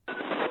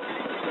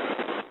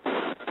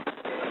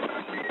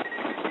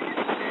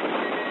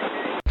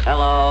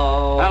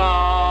Hello.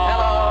 Hello.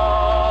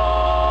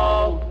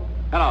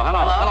 Hello.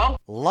 Hello.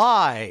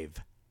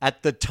 Live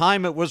at the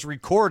time it was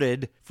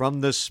recorded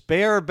from the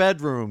spare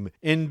bedroom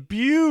in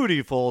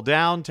beautiful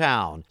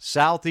downtown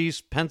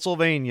Southeast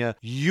Pennsylvania,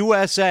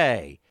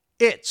 USA.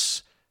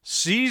 It's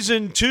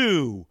Season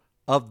 2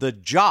 of the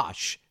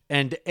Josh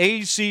and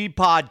AC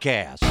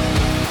Podcast.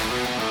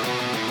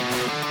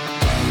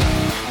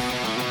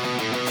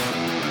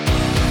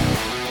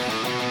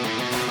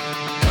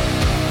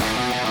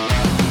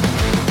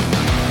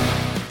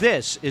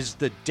 This is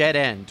The Dead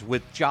End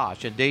with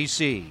Josh and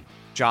AC.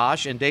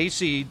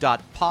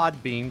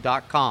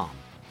 joshandac.podbean.com.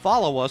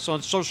 Follow us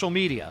on social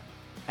media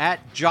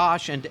at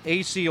Josh and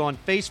AC on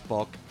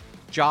Facebook,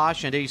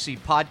 Josh and AC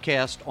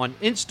Podcast on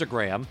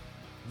Instagram.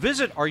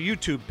 Visit our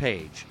YouTube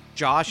page,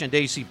 Josh and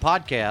AC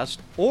Podcast,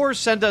 or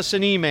send us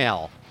an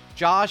email,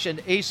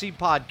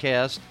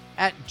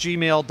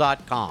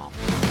 joshandacpodcast@gmail.com.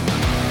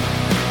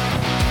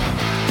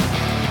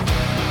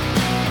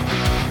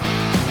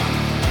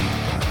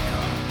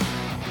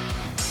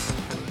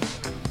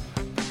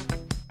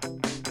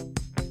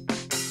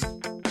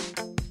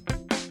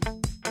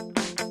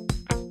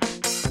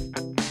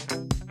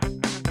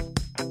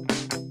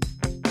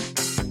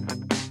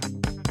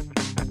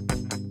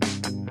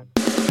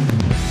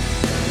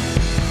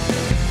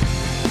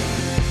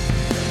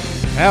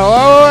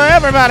 Hello,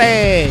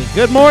 everybody.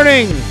 Good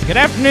morning, good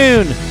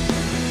afternoon,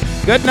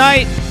 good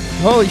night.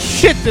 Holy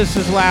shit, this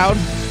is loud.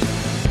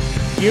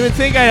 You would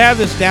think I'd have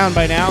this down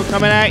by now.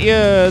 Coming at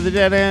you, The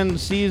Dead End,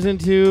 Season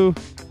 2,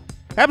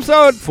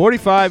 Episode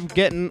 45,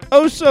 getting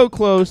oh so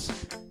close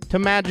to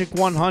Magic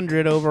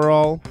 100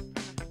 overall.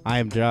 I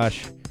am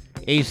Josh.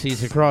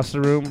 AC's across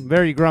the room.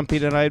 Very grumpy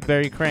tonight,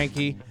 very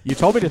cranky. You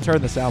told me to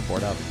turn the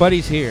soundboard up. But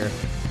he's here.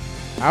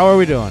 How are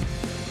we doing?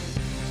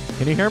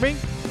 Can you hear me?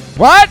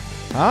 What?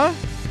 Huh?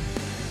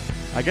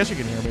 I guess you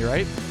can hear me,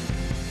 right?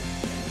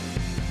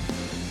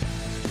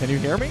 Can you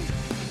hear me?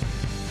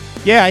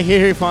 Yeah, I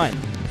hear you fine.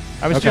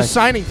 I was Okay. just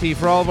signing to you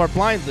for all of our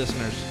blind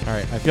listeners. All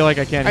right. I feel like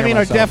I can't hear Our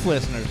myself. deaf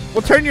listeners.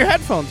 Well, turn your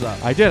headphones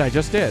up. I did. I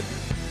just did.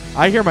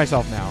 I hear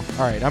myself now.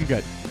 All right. I'm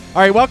good.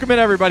 All right. Welcome in,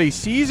 everybody.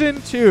 Season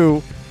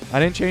 2. I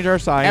didn't change our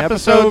sign.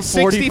 Episode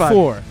 45.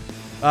 64.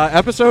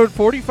 Episode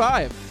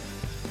 45.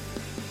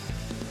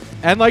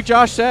 And like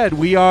Josh said,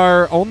 we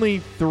are only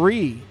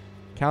 3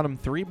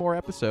 more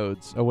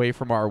episodes away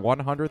from our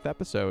 100th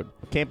episode.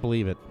 I can't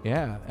believe it.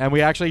 Yeah, and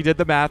we actually did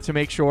the math to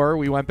make sure.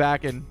 We went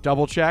back and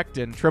double-checked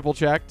and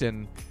triple-checked,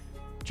 and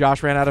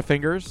Josh ran out of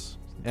fingers,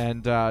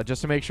 and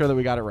just to make sure that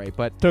we got it right.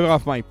 But Took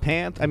off my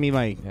pants. I mean,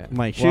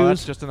 my shoes. well,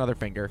 that's just another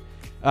finger.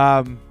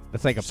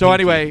 That's like a So pinky.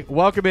 anyway,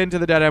 welcome into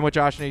the Dead End with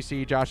Josh and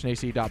AC,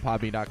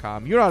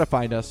 joshandac.podbean.com. You know how to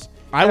find us.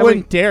 I And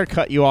wouldn't dare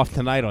cut you off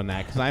tonight on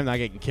that because I'm not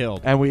getting killed.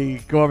 And we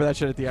go over that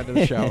shit at the end of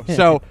the show.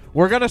 So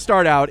we're going to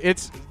start out.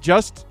 It's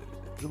just...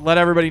 let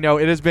everybody know,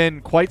 it has been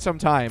quite some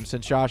time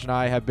since Josh and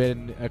I have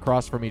been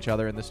across from each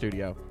other in the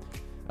studio.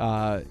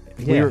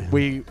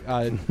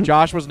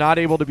 Josh was not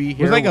able to be It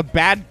here. was like a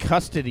bad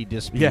custody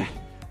dispute. Yeah.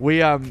 We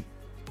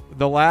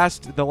the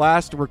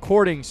last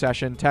recording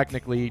session,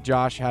 technically,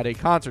 Josh had a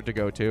concert to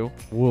go to.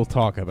 We'll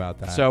talk about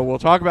that. So we'll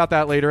talk about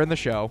that later in the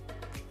show.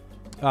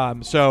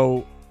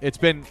 So it's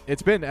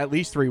been at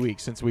least 3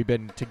 weeks since we've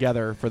been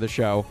together for the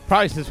show.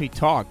 Probably since we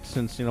talked,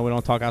 since we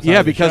don't talk outside. Yeah,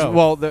 of the because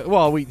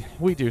show.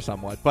 we do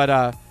somewhat,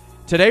 but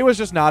today was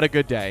just not a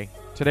good day.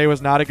 Today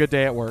was not a good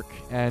day at work,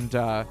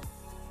 and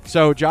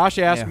so Josh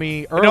asked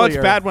me earlier. You know, it's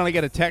bad when I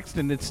get a text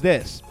and it's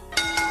this.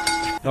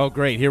 Oh,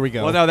 great! Here we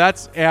go. Well, no,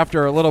 that's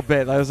after a little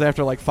bit. That was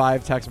after like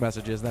 5 text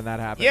messages. Then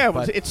that happened. Yeah,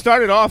 but it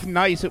started off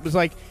nice. It was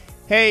like,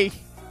 "Hey,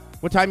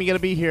 what time you gonna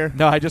be here?"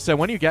 no, I just said,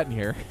 when are you getting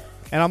here?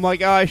 And I'm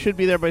like, "Oh, I should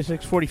be there by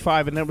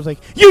 6:45." And then it was like,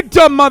 "You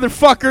dumb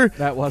motherfucker!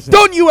 That wasn't.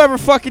 Don't you ever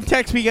fucking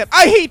text me again.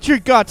 I hate your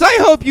guts. I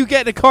hope you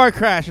get in a car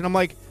crash." And I'm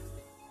like,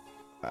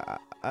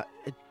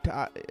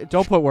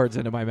 Don't put words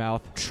into my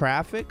mouth.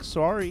 traffic,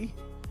 sorry.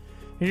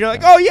 And you're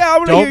like, "Oh yeah, I'm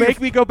gonna Don't hear make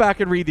me go back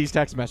and read these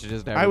text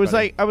messages to I was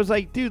everybody.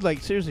 like, dude,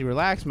 like seriously,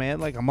 relax, man.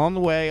 Like I'm on the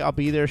way. I'll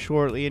be there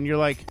shortly. And you're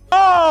like,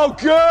 Oh,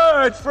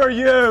 good for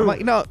you. I'm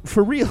like, no,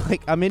 for real.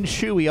 Like I'm in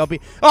Shoey. I'll be.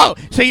 Oh,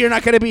 so you're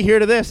not gonna be here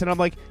to this? And I'm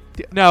like,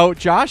 no,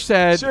 Josh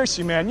said.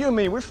 Seriously, man, you and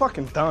me, we're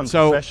fucking done.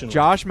 So professionally.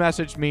 Josh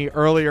messaged me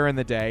earlier in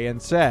the day and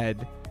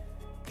said,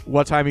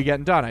 "What time are you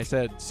getting done?" I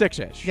said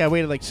 6-ish. yeah, I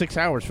waited like 6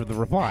 hours for the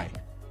reply.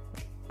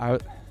 I,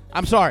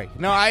 I'm sorry.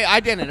 No,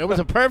 I didn't. It was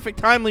a perfect,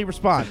 timely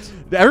response.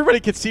 everybody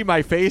can see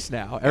my face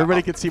now.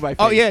 Everybody can see my face.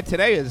 Oh yeah,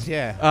 today is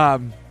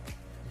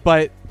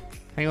But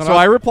Hang on. so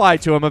I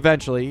replied to him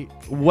eventually,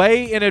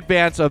 way in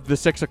advance of the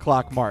 6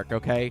 o'clock mark.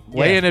 Okay,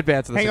 way Yeah. in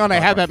advance of the. Hang 6 on, I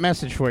o'clock have mark. that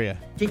message for you.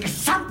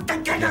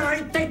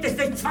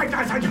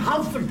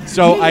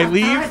 So I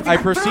leave. I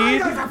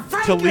proceed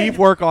to leave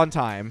work on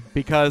time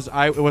because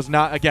it was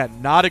not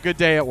a good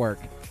day at work.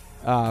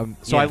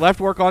 So I left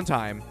work on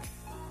time,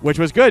 which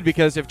was good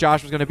because if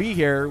Josh was going to be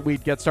here,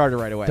 we'd get started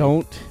right away.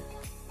 Don't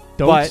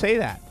But say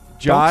that.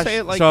 Josh, Don't say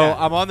it like so that.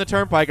 I'm on the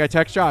turnpike. I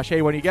text Josh,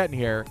 "Hey, when are you getting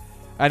here?"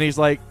 And he's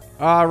like,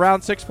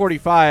 around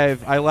 6:45.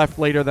 I left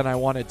later than I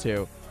wanted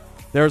to.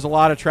 There's a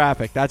lot of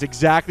traffic. That's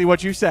exactly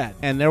what you said.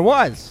 And there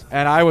was.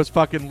 And I was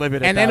fucking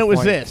livid at And that then it was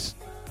point. this.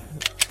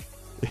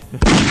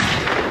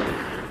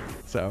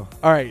 So,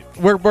 all right,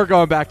 we're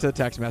going back to the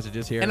text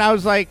messages here. And I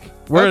was like,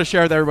 we're going to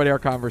share with everybody our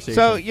conversation.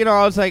 So,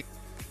 I was like,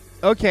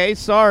 okay,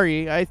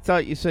 sorry. I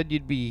thought you said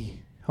you'd be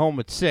home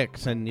at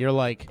 6. And you're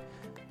like,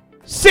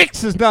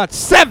 6 is not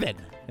 7.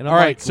 And I'm all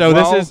right, like, so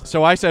well,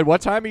 so I said, what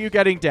time are you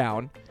getting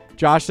down?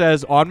 Josh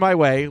says, on my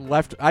way,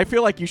 left. I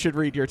feel like you should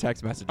read your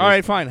text messages. All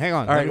right, fine. Hang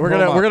on. All right, we're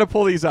gonna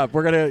pull these up.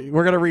 We're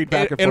gonna read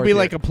back and forth. It'll be here.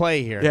 like a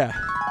play here. Yeah.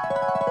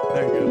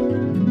 There you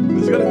go.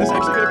 This is actually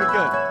gonna be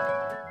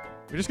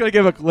good. We're just gonna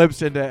give a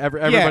glimpse into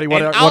everybody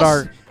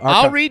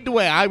I'll read the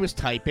way I was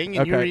typing,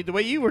 and you read the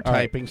way you were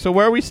typing. So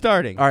where are we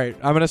starting? All right,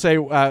 I'm gonna say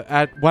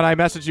at when I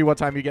messaged you, what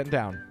time are you getting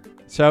down?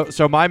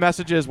 So my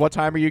message is, what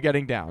time are you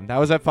getting down? That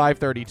was at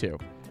 5:32.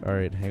 All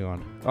right, hang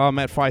on. Oh, I'm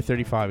at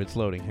 5:35. It's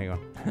loading. Hang on.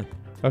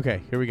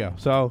 Okay, here we go.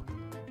 So,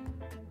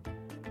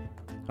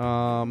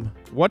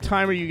 what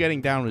time are you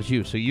getting down was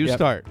you. So you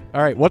start.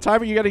 All right, what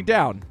time are you getting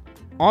down?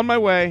 On my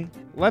way.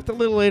 Left a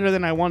little later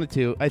than I wanted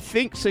to. I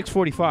think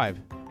 6:45.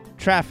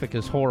 Traffic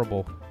is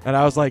horrible. And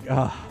I was like,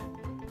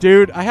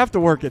 dude, I have to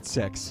work at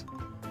 6.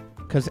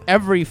 Because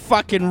every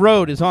fucking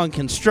road is on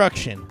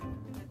construction.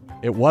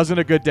 It wasn't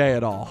a good day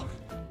at all.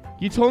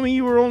 You told me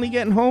you were only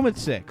getting home at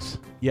 6.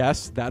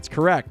 Yes, that's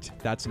correct.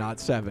 That's not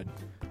 7.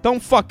 Don't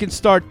fucking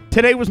start.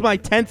 Today was my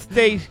 10th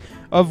day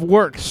of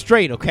work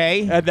straight,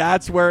 okay? And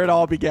that's where it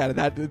all began.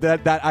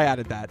 That I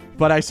added that.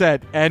 But I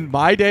said, and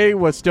my day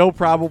was still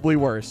probably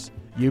worse.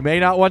 You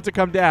may not want to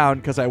come down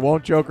because I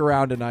won't joke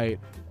around tonight.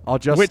 I'll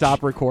just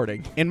stop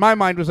recording. In my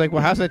mind was like,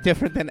 well, how's that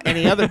different than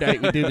any other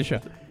night we do the show?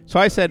 So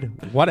I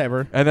said,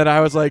 whatever. And then I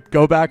was like,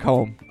 go back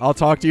home. I'll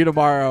talk to you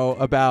tomorrow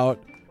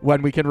about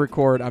when we can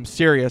record. I'm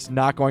serious,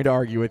 not going to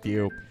argue with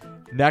you.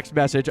 Next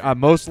message, I'm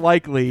most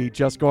likely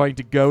just going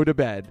to go to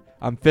bed.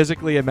 I'm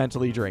physically and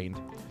mentally drained.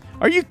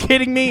 Are you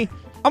kidding me?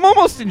 I'm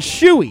almost in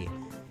shoey.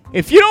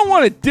 If you don't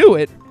want to do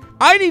it,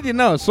 I need to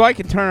know so I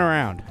can turn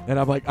around. And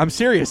I'm like, I'm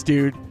serious,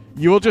 dude.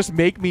 You will just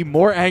make me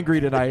more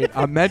angry tonight.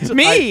 I'm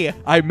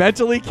I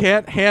mentally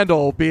can't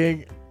handle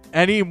being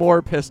any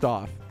more pissed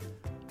off.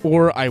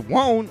 Or I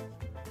won't.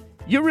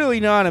 You really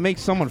know how to make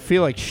someone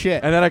feel like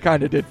shit. And then I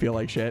kind of did feel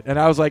like shit. And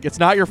I was like, it's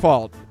not your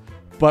fault.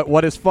 But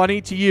what is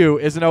funny to you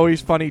isn't always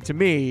funny to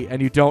me,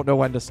 and you don't know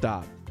when to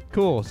stop.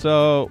 Cool.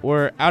 So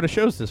we're out of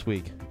shows this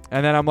week.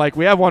 And then I'm like,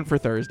 we have one for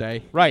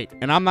Thursday. Right.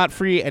 And I'm not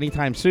free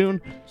anytime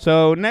soon.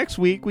 So next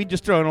week, we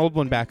just throw an old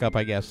one back up,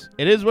 I guess.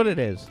 It is what it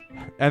is.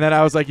 And then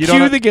I was like,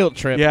 Cue the guilt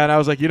trip. Yeah, and I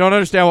was like, you don't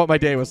understand what my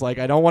day was like.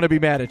 I don't want to be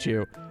mad at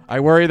you. I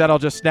worry that I'll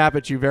just snap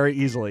at you very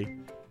easily.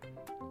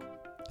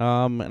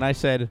 And I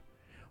said,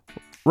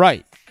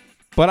 right.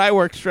 But I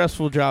work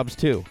stressful jobs,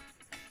 too.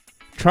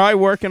 Try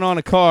working on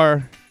a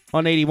car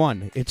on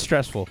 81. It's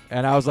stressful.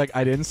 And I was like,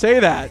 I didn't say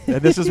that.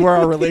 And this is where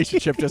our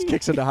relationship just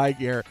kicks into high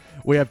gear.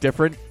 We have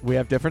different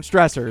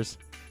stressors.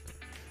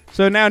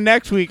 So now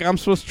next week, I'm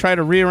supposed to try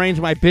to rearrange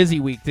my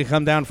busy week to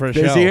come down for a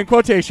show. Busy in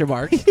quotation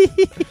marks.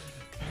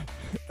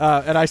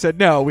 And I said,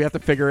 no, we have to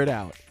figure it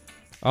out.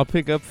 I'll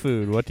pick up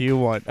food. What do you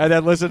want? And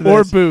then listen to or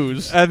this.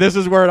 Booze. And this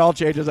is where it all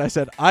changes. I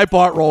said, I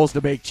bought rolls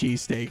to make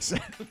cheesesteaks.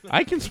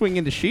 I can swing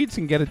into Sheets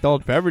and get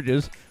adult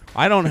beverages.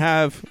 I don't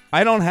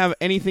have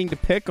anything to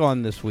pick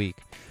on this week.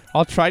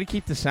 I'll try to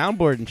keep the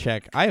soundboard in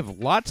check. I have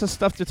lots of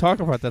stuff to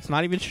talk about that's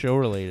not even show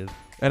related.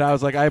 And I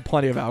was like, I have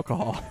plenty of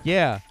alcohol.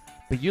 Yeah,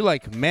 but you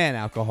like man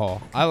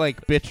alcohol. I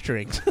like bitch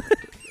drinks.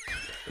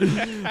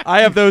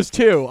 I have those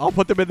too. I'll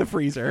put them in the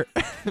freezer.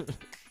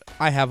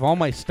 I have all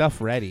my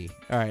stuff ready.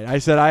 All right. I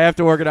said I have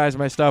to organize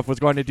my stuff. Was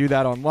going to do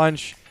that on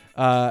lunch.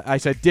 I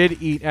said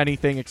did eat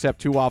anything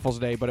except 2 waffles a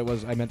day, but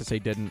I meant to say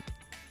didn't.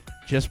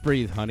 Just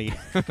breathe, honey.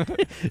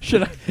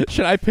 Should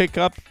I pick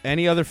up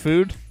any other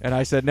food? And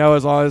I said no,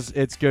 as long as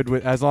it good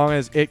with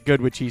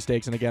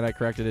cheesesteaks. And again, I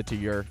corrected it to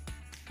your.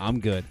 I'm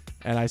good.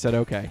 And I said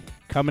okay.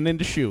 Coming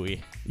into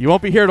shoey. You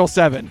won't be here till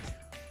 7.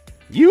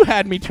 You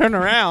had me turn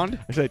around.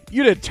 I said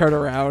you didn't turn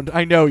around.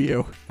 I know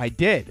you. I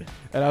did.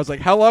 And I was like,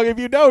 how long have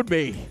you known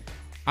me?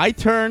 I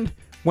turned,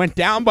 went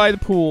down by the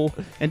pool,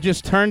 and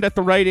just turned at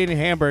the right in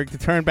Hamburg to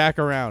turn back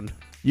around.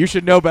 You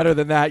should know better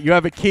than that. You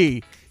have a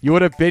key. You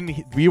would have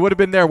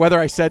been there whether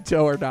I said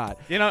so or not.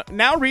 You know,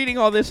 now reading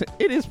all this,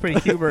 it is pretty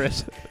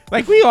humorous.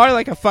 Like, we are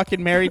like a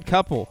fucking married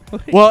couple.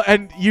 Well,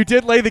 and you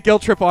did lay the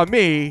guilt trip on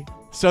me,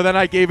 so then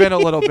I gave in a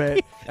little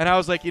bit. And I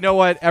was like, you know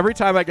what? Every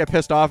time I get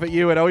pissed off at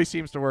you, it always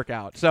seems to work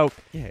out. So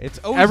yeah, it's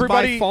always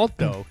my fault,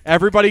 though.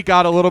 Everybody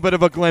got a little bit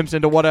of a glimpse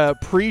into what a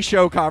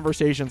pre-show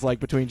conversation's like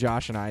between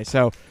Josh and I.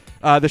 So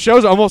the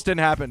shows almost didn't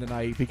happen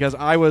tonight because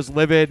I was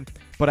livid,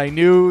 but I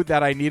knew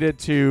that I needed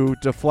to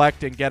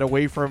deflect and get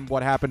away from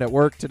what happened at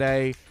work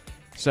today.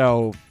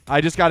 So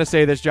I just got to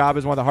say this job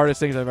is one of the hardest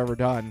things I've ever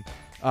done.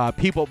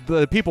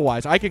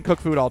 People-wise, I can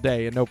cook food all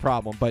day and no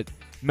problem, but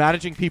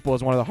managing people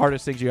is one of the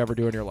hardest things you ever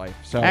do in your life.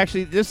 So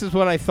actually, this is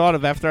what I thought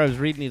of after I was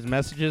reading these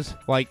messages.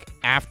 Like,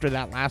 after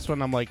that last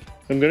one, I'm like,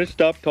 I'm going to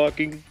stop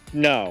talking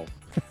now.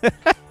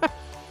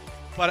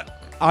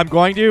 But I'm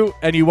going to,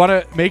 and you want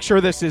to make sure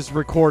this is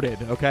recorded,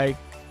 okay?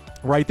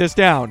 Write this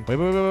down. Wait.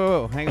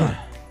 Hang on.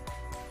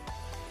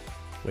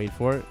 Wait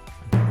for it.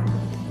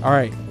 All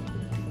right.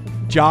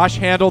 Josh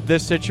handled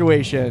this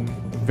situation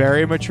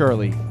very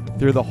maturely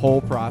through the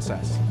whole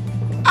process.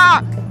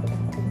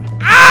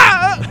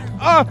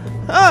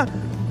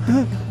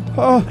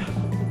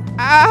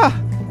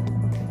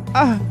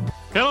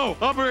 Hello,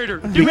 operator.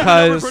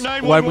 Because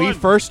when we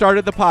first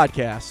started the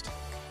podcast,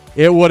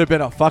 it would have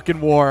been a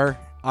fucking war.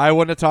 I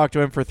wouldn't have talked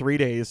to him for 3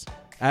 days,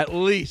 at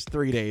least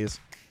 3 days,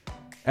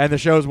 and the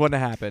shows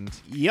wouldn't have happened.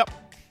 Yep.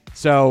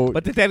 So,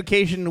 But the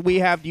dedication we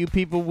have to you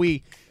people,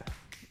 we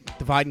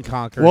divide and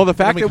conquer. well, the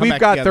fact Then we that come we've back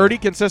got together. 30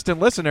 consistent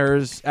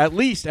listeners at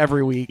least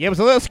every week. Yeah, it was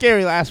a little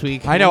scary last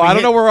week. I know. I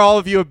don't know where all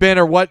of you have been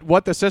or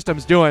what the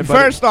system's doing. But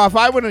First off,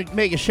 I want to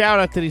make a shout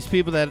out to these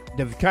people that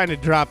have kind of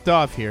dropped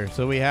off here.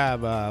 So we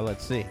have,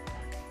 let's see.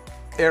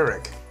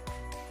 Eric.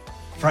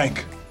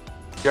 Frank.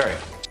 Gary.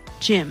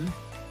 Jim.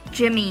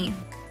 Jimmy.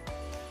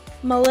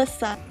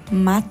 Melissa.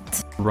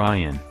 Matt.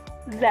 Ryan.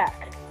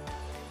 Zach.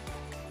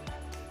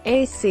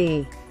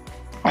 AC.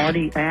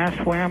 Artie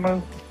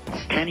Asswammer,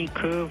 Kenny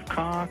Curve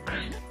Cox,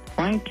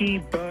 Frankie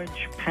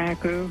Budge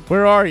Packer.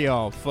 Where are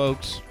y'all,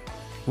 folks?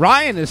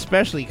 Ryan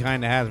especially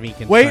kind of has me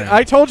concerned. wait,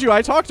 I told you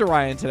I talked to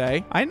Ryan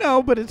today. I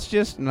know, but it's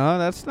just, no,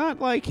 that's not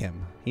like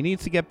him. He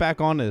needs to get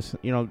back on this.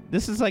 You know,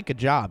 this is like a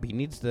job. He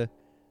needs to.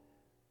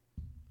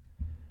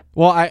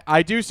 Well,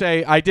 I do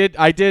say I did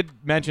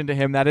mention to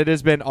him that it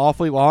has been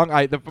awfully long.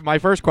 My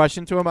first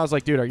question to him, I was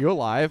like, dude, are you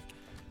alive?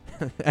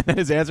 And then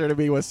his answer to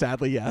me was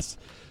sadly yes.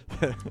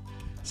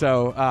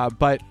 So,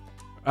 but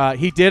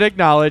he did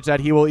acknowledge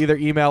that he will either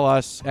email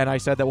us, and I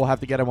said that we'll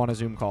have to get him on a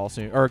Zoom call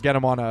soon, or get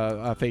him on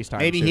a FaceTime.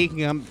 Maybe soon. he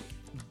can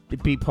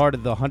be part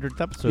of the 100th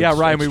episode. Yeah,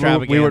 Ryan,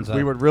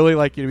 we would really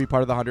like you to be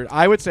part of the 100.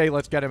 I would say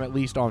let's get him at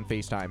least on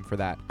FaceTime for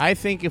that. I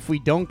think if we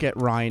don't get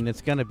Ryan,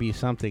 it's going to be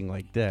something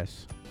like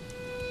this.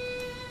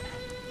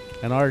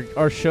 And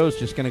our show's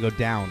just going to go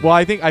down. Well,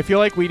 I feel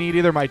like we need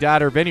either my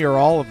dad or Vinny or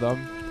all of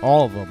them.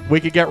 All of them.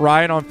 We could get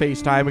Ryan on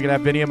FaceTime. We could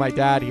have Vinny and my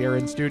dad here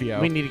in studio.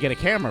 We need to get a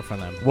camera for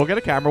them. We'll get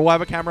a camera. We'll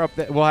have a camera up.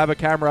 We'll have a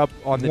camera up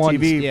on the Once,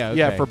 TV. yeah,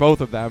 okay. For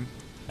both of them.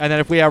 And then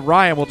if we have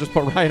Ryan, we'll just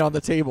put Ryan on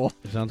the table.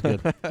 Sounds good.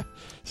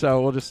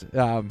 So we'll just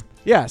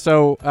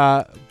So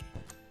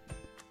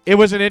it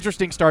was an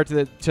interesting start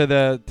to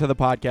the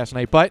podcast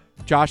tonight. But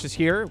Josh is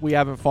here. We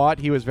haven't fought.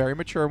 He was very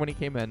mature when he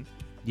came in.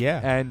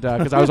 Yeah. And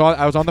because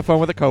I was on the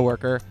phone with a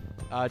coworker.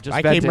 I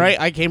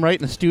came right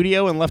in the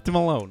studio and left him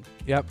alone.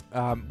 Yep.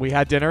 We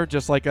had dinner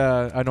just like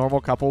a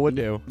normal couple would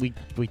do.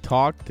 We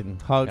talked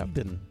and hugged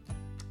and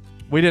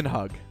we didn't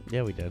hug.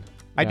 Yeah, we did.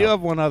 I do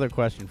have one other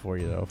question for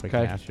you though, if I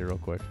can Okay. ask you real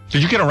quick.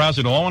 Did you get aroused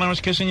at all when I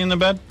was kissing you in the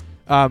bed?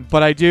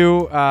 But I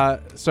do.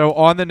 So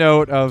on the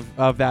note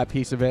of that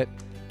piece of it,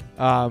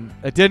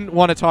 I didn't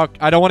want to talk.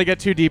 I don't want to get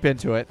too deep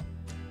into it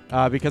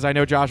because I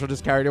know Josh will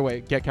just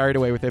get carried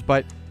away with it.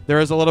 But there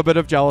is a little bit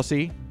of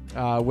jealousy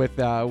with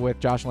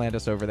Josh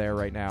Landis over there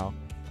right now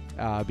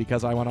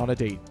because I went on a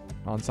date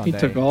on Sunday. He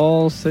took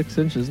all 6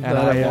 inches of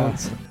that at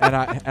once. and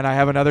I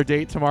have another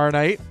date tomorrow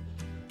night.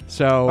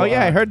 So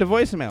I heard the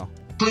voicemail.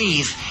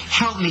 Please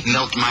help me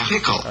milk my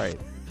pickle. All right,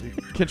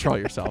 control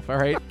yourself. All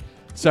right.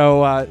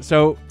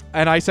 So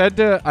and I said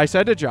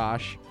to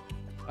Josh.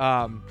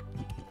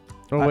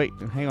 Wait,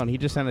 hang on. He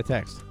just sent a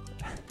text.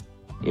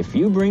 If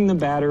you bring the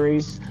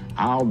batteries,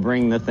 I'll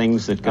bring the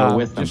things that go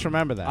with them. Just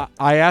remember that.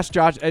 I asked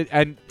Josh,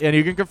 and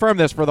you can confirm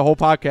this for the whole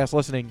podcast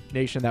listening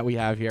nation that we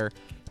have here.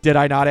 Did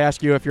I not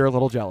ask you if you're a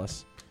little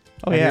jealous?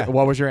 Oh, yeah.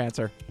 What was your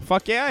answer?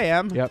 Fuck yeah, I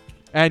am. Yep.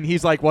 And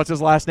he's like, what's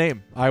his last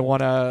name? I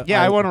want to...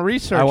 Yeah, I want to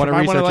research him. I want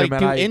to like do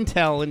him,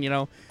 intel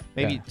and,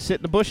 maybe sit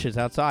in the bushes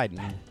outside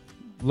and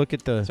look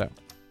at the...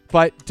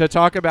 But to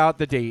talk about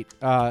the date,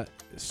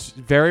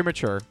 very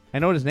mature. I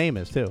know what his name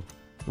is, too.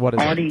 What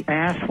is Artie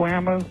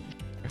Asswammer.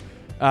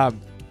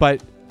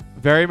 But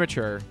very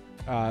mature,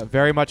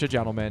 very much a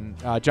gentleman.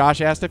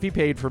 Josh asked if he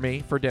paid for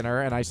me for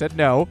dinner, and I said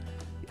no.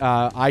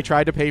 I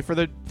tried to pay for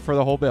the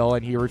whole bill,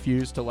 and he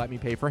refused to let me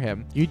pay for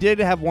him. You did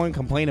have one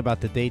complaint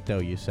about the date, though,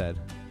 you said.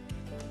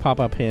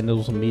 Pop-up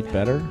handles and meat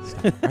better.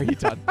 Are you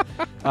done?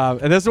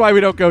 And this is why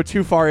we don't go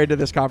too far into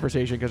this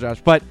conversation, because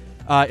Josh. But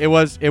it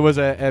was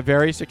a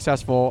very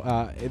successful.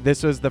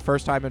 This was the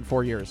first time in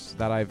 4 years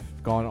that I've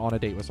gone on a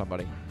date with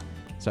somebody.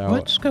 So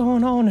what's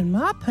going on in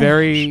my page?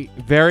 Very,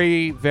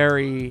 very,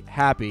 very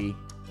happy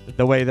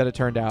the way that it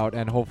turned out,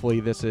 and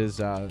hopefully this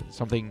is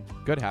something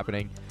good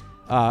happening.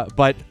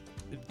 But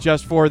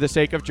just for the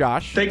sake of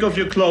Josh, Take off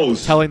your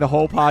clothes. telling the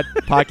whole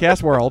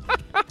podcast world,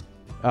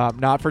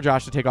 not for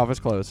Josh to take off his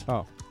clothes.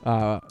 Oh.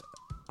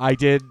 I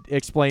did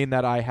explain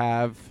that I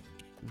have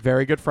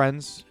very good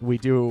friends. We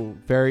do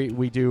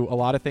a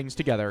lot of things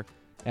together,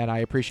 and I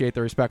appreciate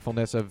the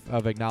respectfulness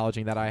of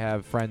acknowledging that I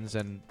have friends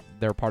and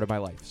they're part of my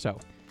life. So,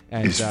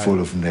 and He's full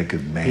of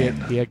naked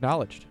men. He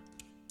acknowledged.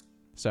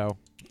 So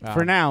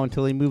For now,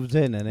 until he moves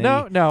in and then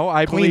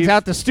I cleans believe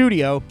out the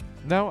studio.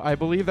 No, I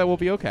believe that will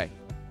be okay.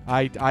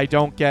 I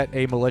don't get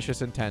a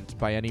malicious intent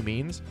by any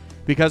means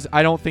because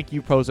I don't think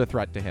you pose a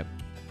threat to him.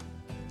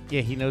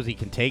 Yeah, he knows he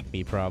can take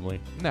me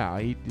probably.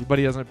 No, but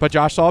he doesn't. But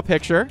Josh saw a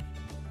picture.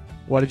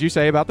 What did you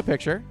say about the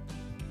picture?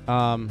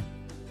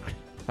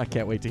 I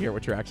can't wait to hear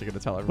what you're actually going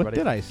to tell everybody.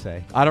 What did I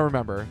say? I don't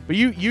remember. But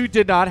you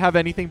did not have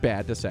anything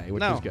bad to say,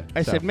 which is good.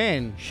 I said,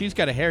 man, she's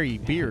got a hairy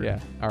beard. Yeah.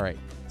 All right.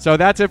 So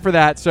that's it for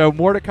that. So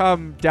more to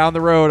come down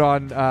the road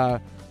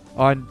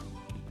on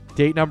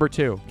date number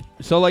 2.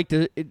 So like,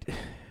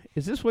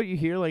 is this what you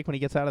hear like when he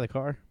gets out of the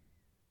car?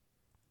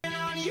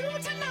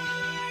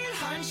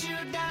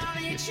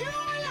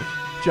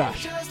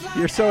 Josh,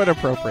 you're so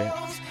inappropriate.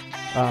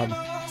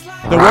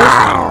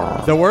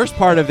 The worst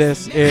part of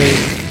this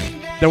is.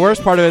 The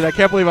worst part of it, I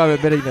can't believe I'm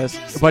admitting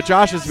this, but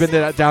Josh has been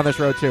down this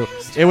road too.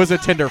 It was a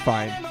Tinder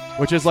find,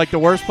 which is like the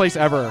worst place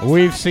ever.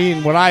 We've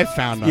seen what I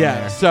found on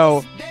there.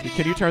 So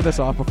can you turn this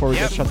off before we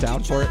get shut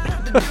down for it?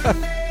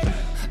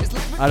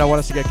 I don't want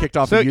us to get kicked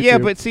off of YouTube. Yeah,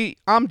 but see,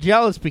 I'm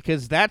jealous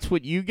because that's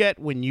what you get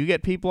when you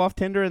get people off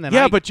Tinder. And then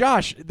but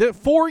Josh,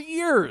 4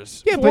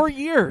 years. Yeah, 4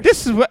 years.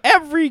 This is what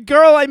every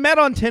girl I met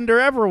on Tinder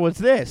ever was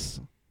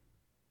this.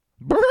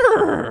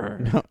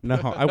 Brrr.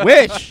 No, I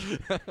wish.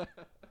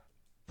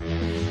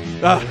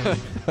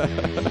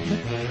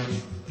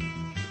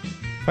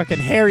 Fucking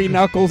hairy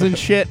knuckles and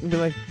shit, and be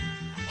like,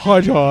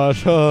 "Hi,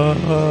 Josh."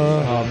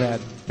 Oh man,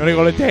 gonna go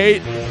on a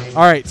date.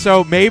 All right,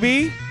 so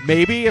maybe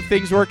if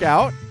things work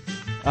out.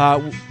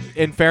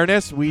 In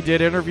fairness, we did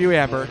interview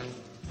Amber,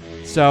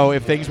 so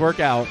if things work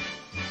out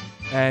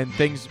and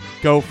things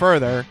go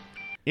further,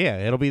 yeah,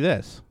 it'll be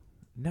this.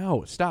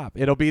 No, stop.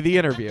 It'll be the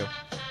interview.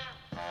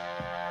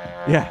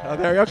 Yeah. Oh,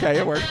 there. Okay,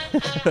 it worked.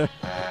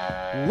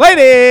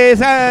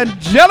 Ladies and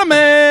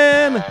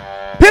gentlemen,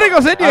 Peter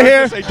goes into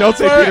here. Don't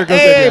say Peter goes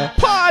into a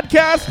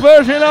podcast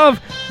version of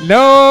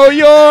Know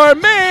Your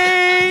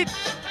Mate.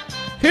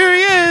 Here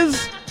he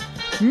is,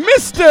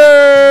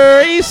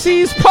 Mr.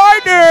 AC's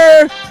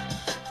partner,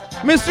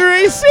 Mr.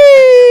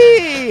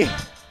 AC.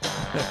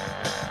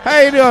 How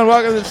you doing?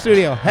 Welcome to the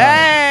studio.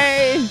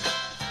 Hey.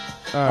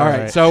 All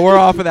right, so we're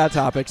off of that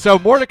topic. So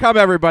more to come,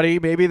 everybody.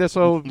 Maybe this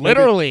will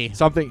literally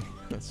something.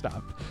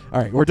 Stop.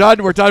 All right, we're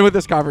done. We're done with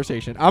this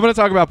conversation. I'm going to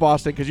talk about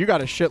Boston because you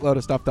got a shitload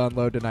of stuff to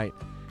unload tonight.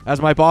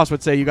 As my boss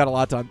would say, you got a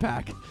lot to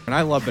unpack. And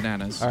I love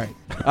bananas. All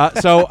right.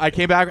 So I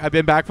came back. I've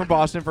been back from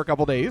Boston for a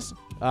couple days.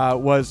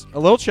 Was a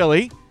little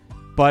chilly,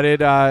 but it.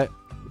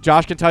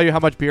 Josh can tell you how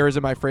much beer is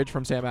in my fridge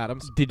from Sam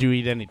Adams. Did you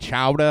eat any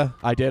chowder?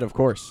 I did, of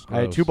course. Gross.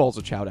 I had 2 bowls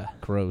of chowder.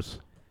 Gross.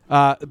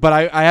 But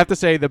I have to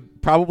say,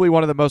 probably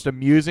one of the most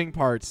amusing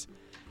parts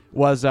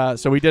was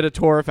so we did a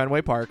tour of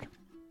Fenway Park.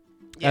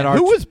 Yeah, and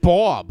who was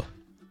Bob?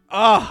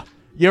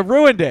 You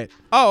ruined it.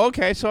 Oh,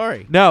 okay.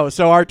 Sorry. No,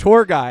 so our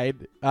tour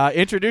guide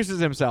introduces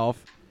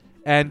himself,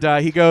 and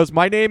he goes,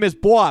 "My name is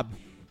Bob."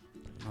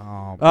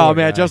 Oh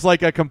man, just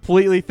like a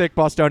completely thick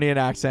Bostonian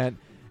accent.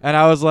 And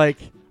I was like,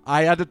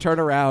 I had to turn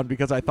around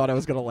because I thought I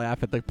was going to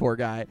laugh at the poor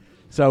guy.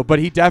 So, but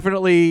he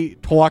definitely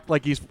talked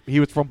like he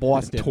was from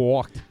Boston.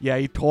 Yeah,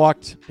 he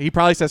talked. He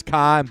probably says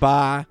 "ka" and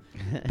 "ba,"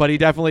 but he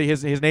definitely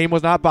his name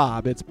was not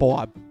Bob. It's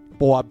Bob.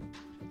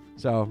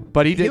 So,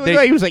 but he did.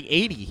 He was like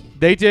 80.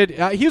 They did.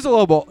 He was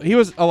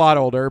a lot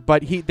older,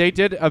 but they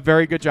did a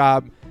very good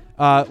job.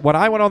 When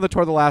I went on the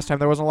tour the last time,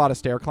 there wasn't a lot of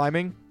stair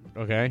climbing.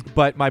 Okay.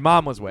 But my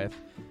mom was with.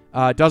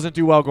 Doesn't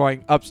do well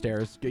going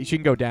upstairs. She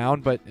can go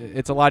down, but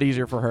it's a lot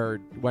easier for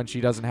her when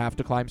she doesn't have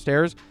to climb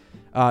stairs.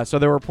 So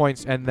there were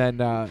points, and then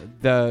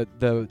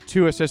the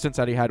 2 assistants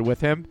that he had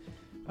with him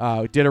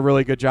did a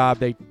really good job.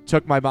 They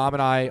took my mom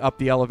and I up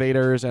the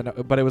elevators,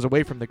 but it was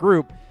away from the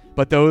group.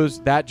 But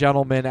that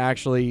gentleman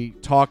actually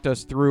talked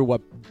us through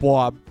what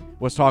Bob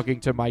was talking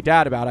to my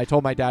dad about. I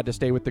told my dad to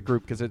stay with the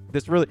group because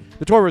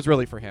the tour was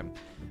really for him.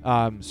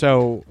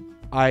 So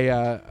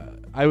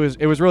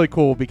it was really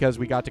cool because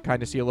we got to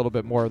kind of see a little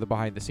bit more of the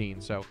behind the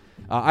scenes. So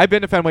I've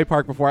been to Fenway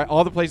Park before.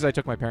 All the places I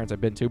took my parents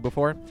I've been to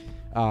before.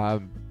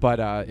 But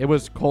it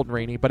was cold and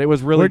rainy, but it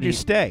was really Where'd neat. you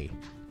stay?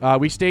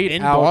 We stayed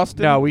in out.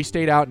 Boston? No, we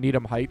stayed out in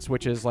Needham Heights,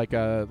 which is like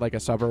a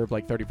suburb,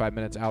 like 35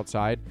 minutes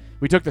outside.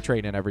 We took the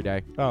train in every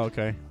day. Oh,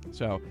 okay.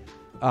 So,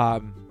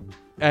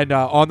 and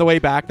on the way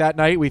back that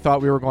night, we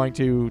thought we were going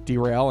to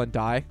derail and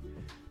die.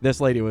 This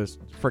lady was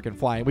freaking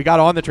flying. We got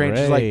on the train.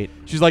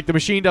 She's like, the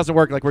machine doesn't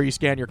work, like where you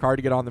scan your card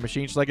to get on the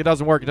machine. She's like, it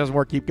doesn't work.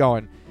 Keep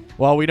going.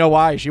 Well, we know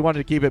why. She wanted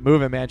to keep it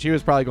moving, man. She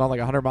was probably going like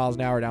 100 miles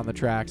an hour down the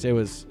tracks. It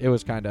was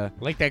kind of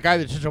like that guy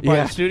that just up by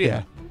the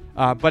studio.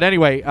 Yeah. But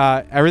anyway,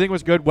 everything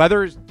was good.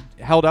 Weather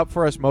held up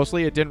for us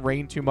mostly. It didn't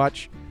rain too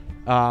much.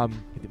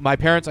 My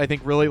parents, I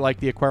think, really liked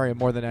the aquarium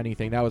more than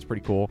anything. That was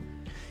pretty cool.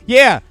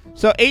 Yeah.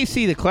 So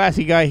AC, the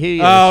classy guy,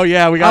 Oh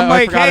yeah, I'm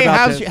like, hey,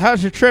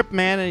 how's your trip,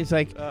 man? And he's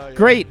like,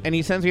 great. And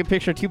he sends me a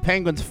picture of 2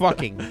 penguins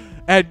fucking.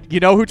 And you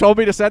know who told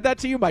me to send that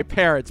to you? My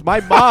parents. My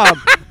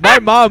mom. My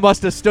mom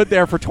must have stood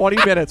there for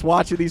 20 minutes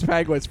watching these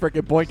penguins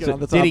freaking boinking on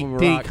the top of a rock.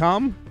 Did he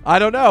come? I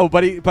don't know,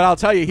 but I'll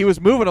tell you, he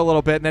was moving a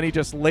little bit, and then he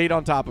just laid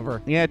on top of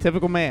her. Yeah,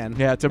 typical man.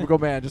 Yeah, typical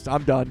man. Just,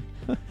 I'm done.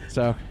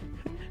 So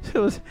it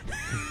was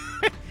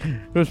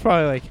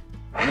probably like.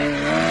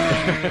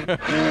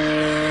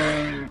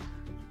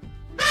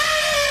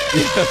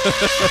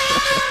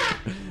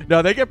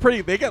 No, they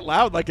get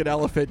loud like an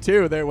elephant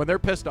too. When they're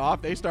pissed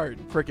off, they start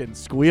freaking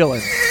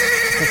squealing.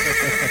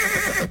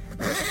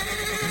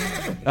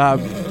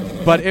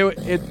 But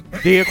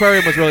the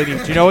aquarium was really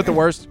neat. Do you know what the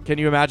worst? Can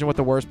you imagine what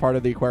the worst part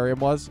of the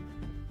aquarium was?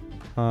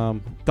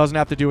 Doesn't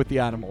have to do with the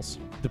animals.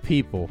 The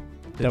people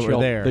that were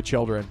there. The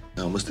children.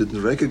 I almost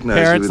didn't recognize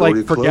Parents you with all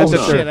your forget clothes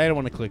that on. Shit, I don't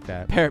want to click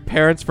that.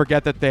 Parents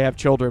forget that they have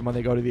children when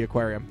they go to the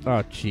aquarium.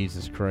 Oh,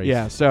 Jesus Christ.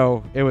 Yeah,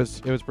 so it was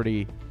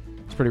pretty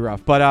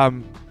rough. But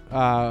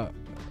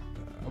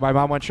my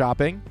mom went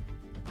shopping.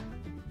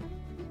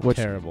 Which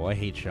terrible. I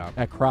hate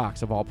shopping at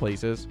Crocs of all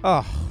places.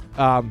 Oh.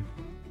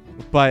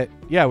 But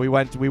yeah, we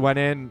went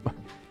in.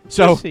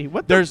 So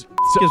what is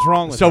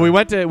wrong with So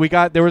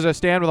her? there was a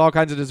stand with all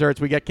kinds of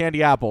desserts. We get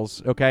candy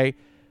apples, okay?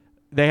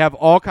 They have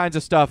all kinds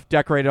of stuff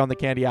decorated on the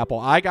candy apple.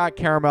 I got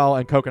caramel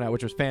and coconut,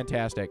 which was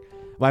fantastic.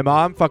 My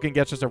mom fucking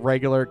gets just a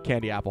regular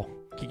candy apple.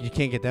 You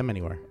can't get them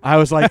anywhere. I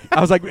was like,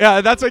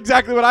 yeah, that's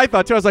exactly what I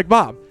thought too. I was like,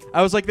 Mom,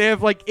 they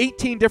have like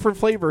 18 different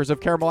flavors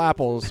of caramel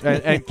apples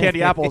and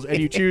candy apples, and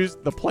you choose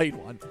the plain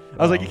one.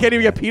 I was like, you can't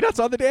even get peanuts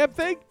on the damn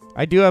thing?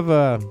 I do have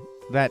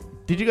that.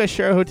 Did you guys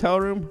share a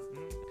hotel room?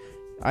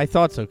 I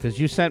thought so, because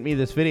you sent me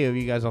this video of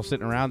you guys all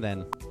sitting around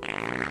then.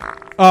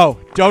 Oh,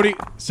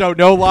 so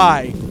no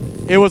lie.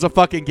 It was a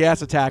fucking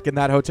gas attack in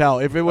that hotel.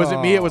 If it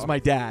wasn't me, it was my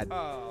dad.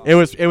 It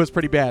was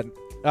pretty bad.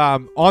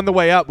 On the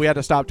way up, we had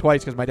to stop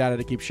twice because my dad had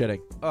to keep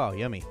shitting. Oh,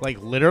 yummy.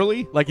 Like,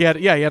 literally? Like, he had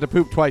to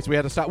poop twice. We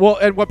had to stop. Well,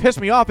 and what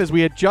pissed me off is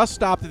we had just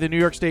stopped at the New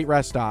York State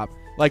rest stop,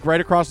 like right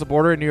across the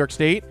border in New York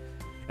State.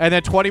 And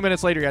then 20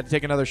 minutes later, he had to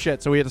take another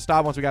shit. So we had to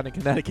stop once we got into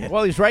Connecticut.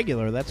 Well, he's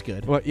regular. That's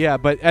good. Well, yeah,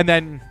 and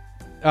then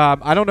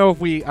I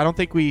don't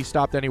think we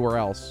stopped anywhere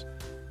else.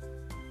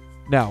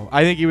 No,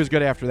 I think he was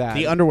good after that.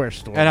 The underwear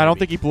store. And I don't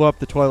think he blew up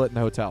the toilet in the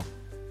hotel.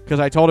 Because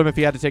I told him if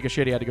he had to take a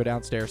shit, he had to go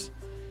downstairs.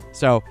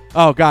 So,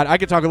 oh, God, I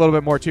could talk a little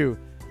bit more, too.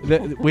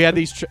 We had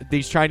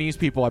these Chinese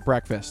people at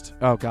breakfast.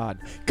 Oh, God.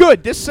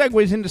 Good. This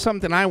segues into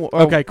something I want.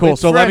 Okay, cool.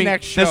 So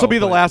this will be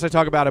the last I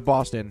talk about at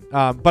Boston.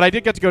 But I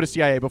did get to go to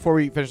CIA before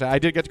we finish that. I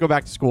did get to go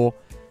back to school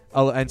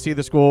and see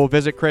the school,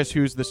 visit Chris,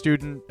 who's the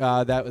student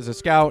that was a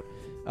scout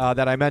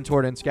that I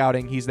mentored in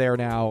scouting. He's there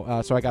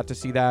now. So I got to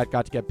see that,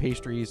 got to get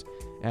pastries,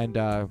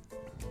 and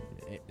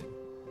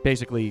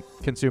basically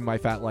consume my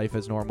fat life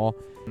as normal.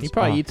 He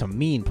probably eats a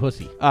mean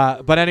pussy.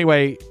 But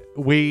anyway,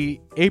 we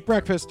ate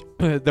breakfast.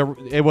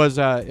 It was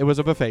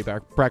a buffet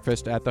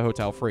breakfast at the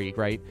hotel, free,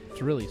 right?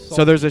 It's really salty.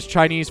 So there's this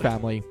Chinese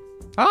family.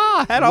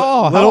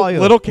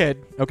 Little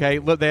kid. Okay,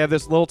 they have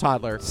this little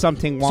toddler.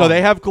 Something wrong. So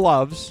they have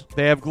gloves.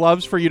 They have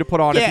gloves for you to put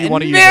on if you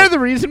want to use they're it. the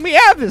reason we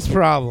have this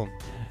problem.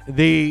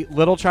 The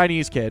little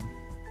Chinese kid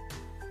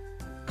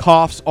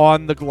coughs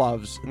on the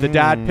gloves. The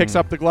dad picks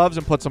up the gloves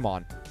and puts them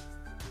on.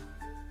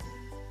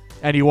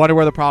 And you wonder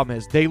where the problem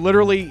is.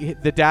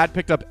 The dad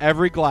picked up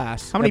every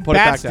glass. How many and put it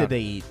back bats down. did they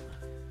eat?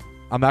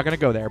 I'm not going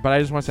to go there, but I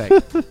just want to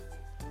say.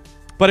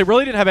 But it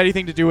really didn't have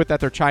anything to do with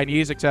that they're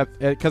Chinese, except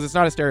because it's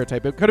not a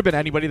stereotype. It could have been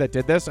anybody that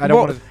did this. I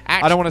don't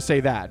want to say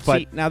that. But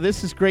see, now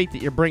this is great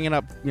that you're bringing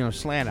up,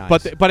 slant eyes.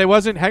 But it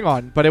wasn't. Hang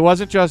on. But it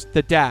wasn't just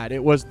the dad.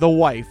 It was the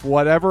wife,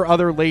 whatever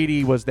other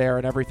lady was there,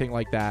 and everything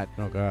like that.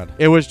 Oh God.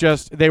 It was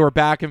just they were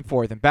back and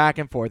forth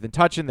and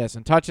touching this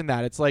and touching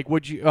that. It's like,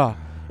 would you?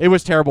 It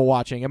was terrible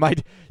watching.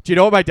 Do you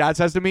know what my dad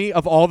says to me?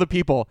 Of all the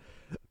people,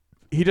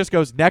 he just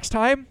goes, next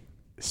time,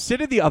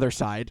 sit at the other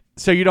side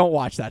so you don't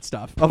watch that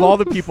stuff. Of all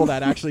the people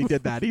that actually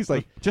did that, he's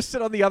like, just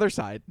sit on the other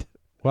side.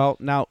 Well,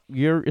 now,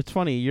 it's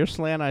funny. Your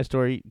slant eye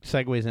story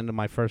segues into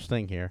my first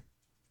thing here.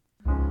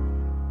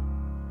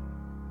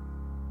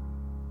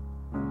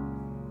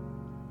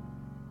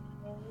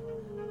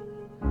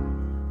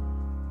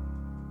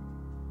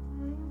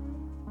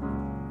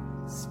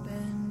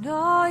 Spend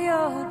all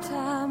your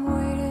time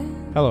waiting.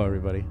 Hello,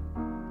 everybody.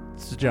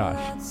 This is Josh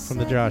from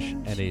the Josh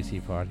and AC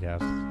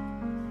podcast.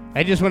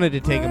 I just wanted to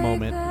take a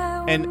moment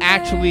and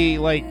actually,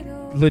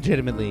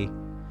 legitimately,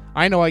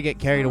 I know I get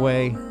carried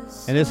away,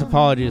 and this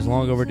apology is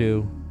long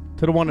overdue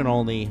to the one and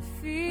only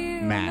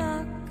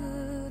Matt.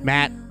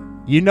 Matt,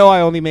 you know I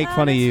only make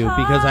fun of you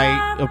because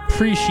I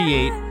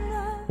appreciate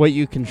what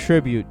you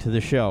contribute to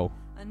the show.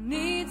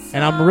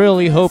 And I'm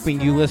really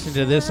hoping you listen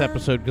to this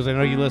episode because I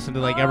know you listen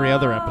to every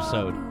other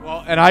episode.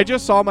 Well, and I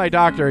just saw my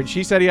doctor, and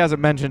she said he hasn't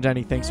mentioned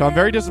anything, so I'm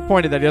very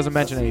disappointed that he doesn't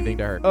mention anything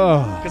to her.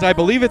 Because I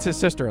believe it's his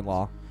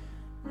sister-in-law.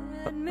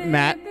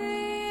 Matt,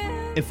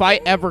 if I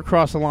ever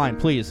cross a line,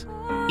 please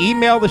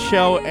email the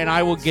show and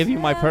I will give you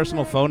my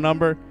personal phone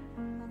number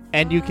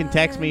and you can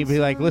text me and be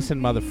like,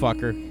 listen,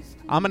 motherfucker,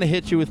 I'm going to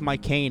hit you with my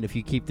cane if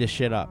you keep this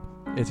shit up.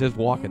 It's his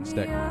walking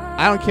stick.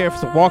 I don't care if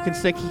it's a walking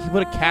stick. He can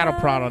put a cattle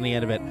prod on the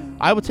end of it.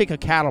 I would take a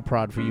cattle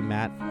prod for you,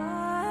 Matt.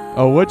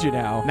 Oh, would you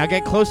now? Now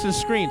get close to the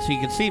screen so you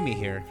can see me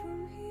here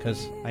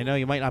because I know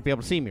you might not be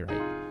able to see me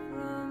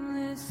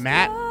right.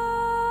 Matt,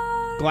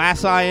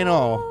 glass eye and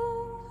all.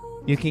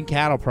 You can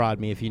cattle prod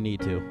me if you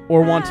need to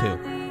or want to.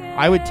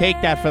 I would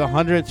take that for the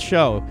 100th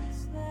show.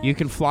 You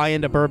can fly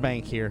into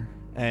Burbank here,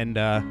 and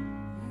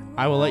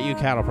I will let you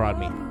cattle prod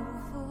me.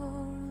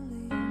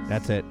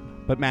 That's it.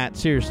 But Matt,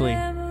 seriously,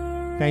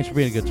 Thanks for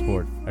being a good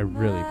sport. I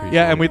really appreciate it.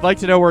 Yeah, and we'd like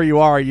to know where you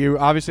are. You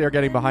obviously are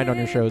getting behind on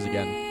your shows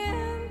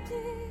again.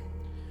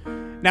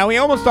 Now, we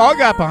almost all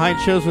got behind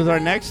shows with our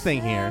next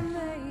thing here.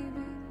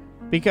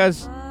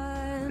 Because all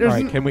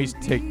right, can we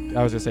take...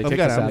 I was going to say, take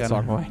the sad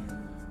song away.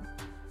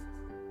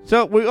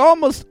 So, we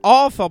almost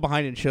all fell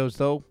behind in shows,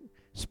 though.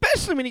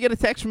 Especially when you get a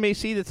text from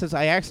AC that says,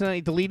 I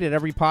accidentally deleted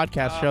every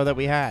podcast show that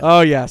we had.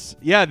 Oh, yes.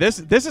 Yeah, this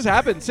has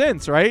happened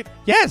since, right?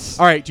 Yes.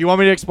 All right, do you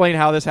want me to explain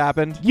how this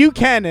happened? You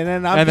can, and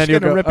then I'm just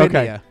going to rip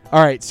into you.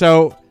 All right,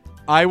 so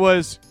I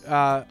was...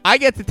 I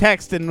get the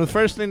text, and the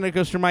first thing that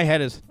goes through my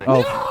head is...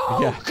 Oh, no,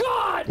 yeah.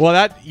 God!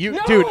 Well,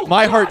 dude,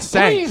 my heart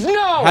sank. Please,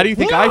 no! How do you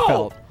think I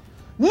felt?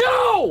 No!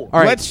 All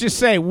right. Let's just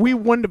say we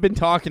wouldn't have been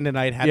talking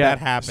tonight had that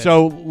happened.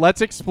 So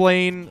let's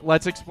explain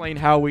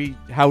how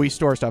we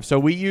store stuff. So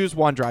we use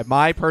OneDrive,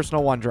 my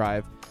personal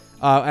OneDrive,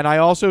 and I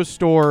also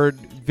stored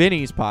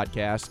Vinny's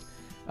podcast.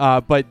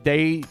 But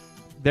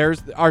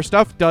our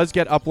stuff does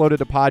get uploaded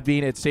to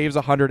Podbean. It saves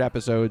 100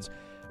 episodes.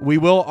 We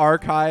will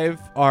archive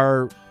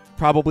our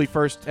probably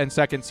first and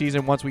second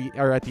season once we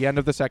are at the end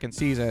of the second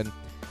season,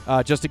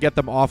 just to get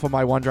them off of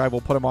my OneDrive.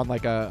 We'll put them on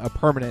like a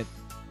permanent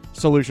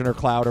solution or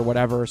cloud or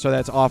whatever, so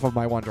that's off of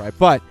my OneDrive.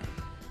 But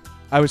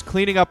I was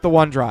cleaning up the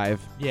OneDrive,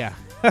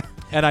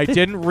 and I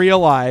didn't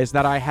realize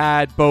that I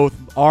had both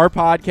our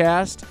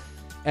podcast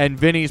and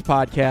Vinny's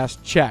podcast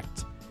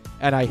checked,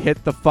 and I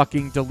hit the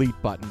fucking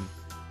delete button,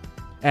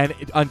 and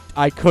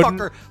I couldn't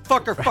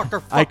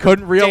fucker I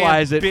couldn't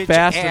realize it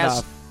fast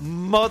ass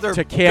enough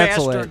to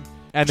cancel it,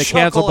 and the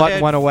cancel button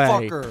went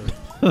away.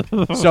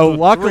 Fucker. So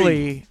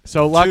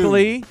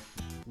luckily,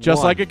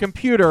 just 1. like a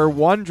computer,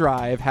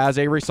 OneDrive has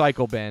a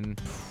recycle bin,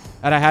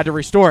 and I had to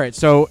restore it.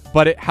 So,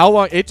 but how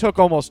long? It took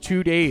almost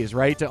 2 days,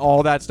 right, to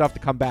all that stuff to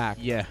come back.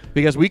 Yeah.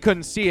 Because we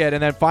couldn't see it,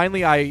 and then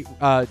finally I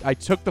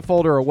took the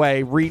folder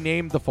away,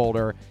 renamed the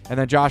folder, and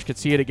then Josh could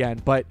see it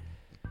again. But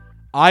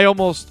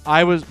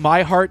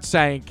my heart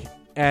sank,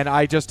 and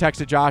I just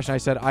texted Josh and I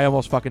said I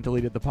almost fucking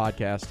deleted the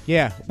podcast.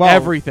 Yeah. Well,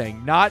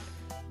 everything, not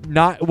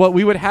what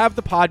we would have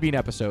the Podbean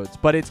episodes,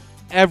 but it's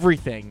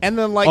everything, and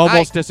then like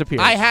almost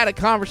disappeared. I had a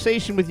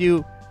conversation with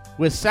you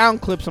with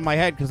sound clips in my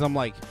head because I'm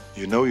like,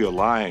 You know you're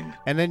lying.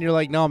 and then you're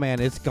like, no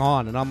man, it's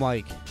gone, and I'm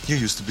like, You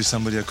used to be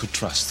somebody I could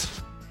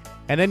trust.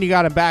 and then you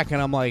got it back,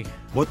 and I'm like,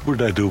 What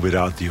would I do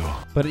without you?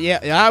 but yeah,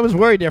 I was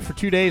worried there for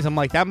 2 days. I'm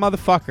like, that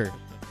motherfucker,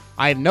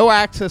 I have no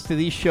access to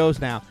these shows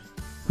now.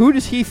 Who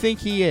does he think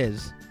he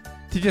is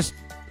to just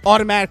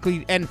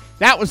automatically? And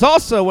that was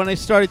also when I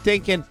started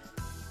thinking,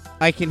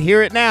 I can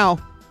hear it now.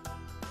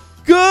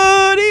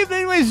 Good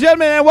evening, ladies and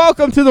gentlemen, and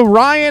welcome to the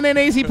Ryan and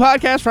AC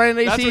podcast. Ryan and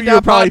AC. That's what you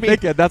were probably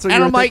thinking. That's what you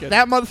were thinking. And I'm like,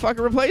 that motherfucker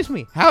replaced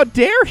me. How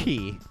dare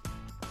he?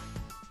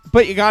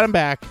 But you got him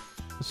back,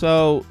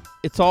 so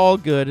it's all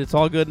good. It's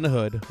all good in the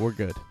hood. We're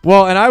good.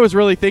 Well, and I was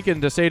really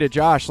thinking to say to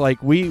Josh,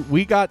 like,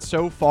 we got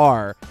so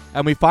far,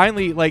 and we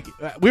finally, like,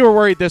 we were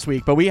worried this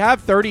week, but we have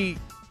 30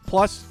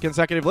 plus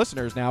consecutive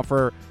listeners now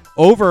for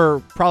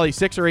over probably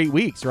 6 or 8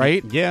 weeks,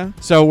 right? Yeah.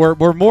 So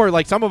we're more,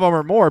 like, some of them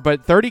are more,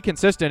 but 30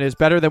 consistent is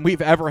better than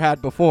we've ever had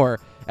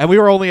before. And we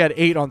were only at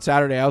 8 on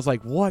Saturday. I was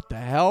like, what the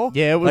hell?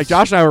 Yeah, it was, like,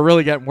 Josh and I were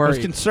really getting worried. It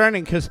was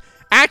concerning because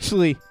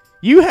actually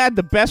you had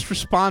the best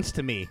response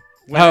to me.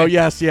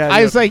 Yes.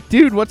 I was like,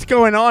 dude, what's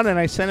going on? And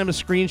I sent him a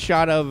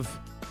screenshot of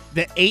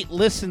the 8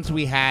 listens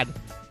we had,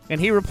 and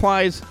he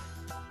replies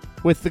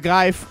with the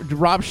guy,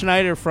 Rob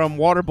Schneider from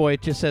Waterboy.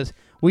 It just says,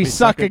 we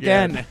suck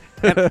again.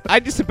 And I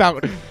just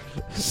about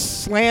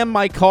slammed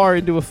my car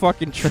into a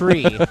fucking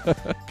tree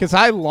because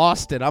I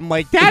lost it. I'm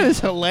like, that is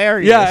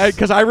hilarious. Yeah,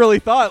 because I really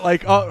thought,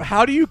 like,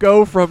 how do you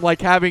go from,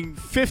 like, having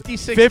 50,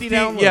 60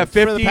 downloads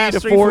 50 for the past to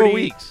 3 or 4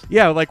 weeks?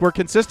 Yeah, like, we're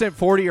consistent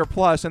 40 or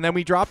plus, and then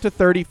we dropped to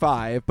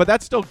 35, but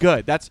that's still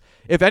good. That's,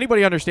 if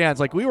anybody understands,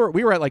 like, we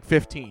were at, like,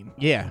 15.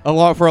 Yeah.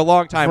 For a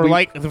long time. For,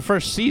 like, the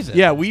first season.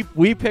 Yeah,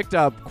 we picked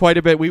up quite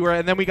a bit.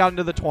 And then we got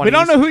into the 20s. We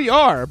don't know who you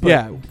are. But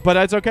yeah, but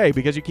that's okay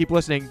because you keep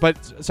listening.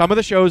 But some of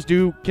the shows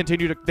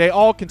they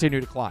all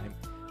continue to climb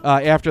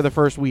after the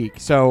first week.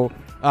 So,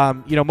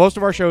 most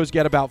of our shows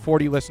get about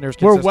 40 listeners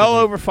consistently. We're well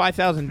over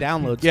 5,000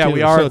 downloads. Yeah, too,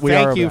 we are. So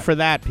thank you for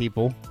that,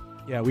 people.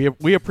 Yeah,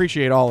 we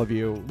appreciate all of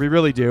you. We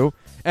really do.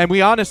 And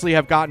we honestly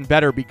have gotten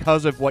better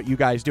because of what you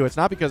guys do. It's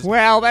not because...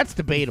 Well, that's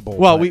debatable.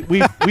 Well,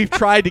 we've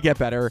tried to get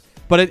better,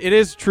 but it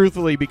is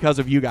truthfully because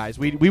of you guys.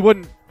 We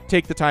wouldn't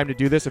take the time to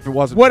do this if it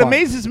wasn't What fun.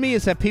 amazes me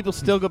is that people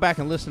still go back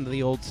and listen to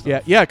the old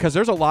stuff. Yeah, because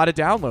there's a lot of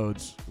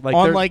downloads. Like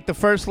on, like, the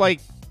first,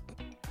 like,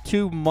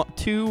 2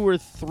 or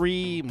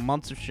 3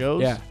 months of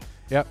shows. Yeah.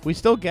 Yep. We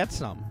still get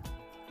some.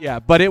 Yeah,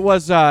 but it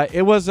was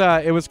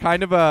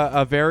kind of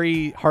a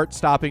very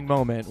heart-stopping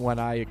moment when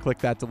I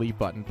clicked that delete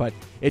button. But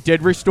it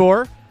did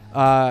restore,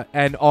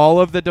 and all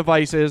of the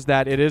devices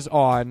that it is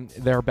on,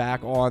 they're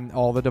back on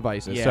all the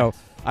devices. Yeah. So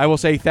I will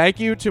say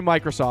thank you to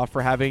Microsoft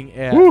for having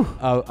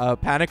a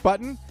panic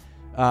button.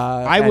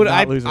 I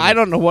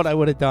don't know what I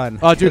would have done.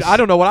 Oh, dude, I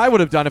don't know what I would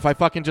have done if I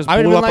fucking just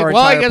blew up our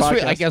entire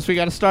podcast. I guess we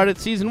got to start at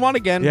season 1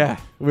 again. Yeah,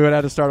 we would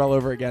have to start all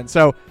over again.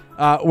 So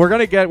we're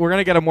gonna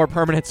get a more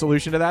permanent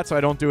solution to that, so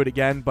I don't do it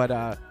again.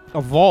 But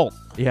A vault.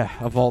 Yeah,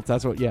 a vault.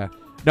 That's what. Yeah.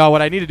 No,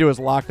 what I need to do is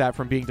lock that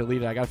from being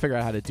deleted. I got to figure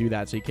out how to do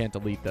that so you can't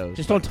delete those.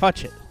 Just don't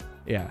touch it.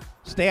 Yeah.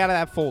 Stay out of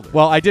that folder.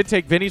 Well, I did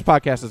take Vinny's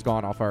podcast is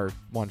gone off our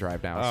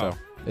OneDrive now, so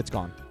it's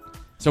gone.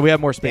 So we have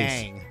more space.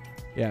 Dang.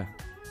 Yeah.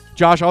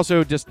 Josh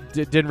also just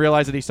didn't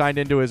realize that he signed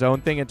into his own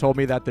thing and told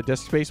me that the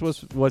disk space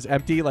was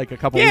empty like a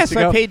couple weeks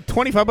ago. Yes, I paid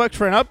 $25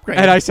 for an upgrade.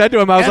 And I said to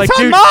him, I was like, it's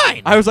on dude,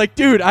 mine. I was like,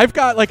 dude, I've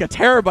got like a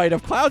terabyte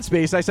of cloud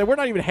space. I said, we're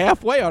not even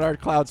halfway on our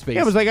cloud space.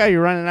 Yeah, it was like, oh,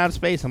 you're running out of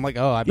space. I'm like,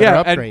 oh, I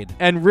better upgrade.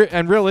 And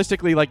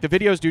realistically, like the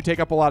videos do take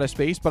up a lot of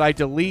space, but I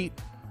delete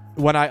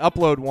when I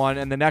upload one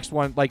and the next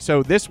one, like,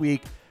 so this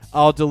week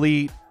I'll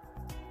delete.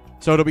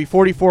 So it'll be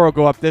 44 will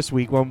go up this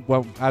week when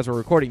as we're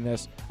recording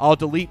this. I'll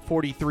delete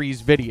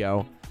 43's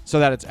video so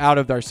that it's out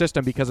of our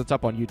system because it's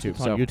up on YouTube.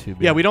 It's on YouTube.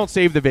 Yeah, we don't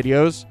save the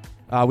videos.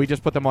 We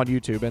just put them on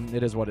YouTube, and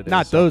it is what it is.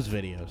 Not those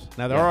videos.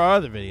 Now, there are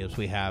other videos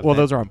we have. Well,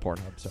 those are on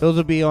Pornhub. So. Those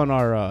would be on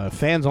our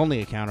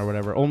fans-only account or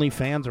whatever.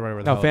 OnlyFans or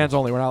whatever. No, fans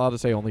only. We're not allowed to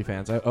say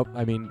OnlyFans.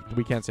 I mean,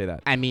 we can't say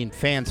that. I mean,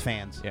 fans.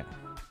 Yeah.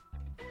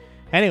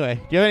 Anyway,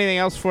 do you have anything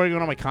else before we go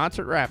on my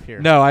concert wrap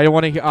here? No, I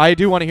want to. I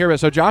do want to hear it.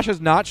 So Josh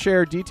has not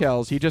shared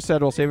details. He just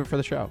said we'll save it for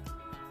the show.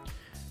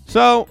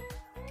 So,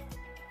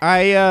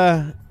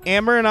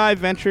 Amber and I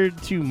ventured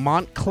to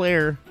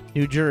Montclair,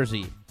 New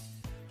Jersey,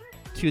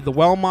 to the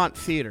Wellmont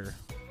Theater.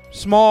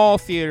 Small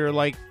theater,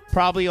 like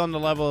probably on the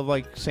level of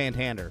like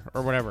Santander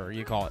or whatever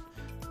you call it.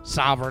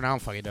 Sovereign, I don't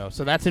fucking know.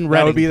 So that's in Reading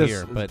that would be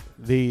here, but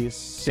the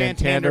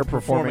Santander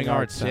Performing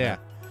Arts Center. Yeah.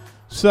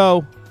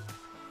 So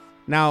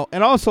now,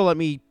 and also let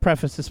me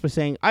preface this by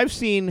saying I've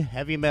seen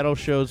heavy metal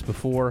shows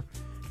before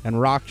and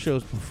rock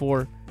shows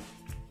before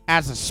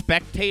as a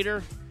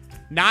spectator,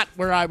 not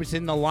where I was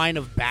in the line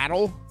of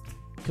battle,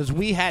 because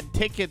we had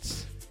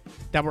tickets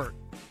that were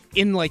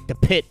in like the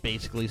pit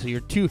basically. So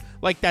you're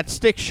like that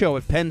stick show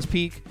at Penn's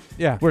Peak.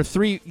 Yeah. We're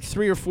three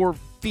or 4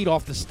 feet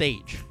off the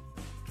stage.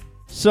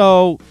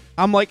 So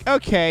I'm like,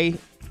 okay.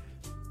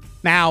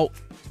 Now,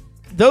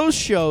 those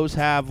shows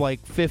have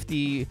like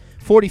 40,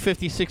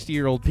 50,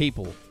 60-year-old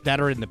people that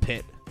are in the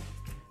pit.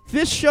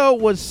 This show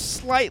was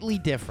slightly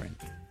different.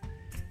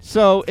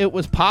 So it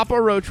was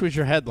Papa Roach was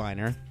your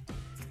headliner.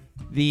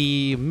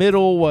 The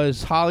middle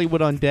was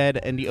Hollywood Undead,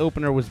 and the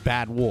opener was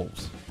Bad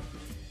Wolves.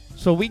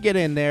 So we get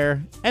in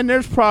there, and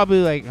there's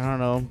probably like, I don't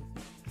know,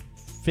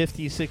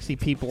 50, 60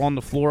 people on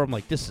the floor. I'm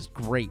like, this is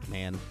great,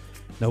 man.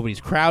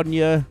 Nobody's crowding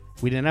you.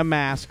 We didn't have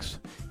masks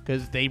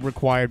because they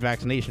required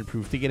vaccination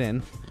proof to get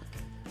in.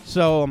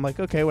 So I'm like,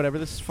 okay, whatever,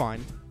 this is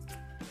fine.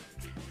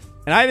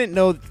 And I didn't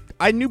know,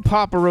 I knew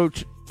Papa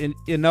Roach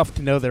enough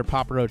to know they're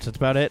Papa Roach. That's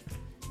about it.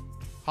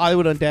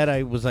 Hollywood Undead,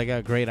 I was like,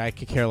 oh, great, I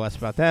could care less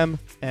about them.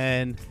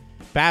 And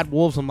Bad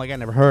Wolves, I'm like, I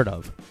never heard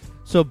of.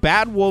 So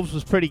Bad Wolves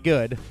was pretty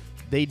good.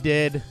 They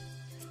did, you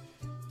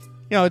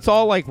know, it's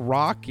all like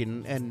rock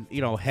and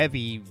you know,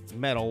 heavy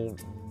metal,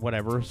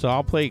 whatever. So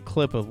I'll play a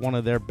clip of one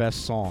of their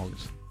best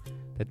songs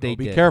that they did.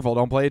 Be careful.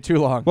 Don't play it too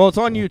long. Well, it's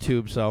on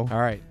YouTube, so. All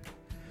right.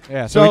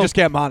 Yeah, so we just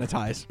can't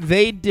monetize.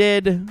 They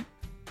did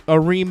a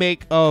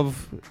remake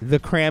of the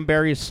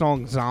Cranberries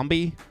song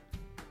Zombie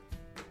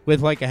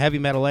with like a heavy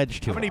metal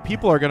edge to it. How many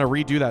people are going to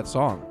redo that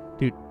song?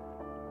 Dude,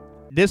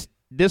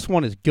 this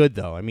one is good,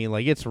 though. I mean,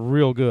 like, it's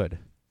real good.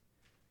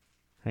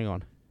 Hang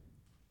on.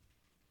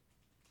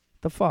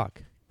 The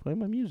fuck? Play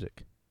my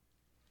music.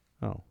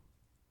 Oh.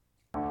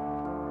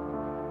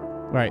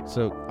 Right,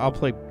 so I'll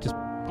play just,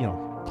 you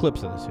know,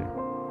 clips of this here.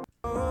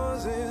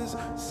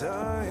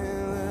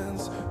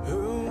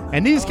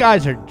 And these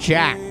guys are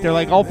jacked. They're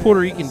like all Puerto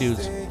Rican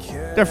dudes.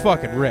 They're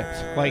fucking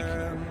ripped. Like,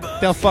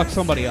 they'll fuck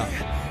somebody up.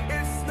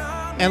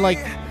 And like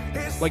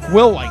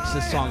Will likes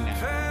this song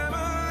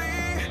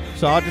now.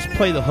 So I'll just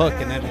play the hook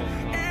and then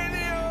we'll...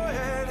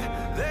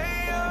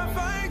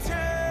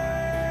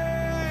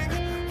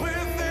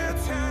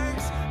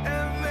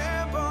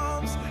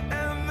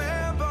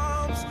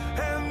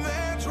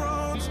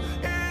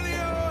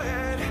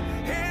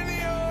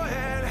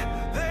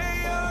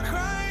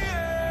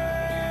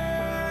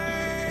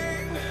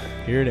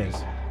 Here it is.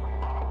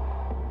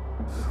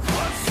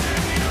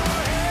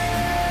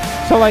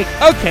 So, like,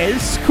 okay,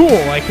 this is cool.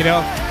 Like, you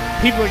know,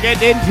 people are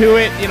getting into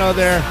it. You know,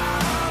 they're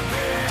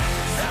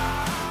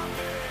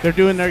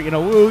doing their, you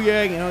know, woo,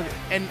 yeah, you know.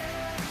 And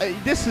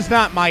this is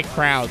not my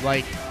crowd.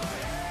 Like,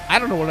 I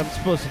don't know what I'm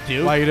supposed to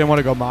do. Why, you didn't want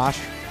to go mosh?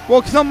 Well,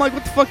 because I'm like,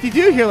 what the fuck do you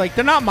do here? Like,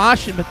 they're not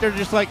moshing, but they're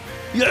just like,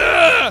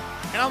 yeah.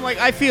 And I'm like,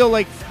 I feel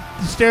like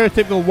the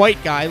stereotypical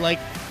white guy. Like,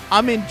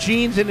 I'm in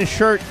jeans and a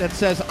shirt that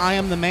says, I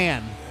am the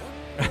man.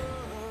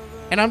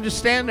 And I'm just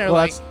standing there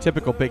like... that's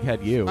typical big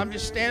head you. I'm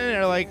just standing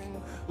there like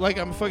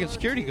I'm a fucking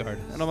security guard.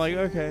 And I'm like,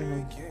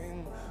 okay.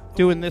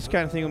 Doing this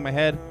kind of thing with my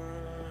head.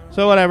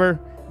 So whatever.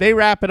 They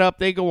wrap it up.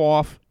 They go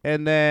off.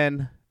 And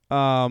then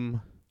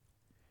Hollywood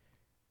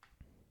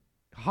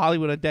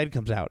Undead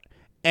comes out.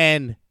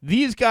 And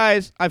these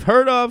guys I've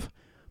heard of,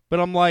 but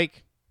I'm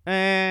like,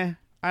 I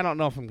don't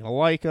know if I'm going to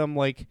like them.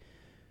 Like,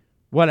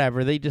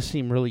 whatever. They just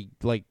seem really,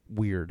 like,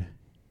 weird.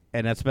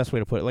 And that's the best way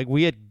to put it. Like,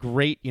 we had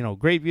great view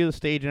of the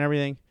stage and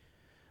everything.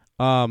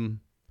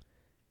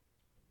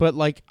 But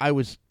like I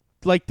was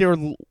like they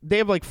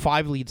have like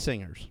 5 lead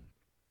singers,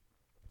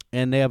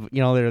 and they have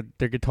their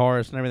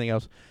guitarists and everything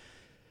else.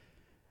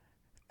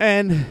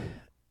 And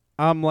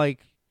I'm like,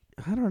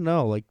 I don't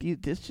know, like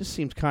this just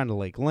seems kind of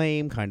like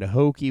lame, kind of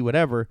hokey,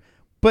 whatever.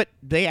 But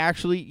they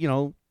actually,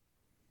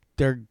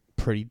 they're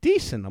pretty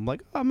decent. I'm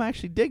like, I'm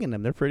actually digging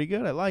them. They're pretty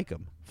good. I like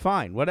them.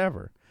 Fine,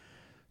 whatever.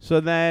 So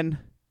then,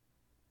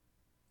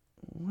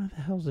 where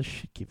the hell's this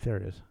shit keep? There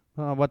it is.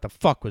 Oh, what the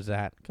fuck was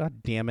that?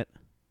 God damn it.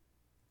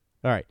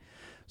 All right.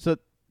 So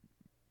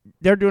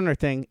they're doing their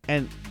thing,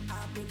 and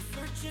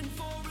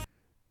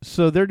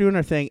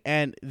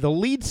the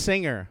lead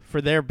singer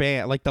for their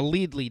band, like the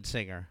lead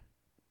singer,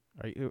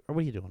 what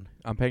are you doing?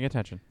 I'm paying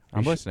attention.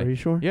 I'm listening. Are you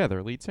sure? Yeah,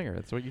 their lead singer.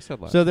 That's what you said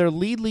last. So their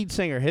lead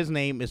singer, his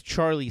name is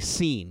Charlie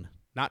Sheen,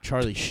 not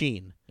Charlie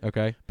Sheen.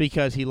 Okay.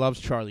 Because he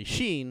loves Charlie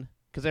Sheen,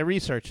 because I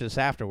researched this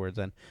afterwards,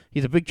 and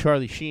he's a big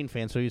Charlie Sheen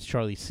fan, so he's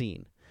Charlie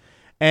Sheen.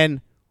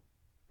 And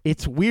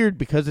it's weird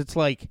because it's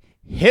like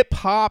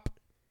hip-hop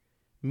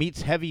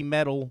meets heavy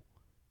metal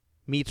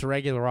meets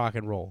regular rock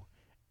and roll.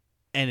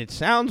 And it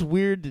sounds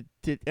weird.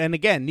 And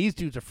again, these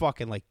dudes are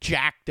fucking like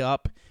jacked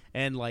up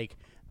and like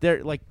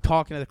they're like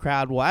talking to the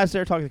crowd. Well, as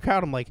they're talking to the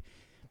crowd, I'm like,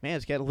 man,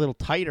 it's getting a little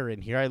tighter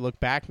in here. I look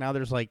back, now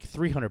there's like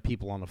 300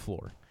 people on the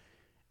floor.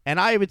 And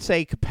I would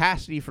say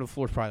capacity for the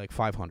floor is probably like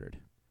 500.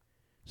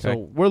 So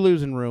we're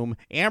losing room.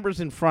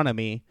 Amber's in front of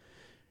me.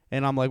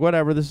 And I'm like,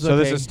 whatever, this is okay. So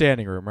this is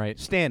standing room, right?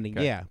 Standing,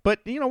 yeah. But,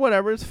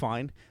 whatever, it's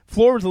fine.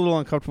 Floor was a little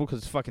uncomfortable because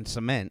it's fucking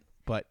cement.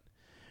 But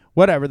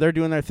whatever, they're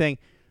doing their thing.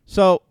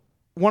 So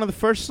one of the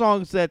first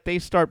songs that they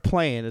start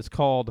playing is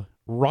called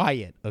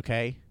Riot,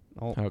 okay?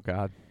 Oh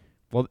God.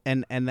 Well,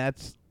 and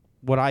that's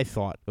what I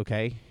thought,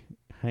 okay?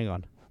 Hang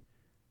on.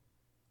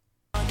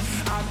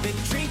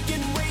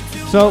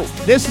 So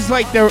this is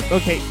like their,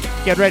 okay,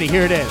 get ready,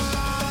 here it is.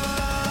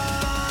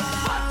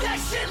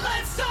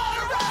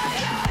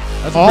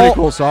 That's a pretty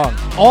cool song.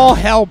 All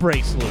hell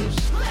breaks loose.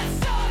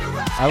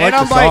 I like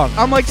the song.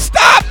 I'm like,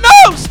 stop!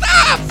 No,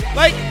 stop!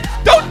 Like,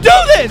 don't do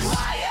this!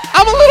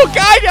 I'm a little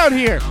guy down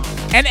here.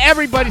 And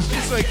everybody's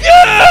just like,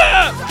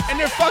 yeah! And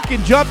they're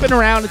fucking jumping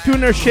around and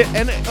doing their shit.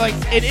 And, like,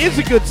 it is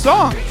a good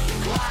song.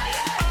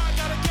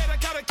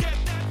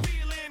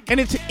 And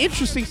it's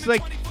interesting. It's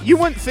like, you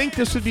wouldn't think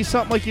this would be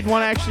something like you'd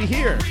want to actually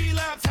hear.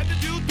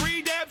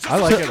 I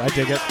like it. I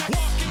dig it.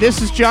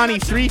 This is Johnny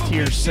Three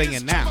Tears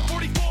singing now.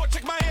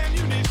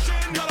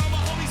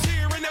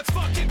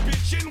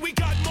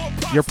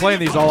 You're playing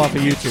these all off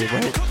of YouTube,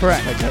 right?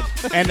 Correct.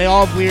 And they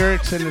all have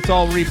lyrics, and it's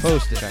all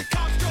reposted.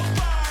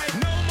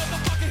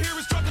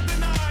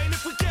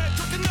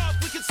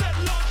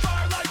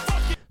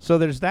 So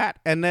there's that,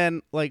 and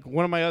then like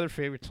one of my other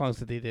favorite songs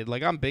that they did.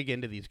 Like I'm big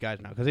into these guys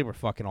now because they were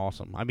fucking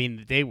awesome. I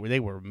mean, they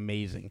were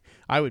amazing.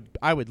 I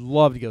would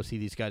love to go see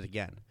these guys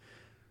again.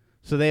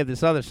 So they have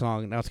this other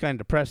song. Now it's kind of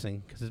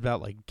depressing because it's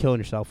about like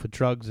killing yourself with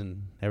drugs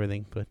and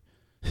everything, but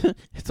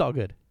it's all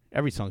good.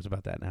 Every song's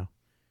about that now.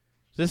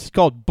 So this is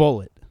called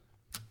Bullet.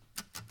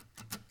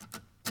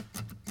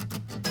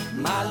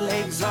 My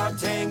legs are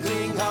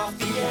dangling off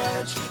the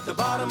edge. The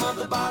bottom of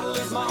the bottle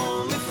is my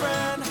only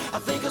friend. I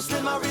think I'll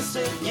slip my wrist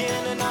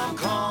again and I'm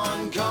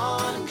gone.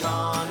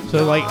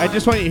 So like, I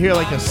just want you to hear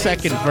like a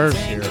second verse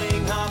here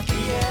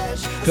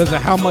because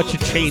of how much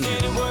it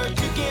changes.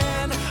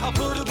 I'll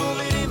put a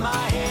bullet in my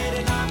head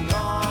and I'm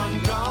gone.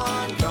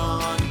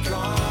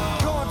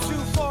 Going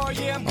too far,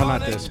 yeah, I'm Oh,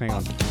 not this. Hang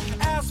on.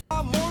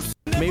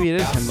 Maybe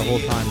it is him the whole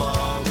time.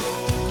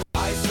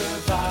 I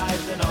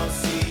survived and I'll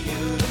see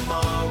you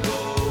tomorrow.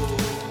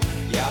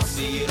 Yeah, I'll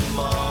see you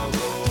tomorrow.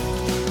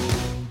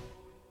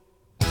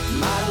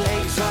 My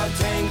legs are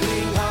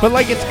dangling. But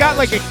like it's got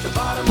like a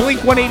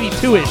Blink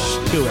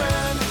 182-ish to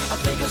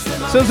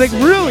it. So it's like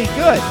really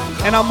good.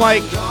 And I'm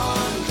like,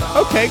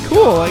 okay,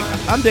 cool. Like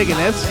I'm digging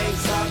this.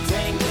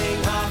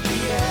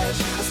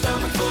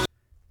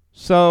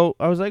 So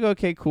I was like,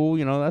 okay, cool.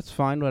 That's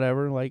fine.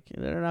 Whatever. Like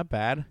they're not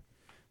bad.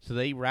 So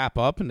they wrap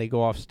up and they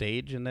go off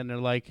stage, and then they're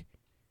like,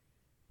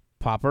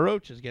 Papa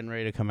Roach is getting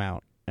ready to come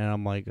out. And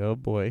I'm like, oh,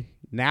 boy.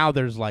 Now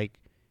there's like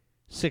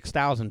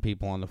 6,000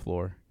 people on the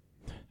floor.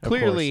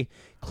 Clearly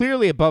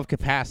above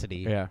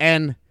capacity. Yeah.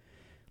 And,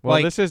 well,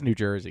 like, this is New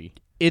Jersey.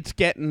 It's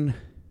getting...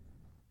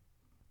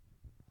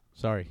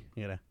 Sorry.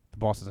 The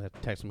boss is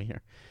texting me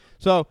here.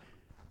 So,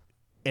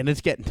 and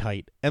it's getting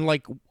tight. And,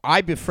 like, I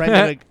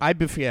befriended...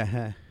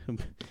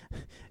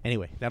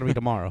 Anyway, that'll be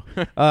tomorrow.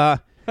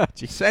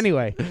 So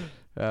anyway...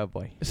 Oh,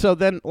 boy. So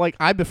then, like,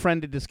 I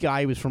befriended this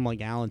guy who was from, like,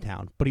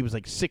 Allentown, but he was,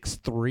 like,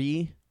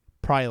 6'3",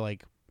 probably,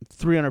 like,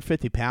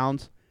 350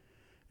 pounds.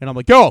 And I'm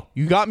like, yo,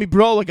 you got me,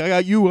 bro? Like, I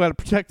got you. I got to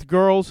protect the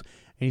girls.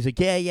 And he's like,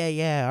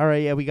 yeah. All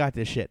right, yeah, we got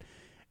this shit.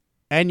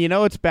 And,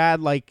 it's bad.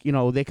 Like,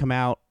 they come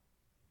out,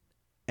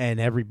 and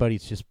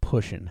everybody's just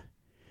pushing.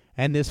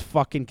 And this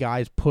fucking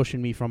guy's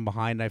pushing me from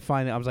behind. And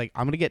I was like,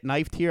 I'm going to get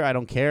knifed here. I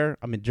don't care.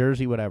 I'm in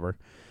Jersey, whatever.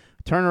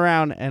 Turn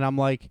around, and I'm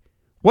like,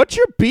 what's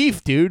your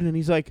beef, dude? And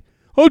he's like,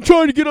 I'm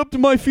trying to get up to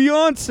my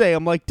fiance.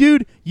 I'm like,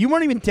 dude, you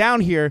weren't even down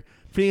here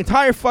for the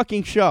entire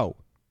fucking show.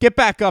 Get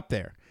back up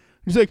there.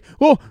 He's like,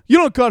 well, you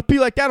don't got to be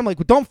like that. I'm like,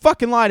 well, don't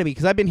fucking lie to me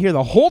because I've been here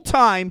the whole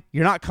time.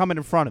 You're not coming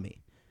in front of me.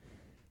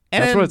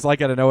 And that's what it's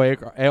like at an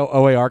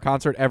OAR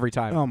concert every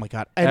time. Oh, my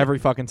God. Every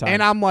fucking time.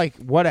 And I'm like,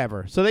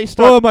 whatever. So they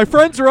start. Oh, my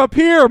friends are up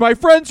here. My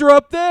friends are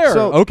up there.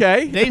 So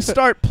okay. They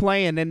start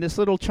playing, and this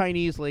little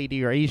Chinese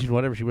lady or Asian,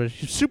 whatever she was,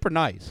 she's super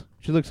nice.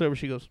 She looks over,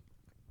 she goes,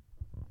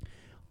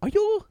 are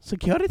you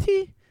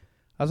security?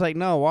 I was like,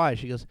 no, why?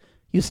 She goes,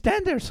 you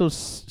stand there so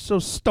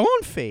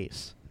stone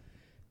face.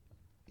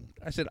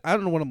 I said, I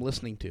don't know what I'm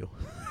listening to.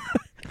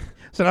 I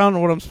said, I don't know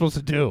what I'm supposed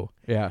to do.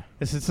 Yeah.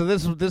 I said, so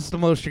this is the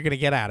most you're going to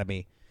get out of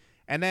me.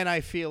 And then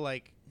I feel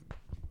like,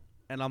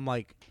 and I'm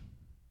like,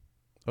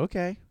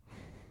 okay,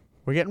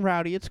 we're getting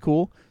rowdy. It's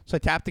cool. So I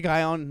tap the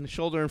guy on the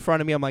shoulder in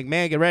front of me. I'm like,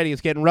 man, get ready.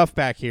 It's getting rough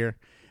back here.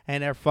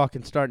 And they're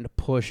fucking starting to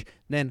push.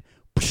 And then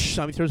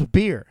somebody throws a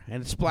beer,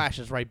 and it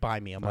splashes right by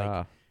me. I'm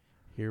like,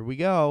 here we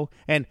go.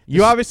 And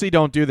you obviously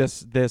don't do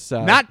this.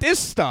 Not this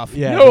stuff.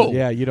 Yeah, no.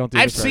 Yeah, you don't do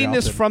I've this very seen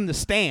this often. from the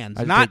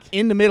stands, not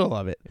in the middle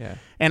of it. Yeah.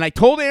 And I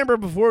told Amber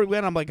before we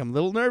went, I'm like, I'm a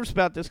little nervous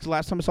about this because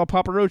last time I saw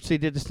Papa Roach, they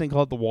did this thing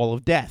called the Wall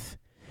of Death.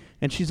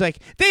 And she's like,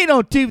 they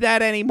don't do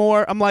that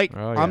anymore. I'm like,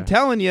 I'm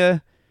telling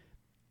you,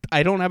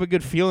 I don't have a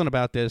good feeling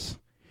about this.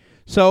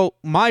 So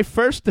my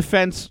first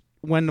defense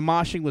when the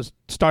moshing was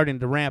starting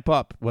to ramp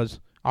up was,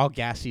 I'll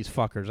gas these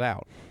fuckers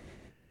out.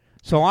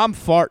 So I'm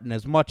farting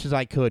as much as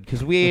I could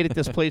because we ate at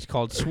this place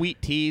called Sweet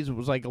Teas. It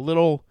was like a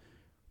little,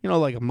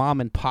 like a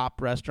mom and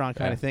pop restaurant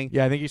kind of thing.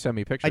 Yeah, I think you sent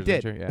me pictures. I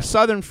did. Didn't you? Yeah. A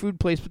southern food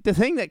place. But the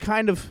thing that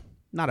kind of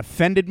not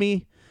offended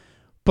me,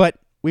 but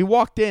we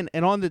walked in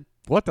and on the...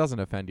 What doesn't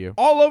offend you?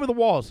 All over the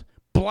walls.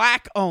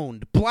 Black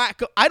owned.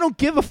 I don't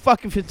give a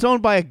fuck if it's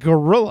owned by a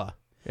gorilla.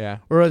 Yeah.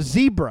 Or a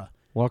zebra.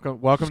 Welcome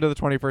to the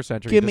 21st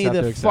century. Give me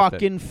the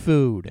fucking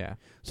food. Yeah.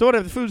 So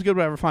whatever, the food's good,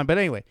 whatever, fine. But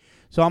anyway,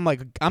 so I'm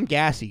like, I'm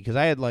gassy because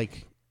I had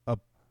like a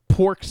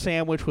pork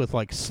sandwich with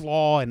like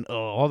slaw and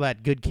all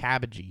that good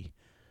cabbagey.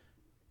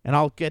 And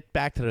I'll get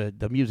back to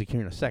the music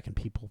here in a second,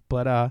 people.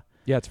 But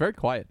yeah, it's very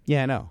quiet.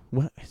 Yeah, I know.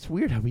 Well, it's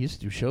weird how we used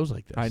to do shows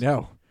like this. I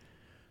know.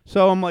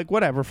 So I'm like,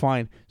 whatever,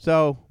 fine.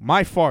 So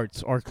my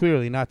farts are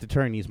clearly not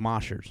deterring these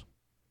moshers.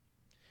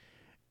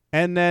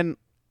 And then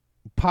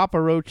Papa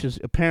Roach's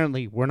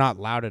apparently were not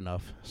loud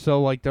enough. So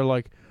like they're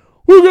like,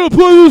 we're gonna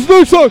play this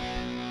next song.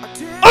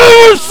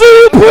 I want to see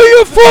you put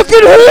your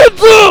fucking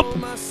hands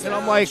up. And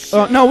I'm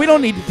like, no, we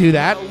don't need to do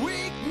that.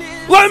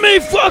 Let me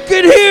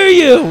fucking hear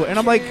you. And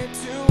I'm like,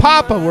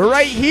 Papa, we're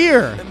right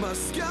here.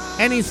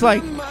 And he's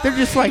like, they're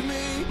just like,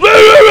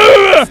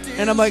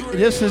 and I'm like,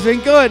 this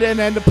isn't good. And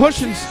then the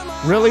pushing's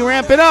really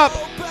ramping up.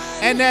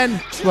 And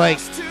then, like,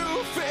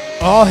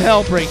 all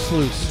hell breaks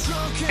loose.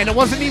 And it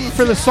wasn't even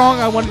for the song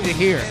I wanted to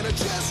hear.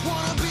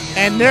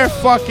 And they're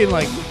fucking,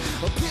 like,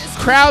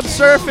 crowd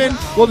surfing.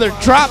 Well, they're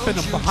dropping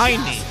them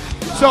behind me.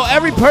 So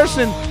every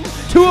person,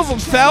 2 of them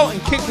fell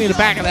and kicked me in the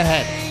back of the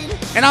head.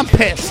 And I'm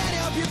pissed.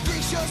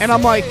 And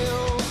I'm like,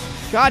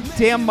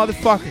 goddamn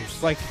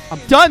motherfuckers. Like, I'm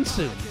done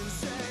soon.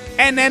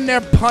 And then they're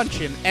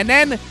punching. And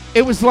then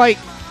it was like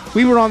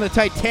we were on the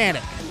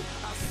Titanic.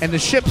 And the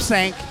ship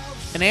sank.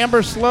 And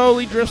Amber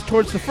slowly drifts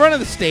towards the front of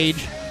the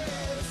stage.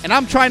 And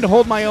I'm trying to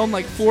hold my own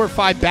like 4 or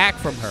 5 back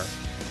from her.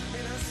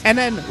 And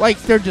then like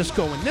they're just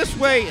going this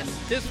way and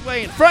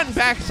front and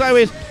back and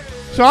sideways.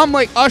 So I'm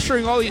like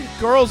ushering all these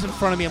girls in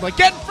front of me. I'm like,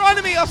 get in front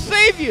of me, I'll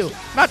save you.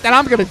 Not that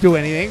I'm going to do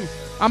anything.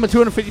 I'm a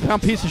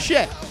 250-pound piece of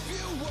shit.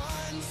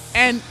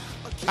 And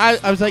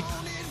I was like,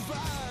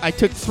 I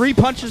took 3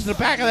 punches in the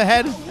back of the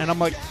head, and I'm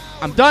like,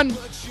 I'm done.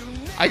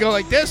 I go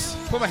like this,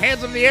 put my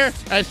hands in the air,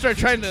 and I start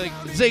trying to like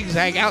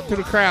zigzag out through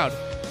the crowd.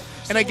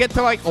 And I get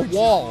to like a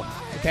wall,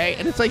 okay?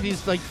 And it's like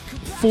these like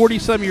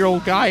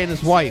 40-some-year-old guy and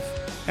his wife.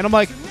 And I'm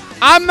like,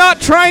 I'm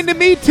not trying to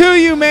Me Too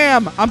you,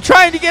 ma'am. I'm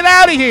trying to get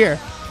out of here.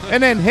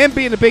 And then him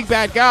being the big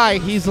bad guy,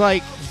 he's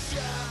like,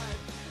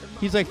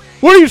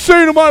 what are you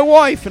saying to my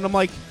wife? And I'm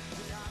like,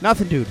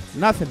 nothing, dude.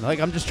 Nothing. Like,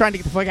 I'm just trying to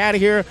get the fuck out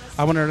of here.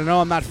 I want her to know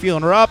I'm not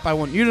feeling her up. I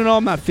want you to know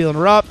I'm not feeling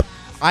her up.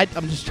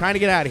 I'm just trying to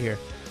get out of here.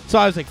 So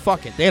I was like,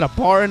 fuck it. They had a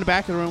bar in the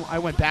back of the room. I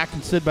went back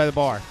and stood by the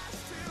bar.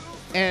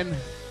 And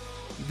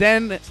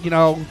then,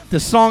 the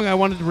song I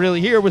wanted to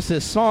really hear was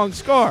this song,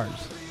 Scars,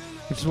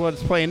 which is what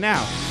it's playing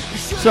now.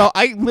 So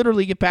I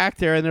literally get back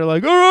there, and they're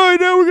like, all right,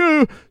 now we're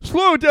going to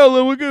slow it down a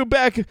little. We're going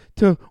back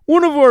to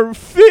one of our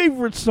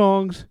favorite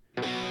songs.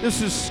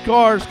 This is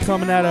Scars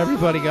coming at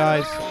everybody,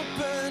 guys.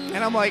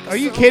 And I'm like, are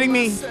you kidding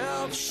me?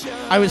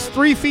 I was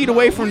 3 feet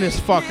away from this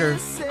fucker.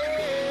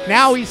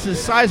 Now he's the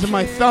size of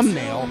my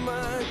thumbnail.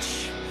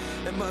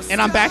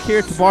 And I'm back here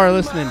at the bar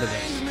listening to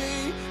this.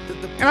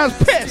 And I was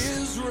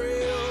pissed.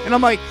 And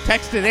I'm like,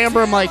 texted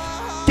Amber, I'm like,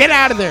 get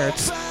out of there.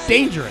 It's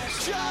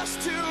dangerous.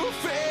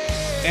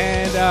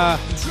 And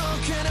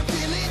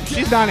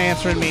she's not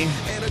answering me.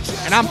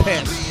 And I'm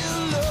pissed.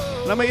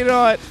 And I'm like, you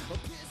know what?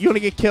 You want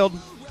to get killed?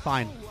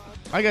 Fine.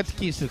 I got the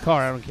keys to the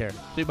car. I don't care.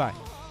 Say bye.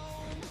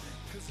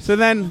 So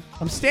then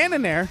I'm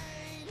standing there,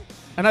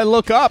 and I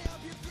look up,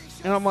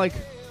 and I'm like,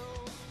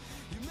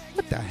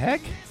 what the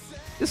heck?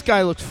 This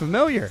guy looks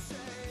familiar.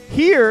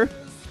 Here,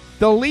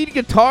 the lead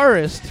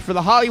guitarist for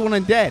the Hollywood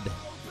Undead,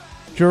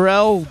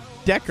 Jarrell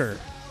Decker,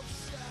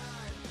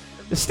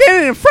 is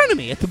standing in front of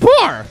me at the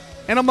bar.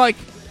 And I'm like,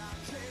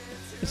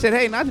 I said,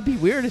 hey, not to be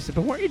weird. I said,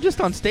 but weren't you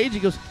just on stage? He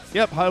goes,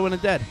 yep, Hollywood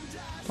Undead.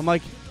 I'm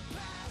like,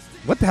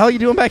 what the hell are you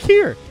doing back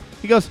here?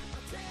 He goes,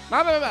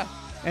 blah, blah, blah.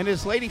 And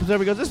this lady comes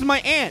over and goes, this is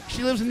my aunt.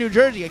 She lives in New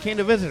Jersey. I came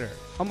to visit her.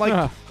 I'm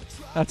like,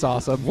 that's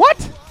awesome.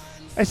 What?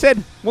 I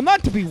said, well,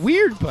 not to be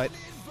weird, but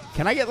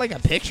can I get like a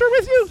picture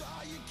with you?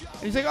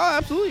 And he's like, oh,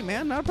 absolutely,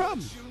 man. Not a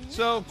problem.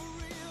 So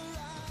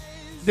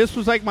this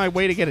was like my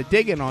way to get a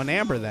dig in on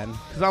Amber then.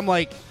 Because I'm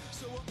like,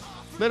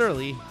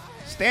 literally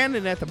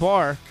standing at the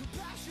bar.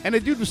 And the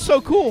dude was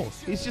so cool.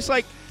 He's just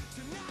like,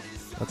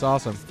 that's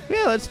awesome.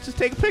 Yeah, let's just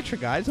take a picture,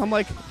 guys. I'm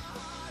like,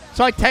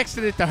 so I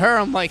texted it to her.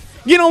 I'm like,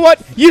 you know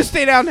what? You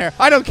stay down there.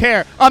 I don't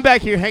care. I'm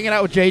back here hanging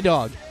out with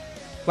J-Dog.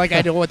 Like I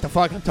know what the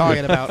fuck I'm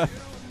talking about.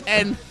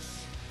 And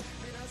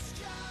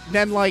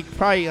then like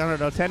probably, I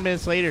don't know, 10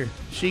 minutes later,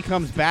 she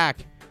comes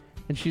back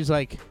and she's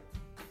like,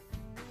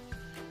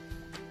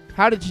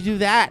 how did you do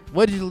that?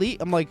 What did you leave?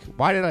 I'm like,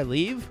 why did I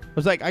leave? I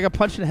was like, I got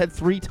punched in the head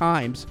 3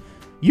 times.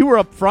 You were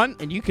up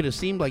front, and you could have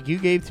seemed like you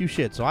gave 2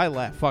 shits, so I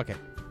left. Fuck it.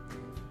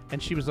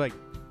 And she was like,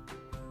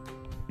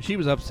 she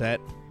was upset.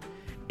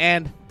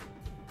 And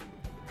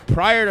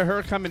prior to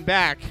her coming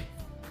back,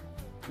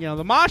 you know,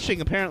 the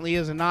moshing apparently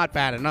is not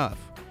bad enough.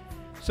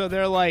 So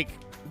they're like,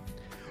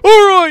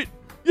 all right,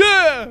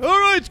 yeah, all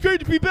right, it's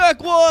great to be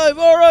back live.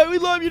 All right, we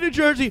love you, New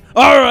Jersey.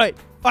 All right,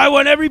 I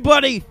want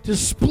everybody to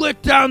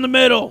split down the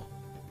middle.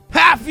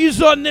 Half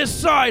you's on this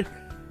side,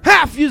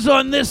 half you's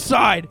on this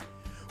side.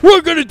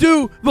 We're going to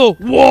do the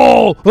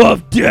Wall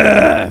of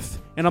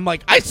Death. And I'm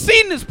like, I've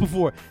seen this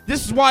before.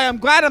 This is why I'm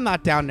glad I'm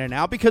not down there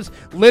now. Because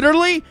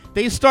literally,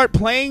 they start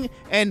playing,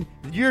 and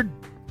your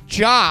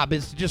job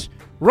is to just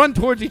run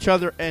towards each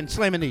other and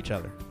slam into each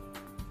other.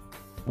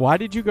 Why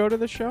did you go to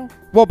the show?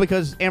 Well,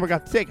 because Amber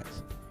got the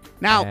tickets.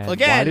 Now, and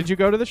again. Why did you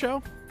go to the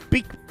show?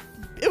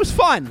 It was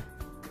fun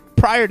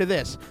prior to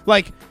this.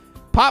 Like,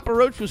 Papa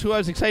Roach was who I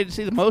was excited to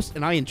see the most,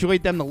 and I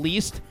enjoyed them the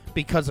least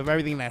because of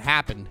everything that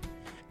happened.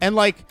 And,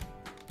 like,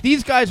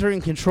 these guys are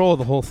in control of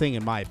the whole thing,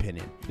 in my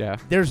opinion. Yeah.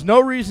 There's no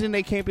reason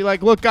they can't be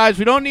like, look, guys,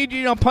 we don't need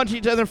you to punch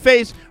each other in the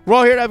face. We're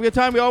all here to have a good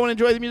time. We all want to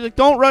enjoy the music.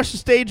 Don't rush the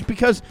stage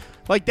because,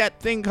 like that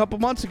thing a couple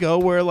months ago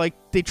where,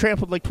 like, they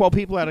trampled, like, 12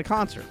 people at a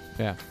concert.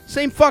 Yeah.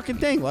 Same fucking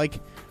thing. Like,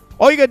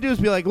 all you got to do is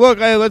be like, look,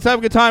 hey, let's have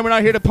a good time. We're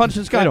not here to punch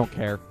this guy. I don't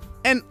care.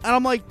 And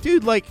I'm like,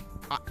 dude, like,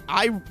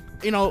 I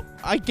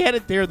get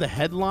it. They're the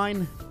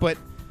headline, but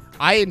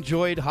I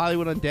enjoyed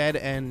Hollywood Undead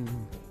and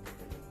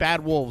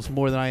Bad Wolves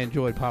more than I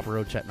enjoyed Papa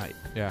Roach at night.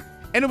 Yeah.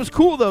 And it was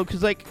cool, though,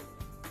 because, like,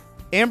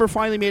 Amber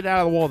finally made it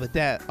out of the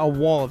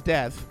wall of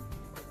death,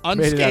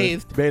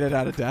 unscathed. Made it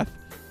out of death.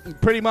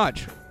 Pretty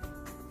much.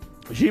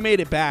 She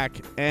made it back,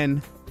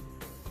 and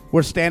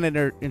we're standing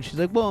there, and she's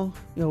like, well,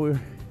 you know,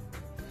 we're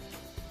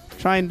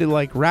trying to,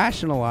 like,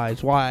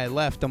 rationalize why I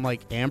left. I'm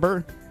like,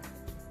 Amber,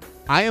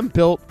 I am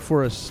built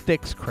for a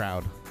Styx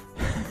crowd.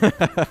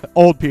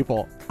 Old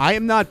people. I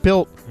am not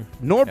built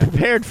nor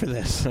prepared for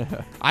this.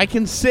 I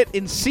can sit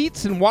in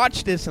seats and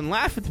watch this and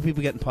laugh at the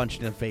people getting punched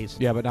in the face.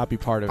 Yeah, but not be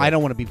part of it. I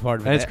don't want to be part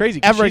of it. And it's crazy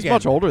because she's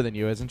much older than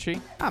you, isn't she?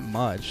 Not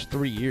much.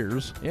 3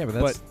 years. Yeah,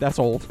 but that's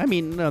old. I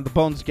mean, the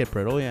bones get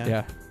brittle, yeah.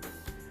 Yeah.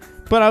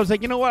 But I was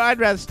like, you know what? I'd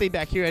rather stay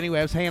back here anyway.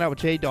 I was hanging out with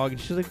J-Dog, and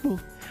she's like, well,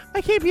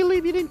 I can't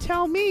believe you didn't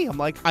tell me. I'm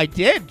like, I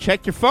did.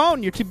 Check your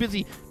phone. You're too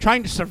busy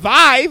trying to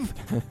survive.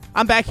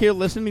 I'm back here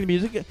listening to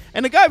music.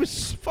 And the guy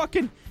was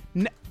fucking...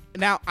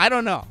 Now, I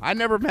don't know. I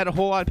never met a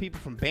whole lot of people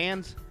from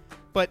bands,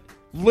 but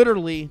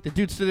literally, the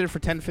dude stood there for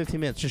 10 to 15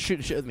 minutes just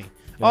shooting shit with me.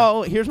 Yeah.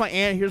 Oh, here's my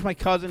aunt, here's my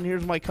cousin,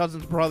 here's my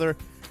cousin's brother.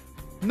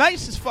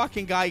 Nicest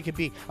fucking guy you could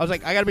be. I was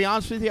like, I got to be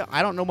honest with you,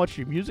 I don't know much of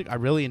your music. I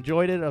really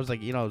enjoyed it. I was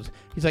like, you know,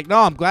 he's like, no,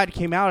 I'm glad you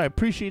came out. I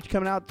appreciate you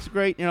coming out. It's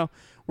great. You know,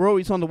 we're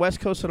always on the West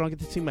Coast, so I don't get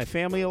to see my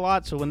family a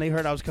lot. So when they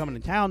heard I was coming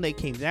to town, they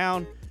came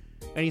down.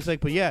 And he's like,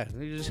 but yeah,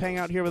 you just hang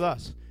out here with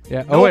us.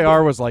 Yeah,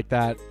 OAR was like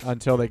that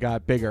until they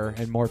got bigger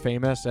and more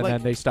famous, and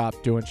then they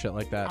stopped doing shit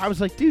like that. I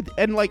was like, dude,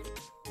 and like,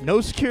 no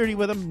security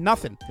with him,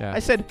 nothing. Yeah. I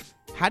said,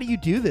 how do you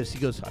do this? He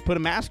goes, I put a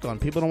mask on.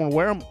 People don't want to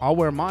wear them. I'll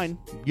wear mine.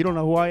 You don't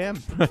know who I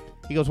am.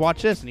 He goes,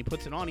 watch this. And he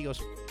puts it on. He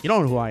goes, you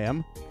don't know who I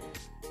am.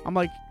 I'm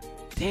like,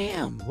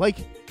 damn. Like,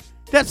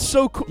 that's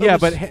so cool. Yeah,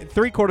 but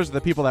 3/4 of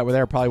the people that were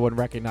there probably wouldn't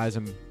recognize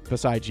him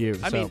besides you.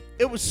 I mean,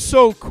 it was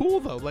so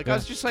cool, though. Like, I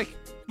was just like,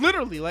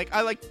 literally, like,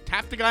 I like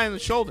tapped the guy on the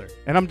shoulder.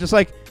 And I'm just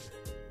like,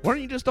 weren't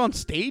you just on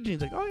stage? And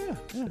he's like, oh,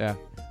 yeah.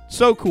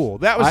 So cool.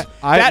 That was...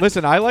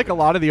 Listen, I like a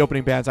lot of the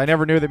opening bands. I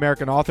never knew the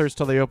American Authors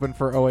till they opened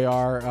for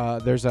OAR.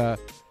 There's a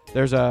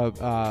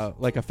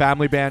like a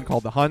family band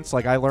called The Hunts.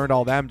 Like, I learned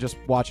all them just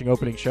watching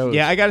opening shows.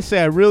 Yeah, I got to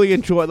say, I really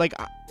enjoy... Like,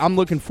 I'm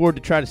looking forward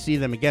to try to see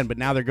them again, but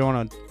now they're going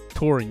on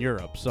tour in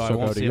Europe, so I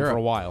won't see them for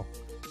a while.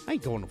 I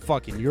ain't going to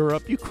fucking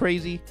Europe. You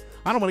crazy?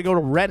 I don't want to go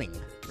to Reading.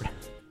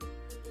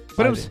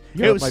 But it was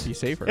might be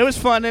safer. It was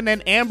fun, and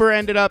then Amber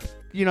ended up,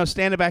 you know,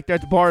 standing back there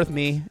at the bar with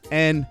me,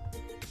 and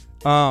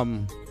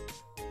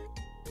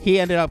he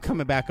ended up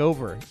coming back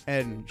over,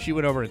 and she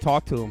went over and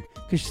talked to him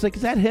Because she's like,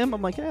 is that him?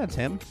 I'm like, yeah, it's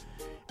him.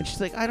 And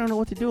she's like, I don't know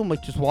what to do. I'm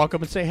like, just walk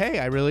up and say, hey,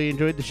 I really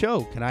enjoyed the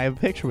show. Can I have a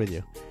picture with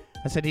you?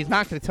 I said, he's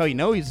not going to tell you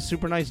no. He's a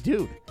super nice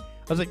dude. I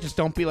was like, just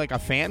don't be like a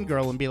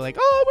fangirl and be like,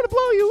 oh, I'm going to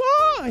blow you.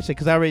 Oh. I said,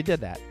 because I already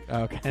did that.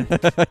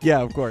 Okay. Yeah,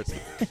 of course.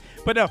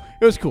 But no,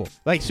 it was cool.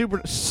 Like, super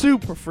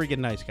freaking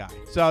nice guy.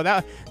 So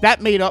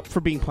that made up for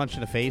being punched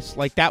in the face.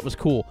 Like, that was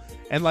cool.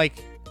 And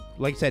like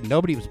I said,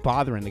 nobody was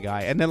bothering the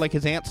guy. And then like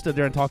his aunt stood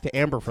there and talked to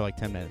Amber for like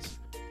 10 minutes.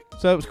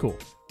 So it was cool.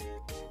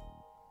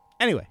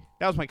 Anyway,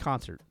 that was my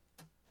concert.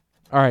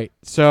 All right,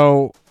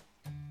 so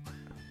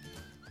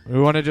we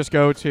want to just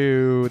go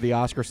to the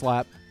Oscar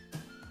slap.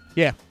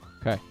 Yeah.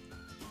 Okay.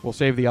 We'll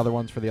save the other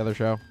ones for the other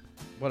show.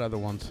 What other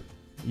ones?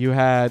 You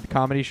had the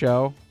comedy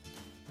show.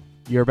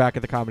 You're back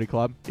at the comedy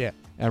club. Yeah.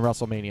 And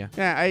WrestleMania.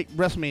 Yeah,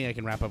 WrestleMania I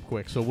can wrap up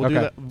quick. So we'll do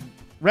Okay. that.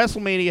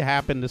 WrestleMania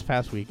happened this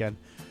past weekend.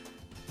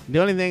 The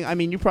only thing, I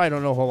mean, you probably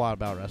don't know a whole lot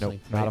about wrestling.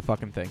 Nope, not a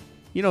fucking thing.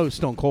 You know who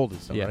Stone Cold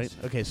is, though, Yes.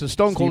 right? Okay, so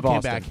Stone Cold Steve came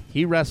Austin. back.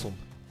 He wrestled.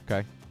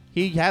 Okay.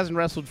 He hasn't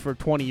wrestled for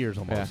 20 years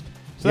almost. Yeah.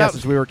 So Yeah, that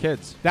since was, we were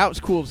kids. that was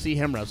cool to see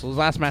him wrestle. His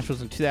last match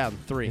was in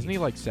 2003. Isn't he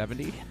like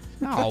 70?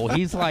 No,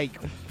 he's like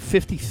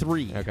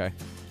 53. Okay.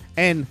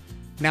 And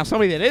now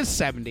somebody that is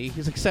 70,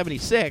 he's like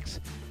 76,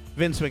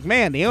 Vince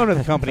McMahon, the owner of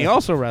the company,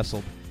 also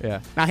wrestled. Yeah.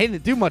 Now, he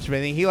didn't do much of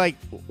anything. He, like,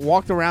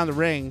 walked around the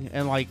ring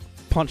and, like,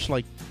 punched,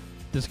 like,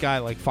 this guy,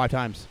 like, 5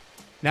 times.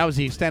 And that was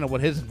the extent of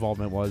what his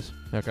involvement was.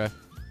 Okay.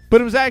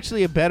 But it was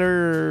actually a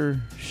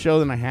better show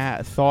than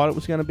I thought it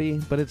was going to be.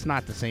 But it's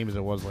not the same as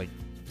it was, like,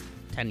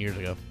 10 years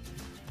ago.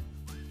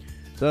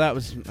 So that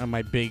was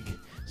my big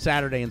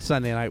Saturday and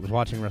Sunday night was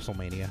watching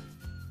WrestleMania.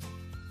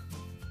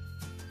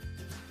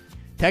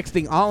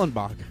 Texting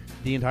Allenbach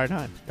the entire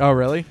time. Oh,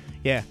 really?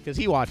 Yeah, because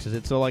he watches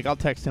it. So, like, I'll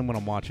text him when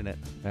I'm watching it.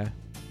 Yeah.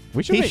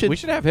 We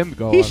should have him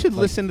go. He on, should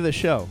like- listen to the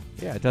show.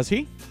 Yeah, does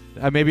he?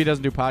 Maybe he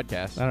doesn't do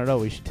podcasts. I don't know.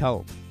 We should tell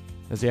him.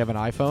 Does he have an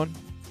iPhone?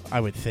 I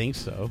would think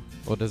so.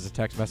 Well, does the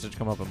text message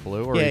come up in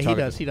blue? Or are Yeah, you he talking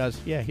does. He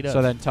does. Yeah, he does.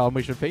 So then tell him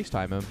we should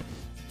FaceTime him.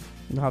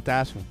 We'll have to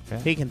ask him. Yeah.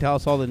 He can tell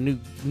us all the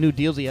new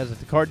deals he has at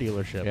the car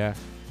dealership. Yeah.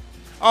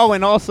 Oh,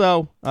 and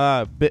also,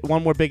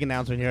 one more big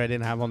announcement here I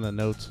didn't have on the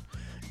notes.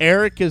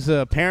 Eric is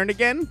a parent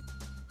again.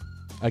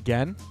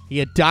 Again? He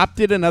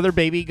adopted another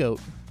baby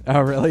goat. Oh,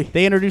 really?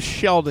 They introduced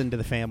Sheldon to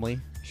the family.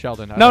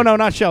 Sheldon. No,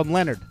 not Sheldon.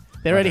 Leonard.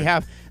 They already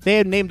have. They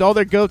had named all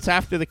their goats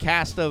after the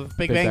cast of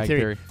Big Bang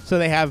Theory. So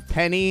they have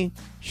Penny,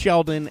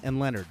 Sheldon, and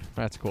Leonard.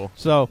 That's cool.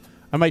 So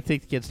I might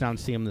take the kids down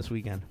to see them this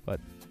weekend.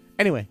 But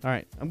anyway, all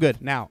right, I'm good.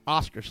 Now,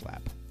 Oscar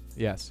slap.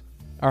 Yes.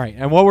 All right,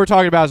 and what we're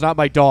talking about is not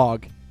my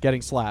dog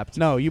getting slapped.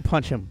 No, you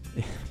punch him.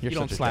 You're you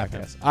don't such a slap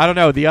jackass. him. I don't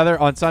know. The other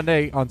on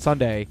Sunday,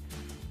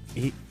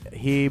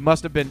 he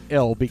must have been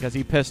ill because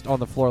he pissed on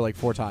the floor like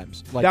 4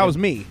 times. Like That was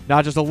me.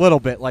 Not just a little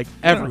bit, like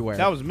No, everywhere.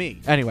 that was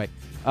me. Anyway,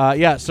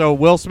 yeah. So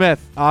Will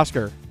Smith,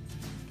 Oscar.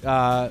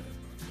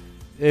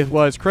 It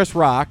was Chris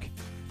Rock,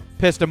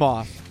 pissed him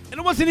off. And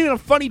it wasn't even a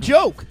funny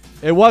joke.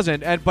 It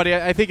wasn't, but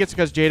I think it's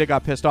because Jada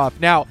got pissed off.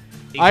 Now,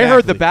 I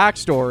heard the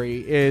Exactly.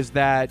 backstory is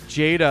that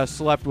Jada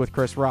slept with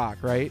Chris Rock,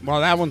 right?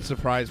 Well, that one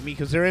surprised me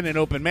because they're in an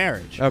open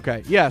marriage.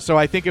 Okay, yeah. So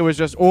I think it was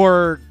just,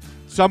 or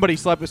somebody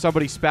slept with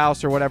somebody's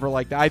spouse or whatever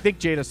like that. I think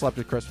Jada slept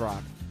with Chris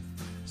Rock.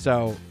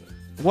 So,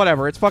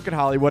 whatever. It's fucking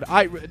Hollywood.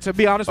 To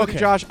be honest with you, Okay.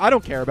 Josh, I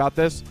don't care about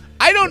this.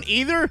 I don't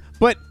either,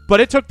 but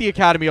it took the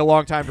Academy a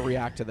long time to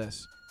react to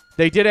this.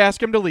 They did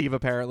ask him to leave,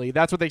 apparently.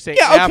 That's what they say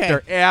yeah,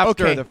 after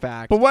okay. the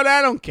fact. But what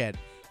I don't get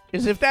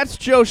is if that's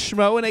Joe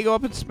Schmo and they go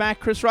up and smack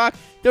Chris Rock,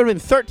 there would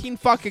have been 13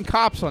 fucking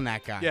cops on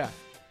that guy. Yeah.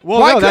 Well,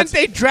 Why no, couldn't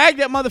they drag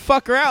that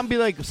motherfucker out and be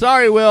like,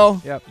 sorry,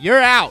 Will, Yep.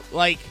 you're out.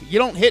 Like, you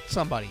don't hit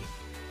somebody.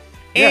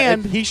 Yeah,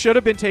 and he should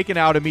have been taken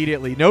out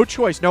immediately. No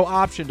choice, no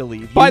option to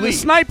leave. You by the leave.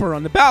 sniper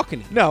on the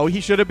balcony. No,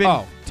 he should have been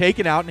Oh.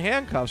 taken out in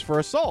handcuffs for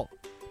assault.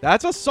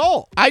 That's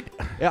assault. I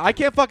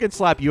can't fucking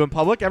slap you in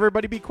public.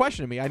 Everybody be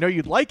questioning me. I know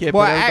you'd like it,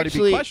 well, but everybody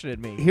actually, be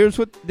questioning me. here's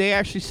what they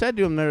actually said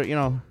to him. They're,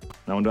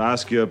 I want to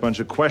ask you a bunch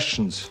of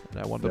questions.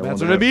 And I want that them I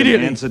want answered to have them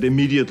immediately. answered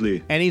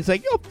immediately. and he's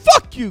like, yo,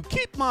 fuck you.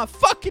 Keep my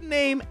fucking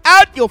name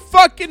out your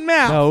fucking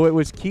mouth. No, it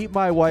was keep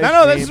my wife.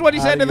 No, this is what he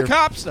said to the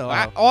cops, though,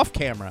 Oh. off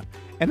camera.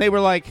 And they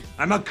were like,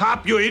 I'm a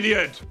cop, you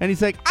idiot. and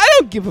he's like, I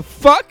don't give a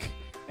fuck.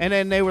 And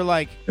then they were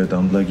like, I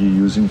don't like you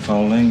using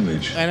foul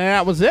language. and then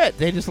that was it.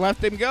 They just let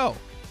him go.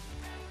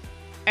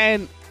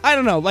 And I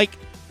don't know, like,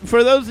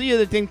 for those of you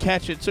that didn't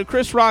catch it, so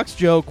Chris Rock's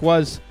joke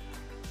was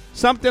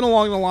something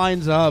along the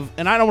lines of,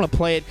 and I don't want to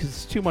play it because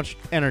it's too much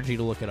energy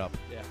to look it up.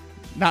 Yeah.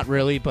 Not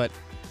really, but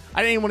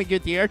I didn't even want to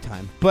get the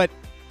airtime. But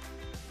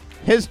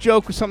his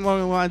joke was something along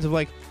the lines of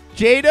like,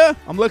 Jada,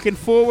 I'm looking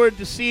forward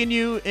to seeing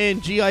you in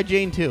G.I.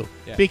 Jane 2.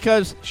 Yeah.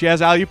 Because She has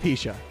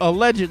alopecia.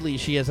 allegedly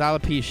she has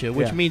alopecia,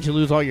 which Yeah. means you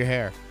lose all your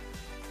hair.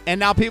 And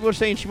now people are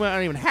saying she might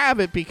not even have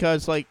it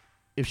because, like,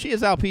 if she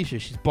has alopecia,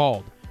 she's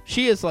bald.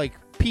 She is like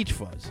peach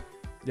fuzz.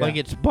 Yeah. Like,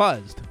 it's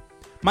buzzed.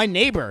 My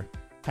neighbor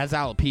has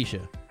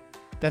alopecia.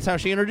 That's how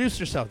she introduced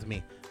herself to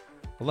me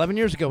 11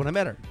 years ago when I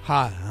met her.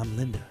 Hi, I'm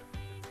Linda.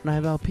 And I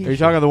have alopecia. Are you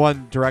talking about the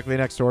one directly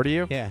next door to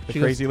you? Yeah. The She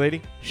crazy goes,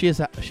 lady? She goes,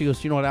 do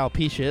you know what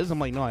alopecia is? I'm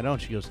like, no, I don't.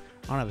 She goes,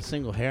 I don't have a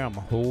single hair on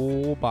my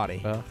whole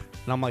body. Ugh.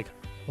 And I'm like,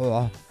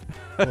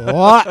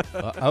 what?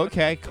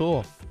 Okay,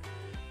 cool.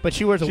 But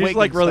she wears a wig. She's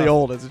like and really stuff.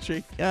 old, isn't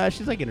she? Yeah,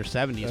 she's like in her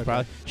 70s Okay.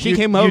 probably. She You-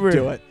 came you over.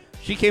 do it.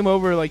 She came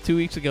over like 2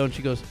 weeks ago and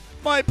she goes,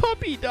 "My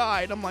puppy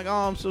died." I'm like,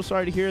 "Oh, I'm so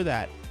sorry to hear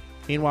that."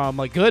 Meanwhile, I'm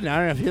like, "Good. Now I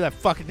don't have to hear that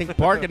fucking thing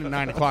barking at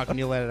 9 o'clock when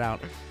you let it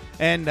out."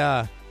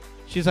 And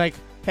she's like,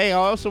 "Hey, I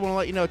also want to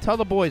let you know, tell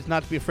the boys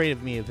not to be afraid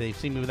of me if they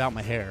see me without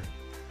my hair."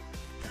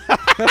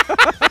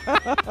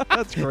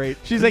 That's great.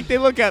 She's like, "They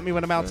look at me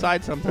when I'm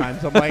outside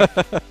sometimes." I'm like,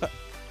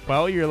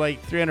 "Well, you're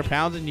like 300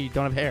 pounds and you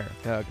don't have hair."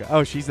 Okay.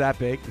 Oh, she's that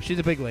big? She's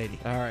a big lady.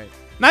 All right.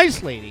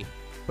 Nice lady.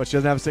 But she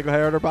doesn't have a single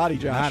hair on her body,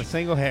 Josh. Not a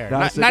single hair. Not a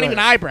Not, single not even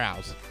hair.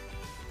 eyebrows.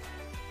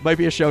 Might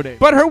be a show name.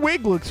 But her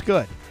wig looks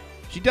good.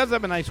 She does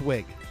have a nice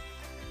wig.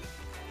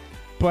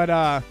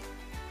 But,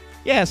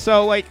 yeah,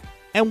 so, like,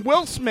 and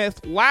Will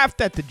Smith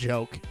laughed at the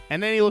joke,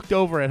 and then he looked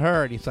over at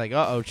her, and he's like,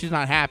 uh-oh, she's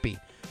not happy.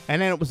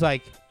 And then it was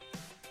like,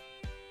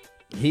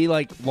 he,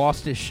 like,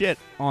 lost his shit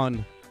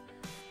on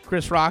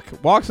Chris Rock,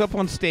 walks up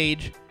on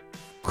stage,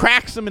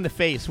 cracks him in the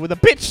face with a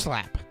bitch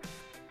slap.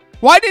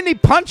 Why didn't he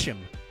punch him?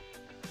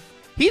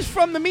 He's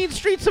from the mean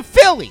streets of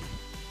Philly.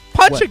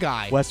 Punch a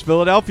guy. West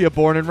Philadelphia,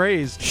 born and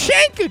raised.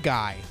 Shank a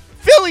guy.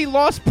 Philly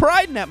lost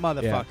pride in that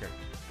motherfucker.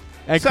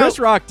 And So- Chris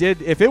Rock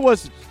did, if it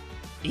was...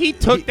 He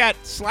took that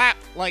slap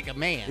like a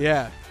man.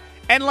 Yeah.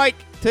 And, like,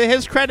 to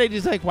his credit,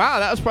 he's like, wow,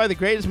 that was probably the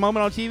greatest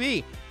moment on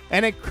TV.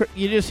 And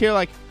you just hear,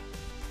 like,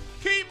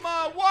 keep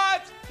my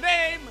wife's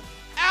name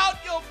out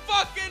your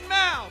fucking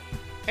mouth.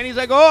 And he's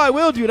like, oh, I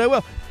will, dude, I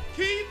will.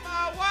 Keep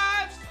my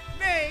wife's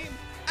name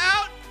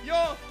out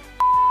your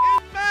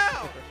fucking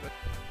mouth.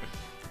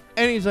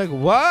 And he's like,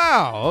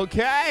 wow,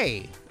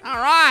 okay. All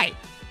right.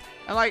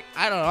 And, like,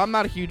 I don't know. I'm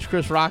not a huge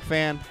Chris Rock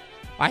fan.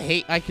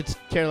 I could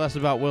care less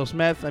about Will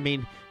Smith. I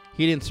mean,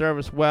 he didn't serve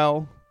us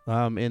well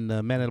in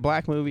the Men in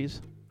Black movies.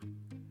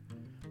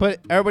 But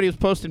everybody was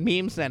posting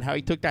memes then how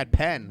he took that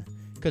pen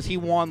because he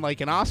won,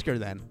 like, an Oscar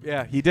then.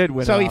 Yeah, he did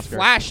win So an he Oscar.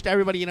 flashed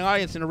everybody in the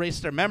audience and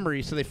erased their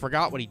memory so they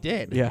forgot what he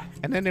did. Yeah.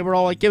 And then they were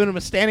all, like, giving him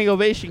a standing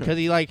ovation because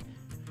he, like,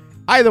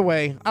 either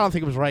way, I don't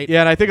think it was right. Yeah,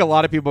 and I think a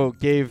lot of people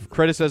gave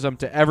criticism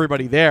to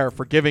everybody there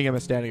for giving him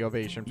a standing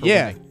ovation for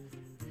Yeah. winning.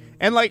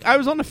 And, like, I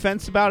was on the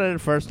fence about it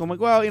at first. I'm like,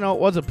 well, you know, it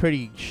was a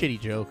pretty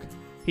shitty joke.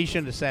 He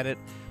shouldn't have said it.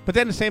 But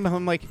then the same time,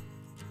 I'm like,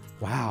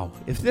 wow,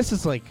 if this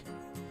is, like,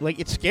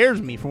 it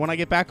scares me for when I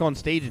get back on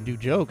stage and do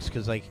jokes.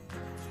 Because, like,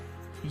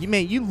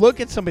 you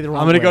look at somebody the wrong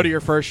way. I'm going to go to your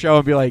first show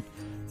and be like,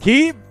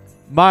 keep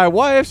my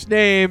wife's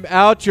name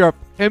out your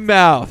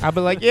mouth. I'll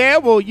be like, yeah,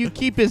 well, you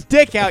keep his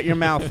dick out your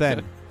mouth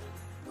then.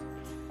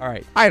 All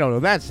right. I don't know.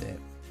 That's it.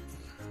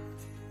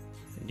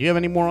 Do you have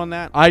any more on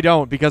that? I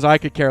don't, because I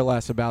could care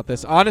less about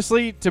this.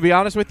 Honestly, to be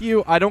honest with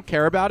you, I don't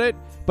care about it,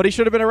 but he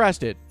should have been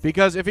arrested.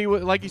 Because if he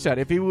was, like you said,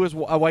 if he was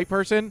a white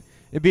person,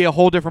 it'd be a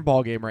whole different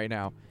ballgame right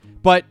now.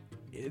 But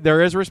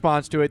there is a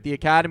response to it. The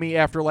Academy,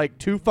 after like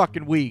 2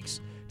 fucking weeks,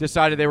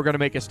 decided they were going to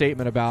make a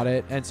statement about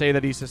it and say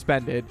that he's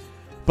suspended.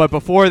 But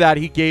before that,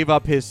 he gave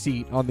up his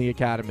seat on the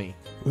Academy.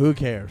 Who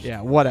cares?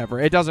 Yeah, whatever.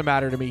 It doesn't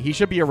matter to me. He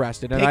should be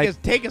arrested.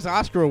 And Take his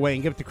Oscar away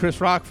and give it to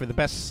Chris Rock for the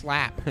best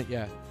slap.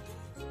 Yeah.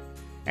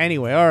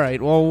 Anyway, all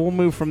right. Well, we'll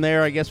move from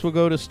there. I guess we'll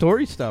go to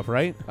story stuff,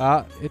 right?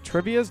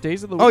 Trivia's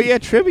Days of the Week. Oh, yeah,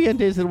 trivia and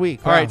Days of the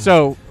Week. All right,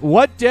 so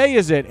what day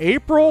is it?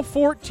 April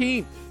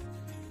 14th,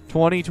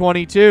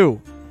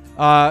 2022.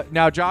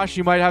 Now, Josh,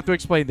 you might have to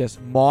explain this.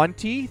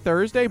 Maundy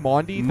Thursday?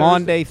 Maundy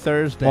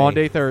Thursday.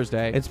 Maundy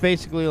Thursday. It's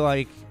basically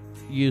like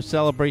you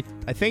celebrate,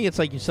 I think it's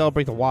like you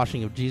celebrate the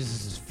washing of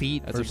Jesus'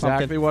 feet That's or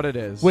exactly something. what it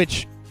is.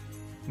 Which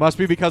must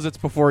be because it's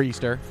before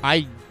Easter.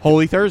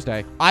 Holy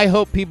Thursday. I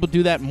hope people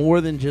do that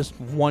more than just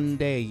one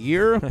day a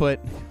year, but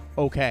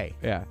okay.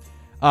 Yeah.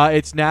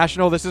 It's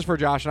National, this is for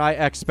Josh and I,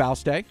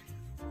 Ex-Spouse Day.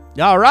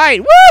 All right.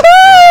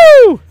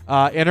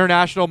 Woohoo!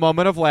 International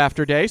Moment of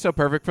Laughter Day, so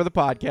perfect for the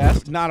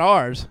podcast. Not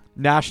ours.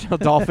 National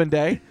Dolphin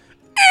Day.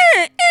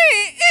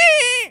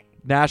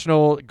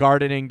 National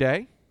Gardening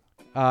Day.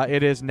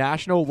 It is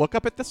National Look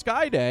Up at the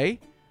Sky Day.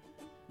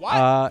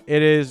 What?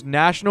 It is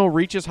National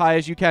Reach as High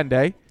as You Can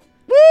Day.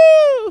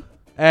 Woo!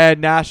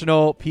 And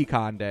National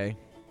Pecan Day.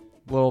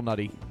 Little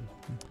nutty.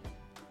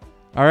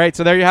 All right,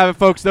 so there you have it,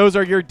 folks. Those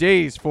are your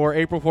days for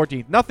April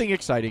 14th. Nothing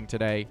exciting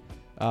today,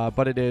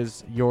 but it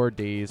is your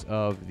days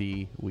of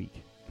the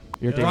week.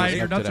 Your days Ryan, of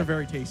your nuts today. are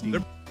very tasty.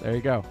 There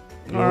you go.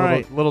 All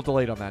right. Little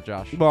delayed on that,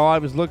 Josh. Well, I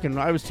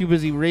was too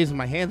busy raising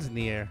my hands in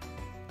the air.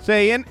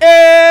 Saying,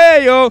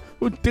 hey, yo,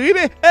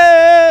 baby,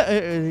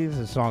 hey. This is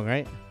a song,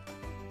 right?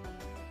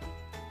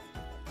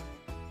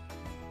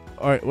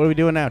 All right, what are we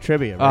doing now?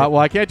 Trivia, right?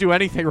 Well, I can't do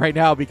anything right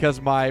now because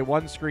my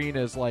one screen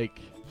is like...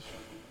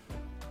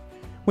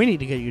 We need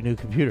to get you a new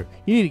computer.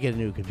 You need to get a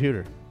new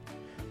computer.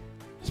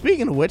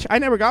 Speaking of which, I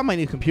never got my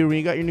new computer when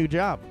you got your new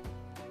job.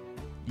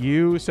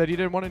 You said you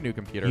didn't want a new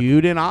computer.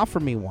 You didn't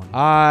offer me one.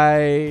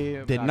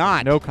 I... Did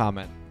not. No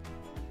comment.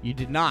 You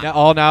did not. Now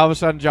all of a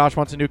sudden, Josh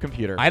wants a new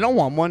computer. I don't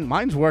want one.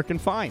 Mine's working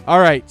fine. All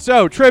right,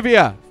 so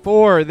trivia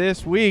for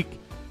this week.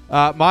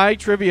 My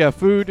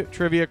food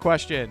trivia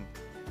question.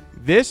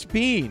 This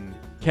bean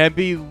can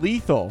be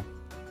lethal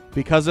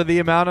because of the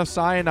amount of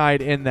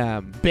cyanide in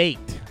them.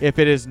 Baked. If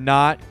it is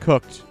not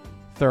cooked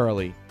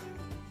thoroughly.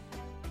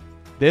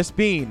 This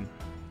bean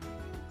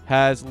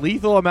has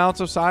lethal amounts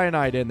of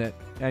cyanide in it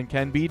and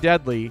can be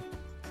deadly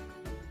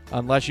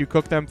unless you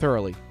cook them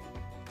thoroughly.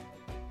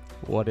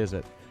 What is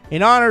it?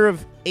 In honor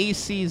of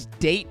AC's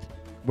date,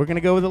 we're going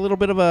to go with a little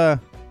bit of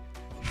a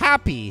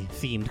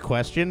happy-themed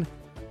question.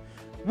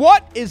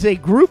 What is a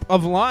group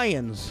of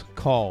lions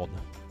called?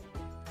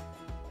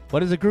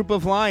 What is a group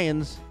of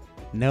lions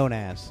known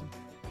as?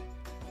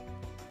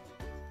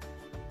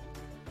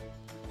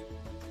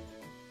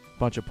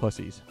 Bunch of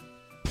pussies.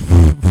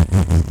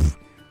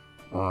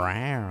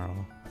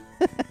 Wow.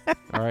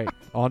 All right,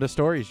 on to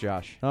stories,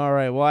 Josh. All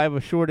right, well, I have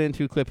a short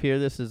intro clip here.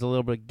 This is a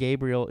little bit of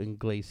Gabriel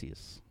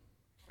Iglesias.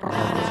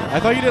 I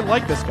thought you didn't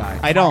like this guy.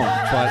 I don't,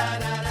 but,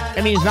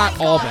 I mean, he's not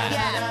all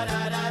bad.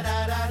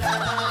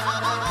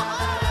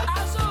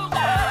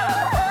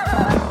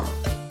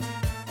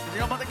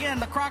 But again,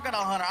 the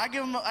crocodile hunter, I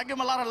give him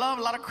a lot of love,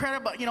 a lot of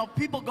credit, but,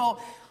 people go,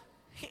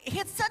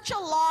 it's such a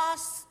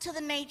loss to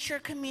the nature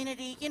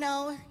community.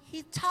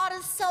 He taught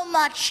us so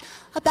much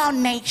about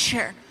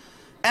nature.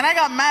 And I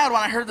got mad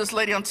when I heard this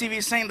lady on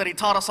TV saying that he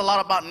taught us a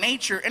lot about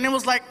nature. And it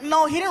was like,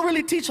 no, he didn't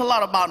really teach a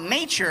lot about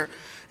nature.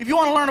 If you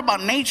want to learn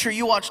about nature,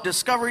 you watch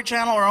Discovery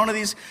Channel or one of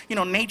these,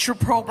 nature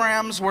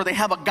programs where they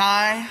have a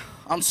guy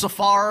on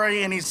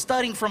safari and he's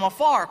studying from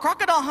afar.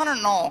 Crocodile hunter,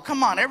 no,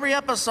 come on, every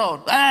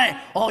episode. Hey,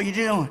 what you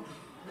doing?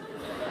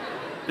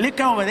 Look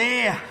over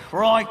there,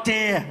 right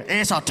there,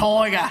 it's a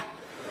tiger.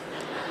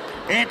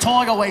 That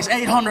tiger weighs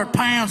 800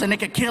 pounds and it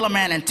could kill a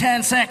man in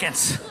 10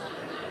 seconds.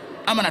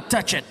 I'm gonna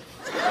touch it.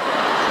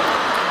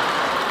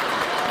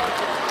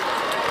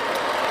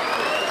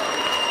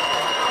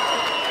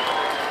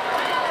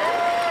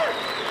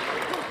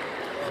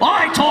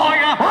 Why,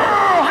 tiger?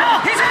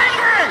 Oh, he's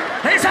angry!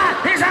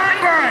 He's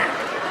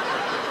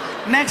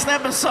angry! Next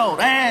episode,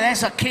 hey,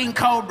 that's a king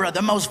cobra,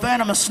 the most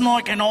venomous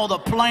snake in all the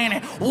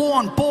planet.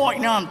 One bite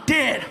and I'm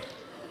dead.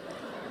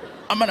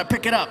 I'm gonna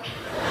pick it up.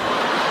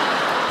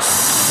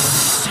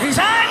 He's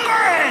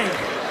angry!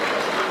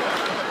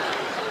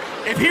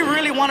 If he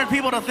really wanted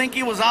people to think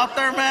he was out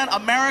there, man,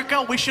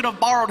 America, we should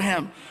have borrowed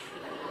him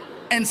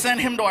and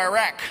sent him to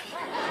Iraq.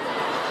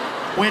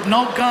 With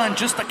no gun,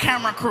 just a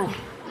camera crew.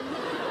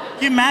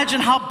 Can you imagine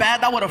how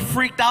bad that would have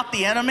freaked out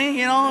the enemy?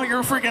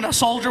 You're freaking a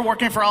soldier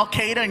working for Al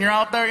Qaeda and you're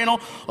out there, and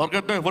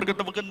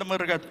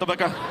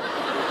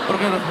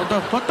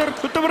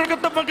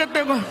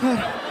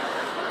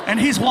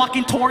he's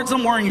walking towards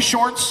them wearing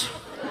shorts.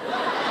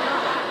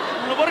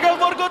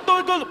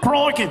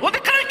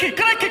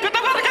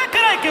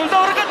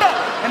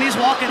 And he's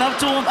walking up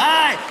to him.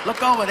 Hey,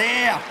 look over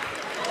there.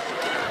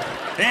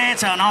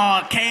 It's an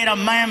Al Qaeda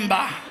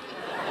member.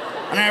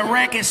 An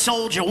Iraqi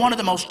soldier, one of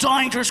the most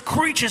dangerous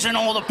creatures in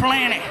all the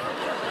planet.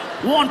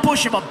 One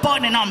push of a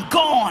button and I'm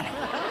gone.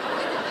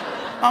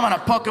 I'm gonna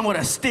poke him with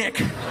a stick.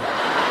 He's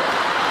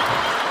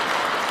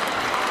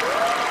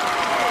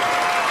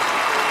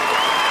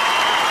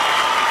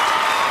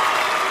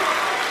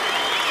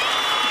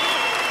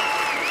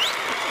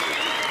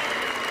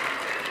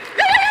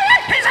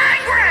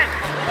angry!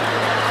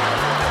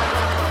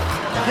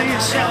 He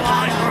is so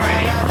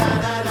angry.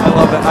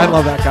 I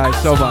love that guy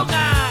so much.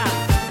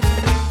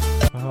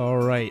 All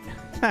right.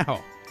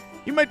 Now,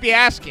 you might be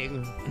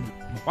asking,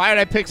 why did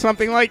I pick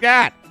something like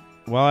that?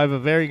 Well, I have a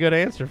very good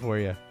answer for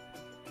you.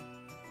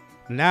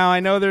 Now, I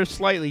know they're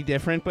slightly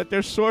different, but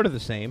they're sort of the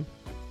same.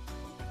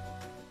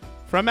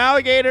 From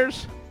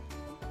alligators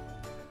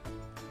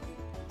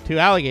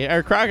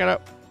to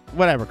crocodile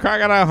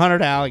hunter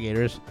to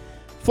alligators.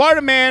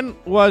 Florida man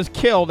was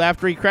killed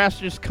after he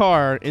crashed his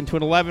car into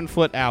an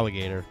 11-foot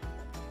alligator.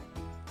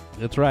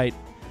 That's right.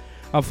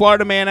 A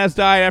Florida man has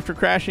died after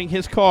crashing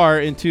his car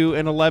into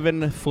an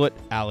 11-foot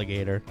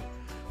alligator.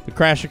 The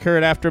crash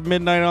occurred after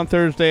midnight on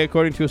Thursday,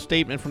 according to a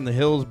statement from the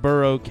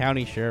Hillsborough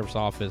County Sheriff's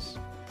Office.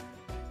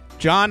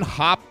 John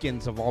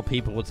Hopkins, of all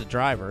people, was the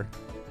driver.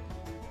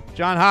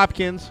 John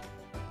Hopkins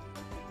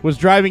was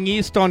driving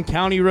east on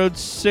County Road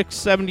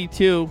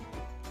 672,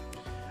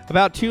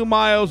 about 2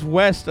 miles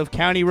west of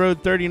County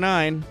Road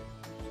 39,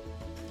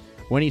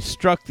 when he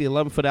struck the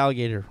 11-foot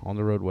alligator on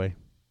the roadway.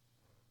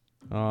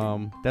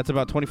 That's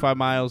about 25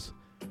 miles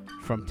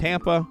from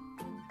Tampa.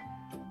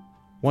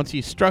 Once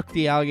he struck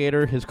the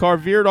alligator, his car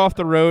veered off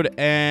the road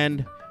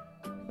and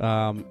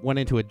went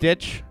into a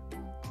ditch.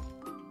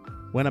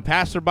 When a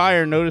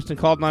passerby noticed and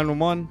called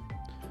 911,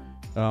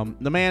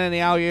 the man and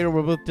the alligator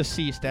were both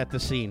deceased at the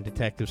scene,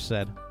 detectives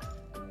said.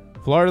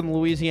 Florida and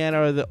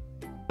Louisiana are the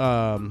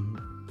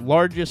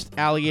largest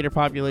alligator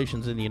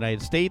populations in the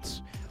United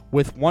States,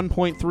 with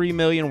 1.3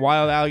 million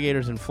wild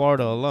alligators in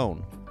Florida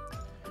alone.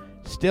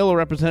 Still, a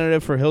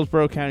representative for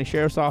Hillsborough County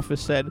Sheriff's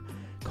Office said,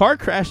 car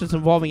crashes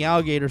involving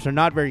alligators are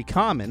not very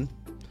common.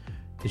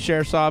 The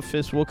Sheriff's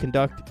Office will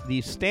conduct the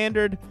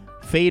standard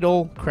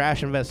fatal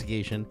crash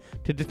investigation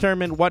to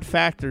determine what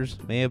factors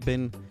may have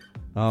been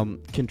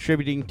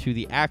contributing to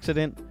the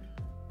accident.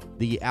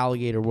 the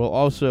alligator will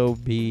also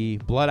be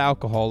blood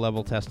alcohol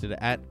level tested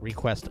at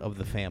request of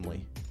the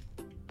family.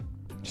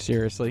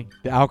 Seriously?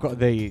 The alcohol?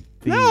 The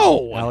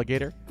No!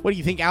 alligator? What do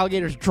you think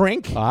alligators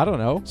drink? I don't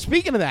know.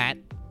 Speaking of that,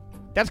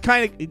 that's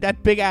kind of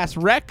that big ass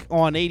wreck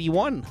on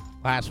 81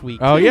 last week.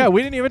 Oh too. yeah,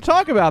 we didn't even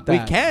talk about that.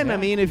 We can. Yeah. I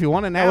mean, if you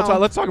want to Yeah, now.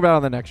 let's talk about it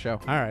on the next show.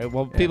 All right.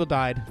 Well, people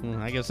died.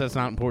 I guess that's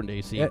not important to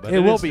AC. But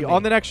It will is be to me.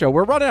 on the next show.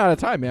 We're running out of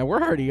time, man.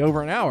 We're already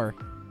over an hour.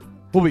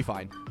 We'll be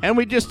fine. And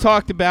we just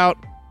talked about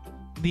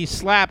the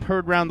slap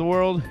heard around the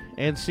world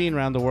and seen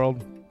around the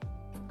world.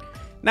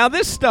 Now,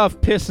 this stuff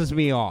pisses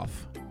me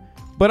off.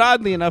 But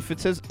oddly enough, it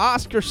says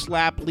Oscar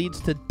slap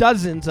leads to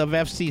dozens of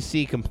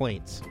FCC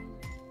complaints.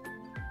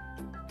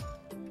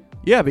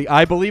 Yeah,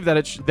 I believe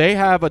that they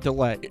have a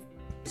delay.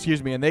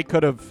 Excuse me, and they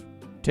could have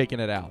taken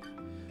it out.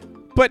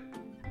 But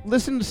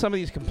listen to some of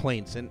these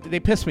complaints, and they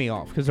piss me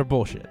off because they're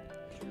bullshit.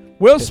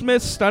 Will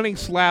Smith's stunning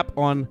slap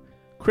on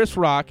Chris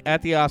Rock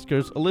at the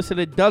Oscars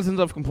elicited dozens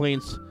of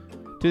complaints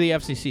to the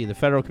FCC, the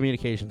Federal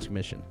Communications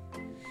Commission,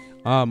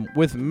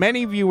 with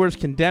many viewers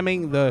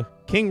condemning the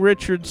King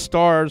Richard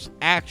star's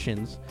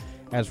actions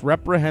as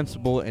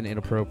reprehensible and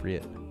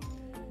inappropriate.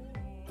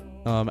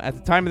 At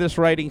the time of this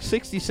writing,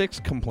 66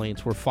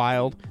 complaints were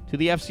filed to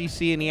the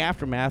FCC in the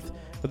aftermath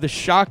of the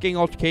shocking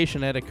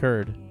altercation that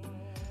occurred.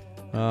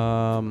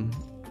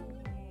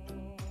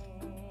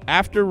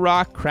 After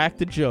Rock cracked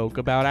the joke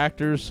about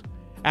actors,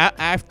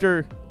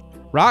 after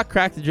Rock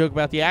cracked the joke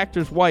about the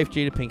actor's wife,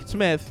 Jada Pinkett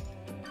Smith,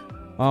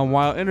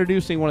 while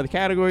introducing one of the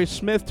categories,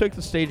 Smith took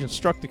the stage and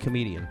struck the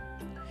comedian.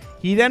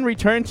 He then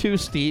returned to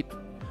his seat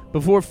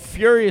before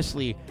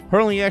furiously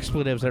hurling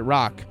expletives at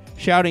Rock,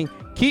 shouting,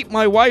 "Keep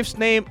my wife's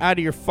name out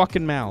of your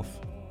fucking mouth."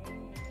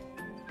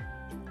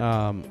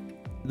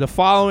 The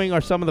following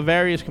are some of the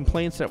various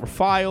complaints that were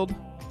filed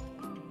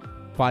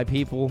by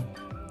people.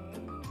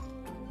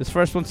 This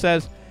first one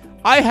says,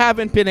 "I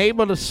haven't been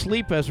able to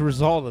sleep as a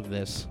result of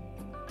this.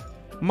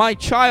 My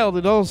child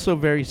is also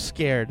very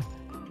scared.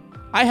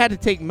 I had to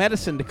take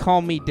medicine to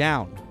calm me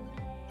down.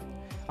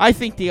 I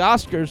think the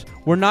Oscars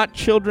were not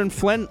children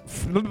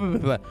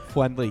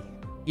friendly.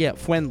 Yeah,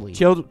 friendly.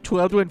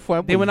 Children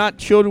friendly. They were not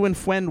children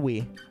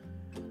friendly.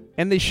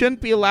 And they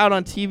shouldn't be allowed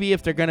on TV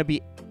if they're going to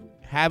be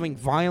having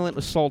violent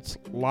assaults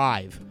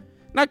live."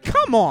 Now,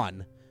 come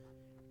on.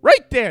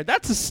 Right there.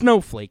 That's a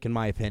snowflake, in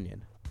my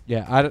opinion.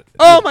 Yeah.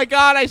 Oh, my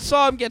God. I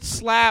saw him get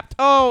slapped.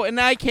 Oh,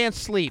 and I can't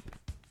sleep.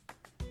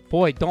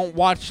 Boy, don't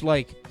watch,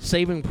 like,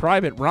 Saving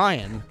Private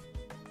Ryan.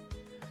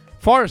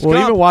 Forrest Gump.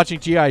 Even watching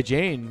G.I.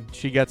 Jane,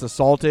 she gets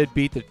assaulted,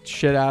 beat the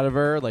shit out of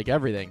her, like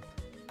everything.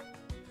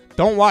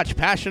 Don't watch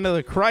Passion of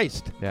the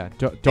Christ. Yeah,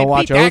 don't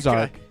watch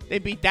Ozark. They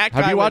beat that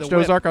guy. Have you with watched a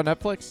whip. Ozark on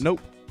Netflix?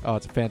 Nope. Oh,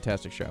 it's a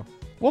fantastic show.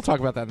 We'll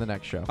talk about that in the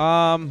next show.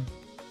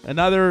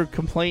 Another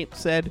complaint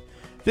said,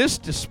 "This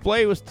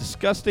display was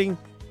disgusting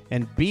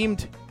and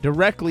beamed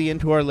directly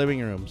into our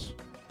living rooms.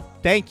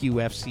 Thank you,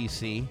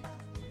 FCC."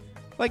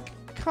 Like,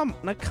 come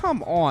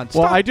on.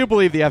 Stop. Well, I do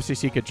believe the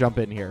FCC could jump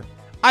in here.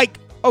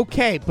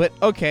 Okay,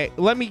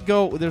 let me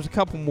go. There's a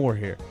couple more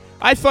here.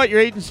 I thought your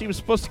agency was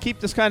supposed to keep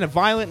this kind of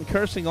violent and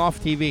cursing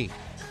off TV.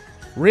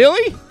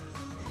 Really?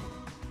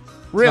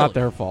 It's not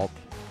their fault.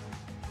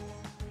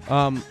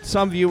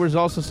 Some viewers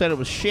also said it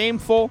was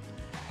shameful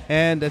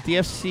and that the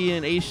FCC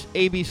and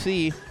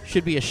ABC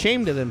should be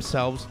ashamed of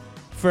themselves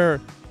for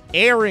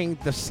airing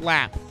the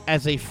slap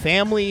as a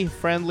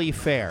family-friendly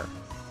fare.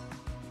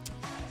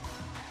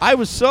 I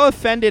was so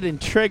offended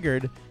and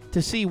triggered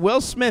to see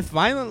Will Smith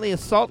violently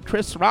assault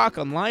Chris Rock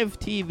on live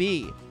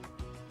TV.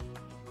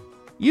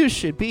 You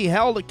should be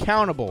held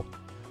accountable.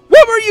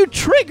 What were you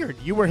triggered?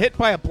 You were hit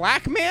by a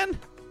black man?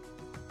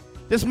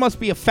 This must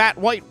be a fat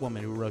white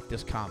woman who wrote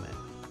this comment.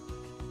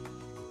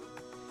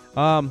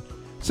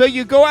 So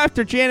you go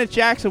after Janet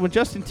Jackson when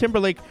Justin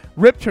Timberlake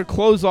ripped her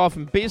clothes off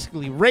and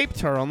basically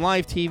raped her on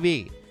live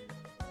TV.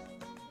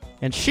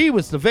 And she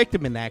was the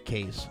victim in that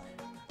case.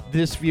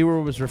 This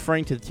viewer was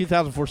referring to the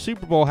 2004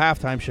 Super Bowl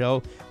halftime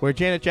show where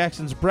Janet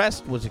Jackson's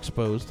breast was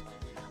exposed,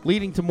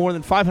 leading to more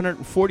than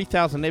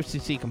 540,000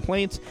 FCC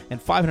complaints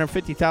and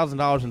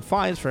 $550,000 in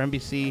fines for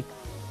NBC,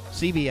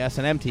 CBS,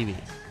 and MTV.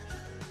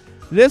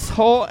 This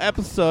whole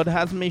episode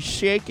has me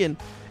shaken,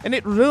 and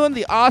it ruined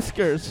the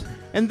Oscars,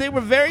 and they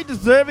were very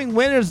deserving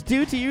winners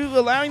due to you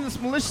allowing this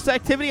malicious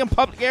activity on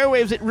public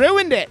airwaves. It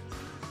ruined it.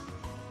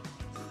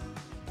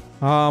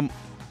 A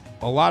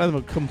lot of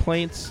the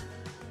complaints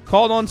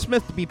called on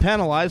Smith to be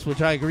penalized,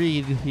 which I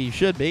agreed he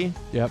should be.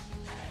 Yep.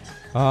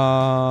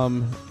 Let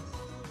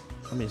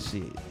me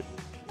see.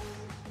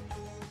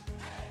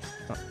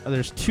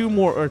 There's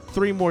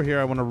three more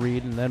here I want to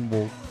read, and then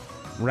we'll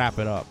wrap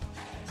it up.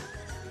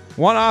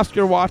 One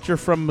Oscar watcher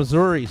from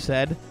Missouri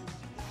said,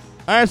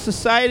 "Our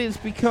society has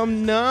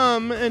become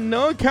numb and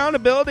no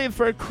accountability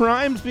for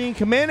crimes being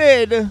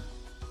committed."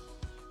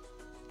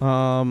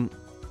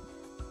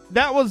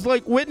 That was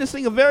like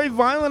witnessing a very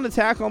violent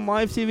attack on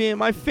live TV, and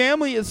my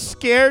family is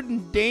scared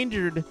and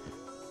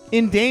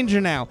in danger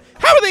now.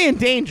 How are they in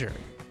danger?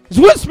 Is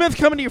Will Smith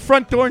coming to your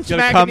front door and He's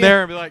gonna smacking come you?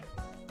 there and be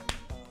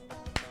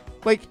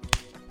like,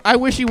 I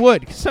wish he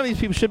would, because some of these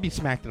people should be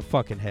smacked in the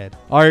fucking head.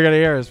 All you're going to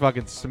hear is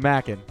fucking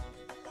smacking.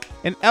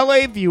 An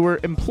LA viewer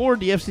implored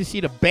the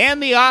FCC to ban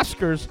the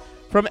Oscars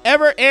from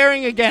ever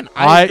airing again.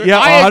 I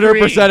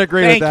 100%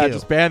 agree with Thank that. you.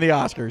 Just ban the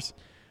Oscars.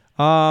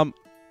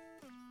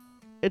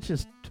 It's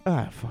just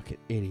fucking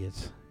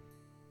idiots.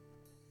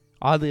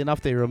 Oddly enough,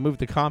 they removed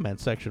the comment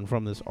section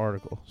from this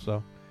article.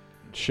 So,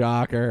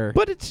 shocker.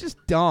 But it's just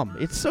dumb.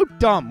 It's so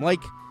dumb. Like,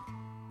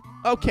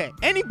 okay,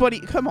 anybody,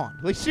 come on,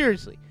 like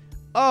seriously.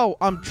 Oh,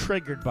 I'm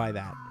triggered by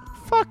that.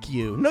 Fuck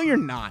you. No, you're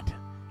not.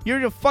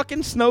 You're a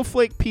fucking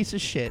snowflake piece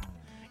of shit.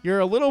 You're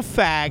a little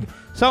fag.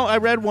 So I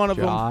read one of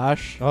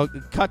Josh. them.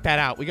 Oh, cut that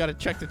out. We got to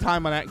check the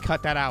time on that and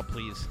cut that out,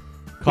 please.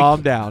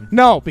 Calm down.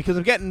 No, because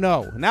I'm getting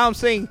no. Now I'm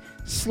saying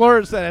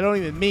slurs that I don't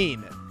even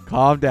mean.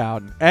 Calm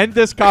down. End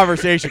this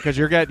conversation because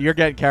you're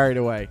getting carried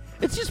away.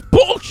 It's just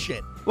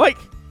bullshit. Like,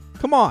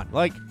 come on.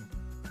 Like,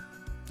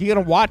 you're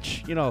gonna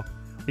watch. You're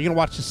gonna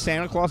watch the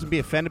Santa Claus and be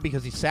offended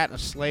because he sat in a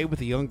sleigh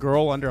with a young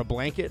girl under a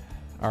blanket.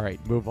 All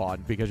right, move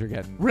on because you're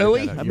getting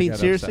really. You're I mean,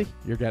 seriously,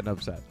 upset. You're getting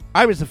upset.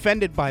 I was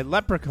offended by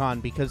Leprechaun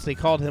because they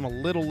called him a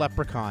little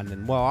leprechaun,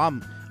 and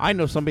well, I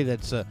know somebody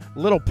that's a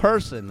little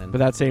person, and but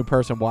that same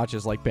person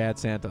watches like Bad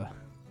Santa.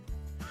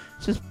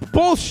 It's just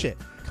bullshit.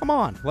 Come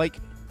on, like.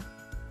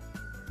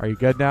 Are you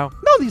good now?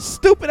 No, these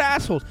stupid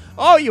assholes.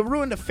 Oh, you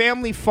ruined a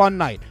family fun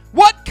night.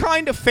 What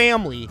kind of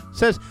family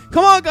says,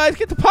 come on, guys,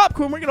 get the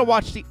popcorn. We're going to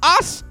watch the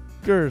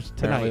Oscars tonight.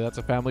 Apparently that's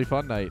a family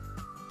fun night.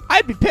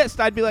 I'd be pissed.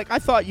 I'd be like, I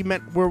thought you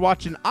meant we're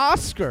watching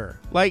Oscar.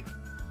 Like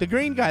the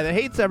green guy that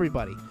hates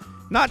everybody.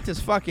 Not this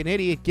fucking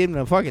idiot giving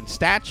him a fucking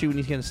statue and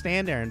he's going to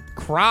stand there and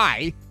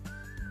cry.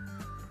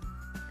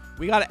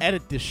 We got to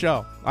edit this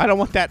show. I don't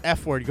want that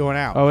F word going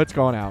out. Oh, it's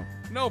going out.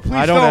 No, please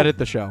I don't edit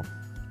the show.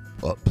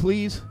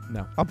 Please?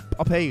 No.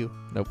 I'll pay you.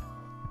 Nope.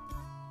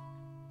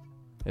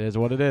 It is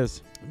what it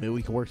is. Maybe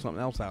we can work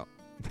something else out.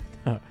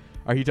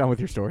 Are you done with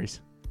your stories?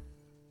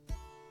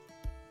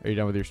 Are you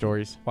done with your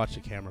stories? Watch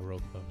the camera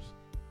real close.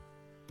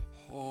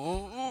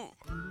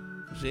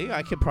 See,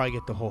 I could probably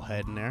get the whole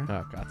head in there.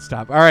 Oh, God,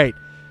 stop. All right.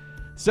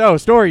 So,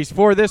 stories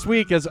for this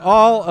week is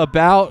all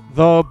about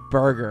the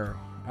burger.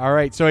 All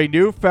right. So, a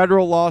new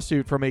federal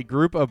lawsuit from a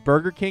group of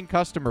Burger King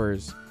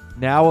customers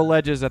now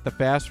alleges that the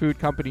fast food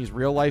company's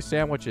real-life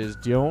sandwiches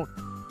do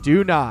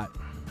not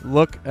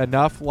look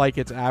enough like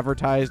its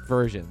advertised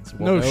versions.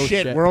 Well, no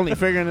shit. We're only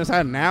figuring this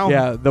out now?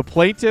 Yeah. The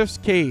plaintiff's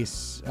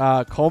case,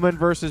 Coleman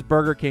versus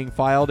Burger King,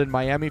 filed in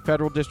Miami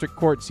Federal District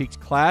Court, seeks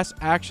class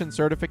action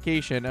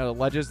certification and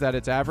alleges that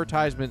its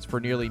advertisements for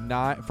nearly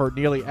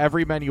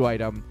every menu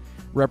item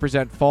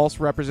represent false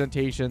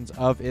representations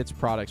of its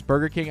products.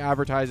 Burger King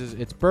advertises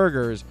its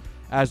burgers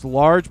as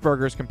large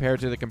burgers compared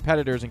to the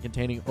competitors and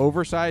containing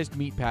oversized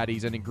meat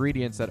patties and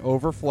ingredients that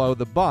overflow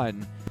the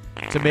bun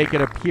to make it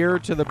appear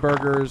that the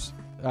burgers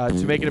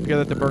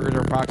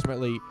are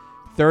approximately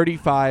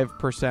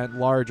 35%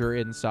 larger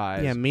in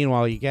size. Yeah,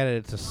 meanwhile, you get it,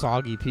 it's a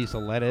soggy piece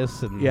of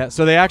lettuce. And yeah,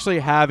 so they actually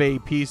have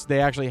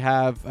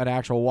an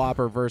actual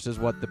Whopper versus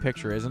what the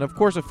picture is. And of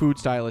course a food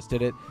stylist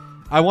did it.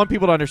 I want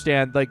people to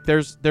understand, like,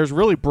 there's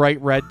really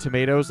bright red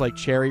tomatoes, like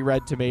cherry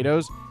red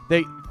tomatoes.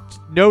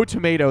 No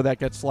tomato that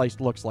gets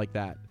sliced looks like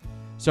that.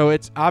 So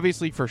it's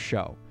obviously for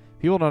show.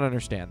 People don't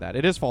understand that.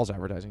 It is false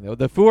advertising, though.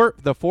 The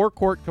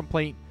four-court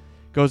complaint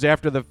goes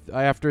after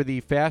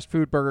the fast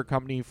food burger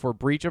company for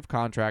breach of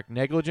contract,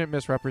 negligent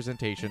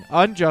misrepresentation,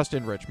 unjust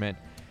enrichment,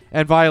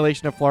 and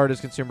violation of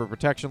Florida's consumer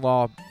protection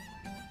law.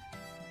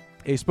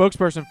 A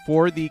spokesperson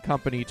for the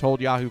company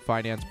told Yahoo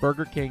Finance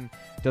Burger King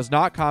does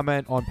not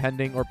comment on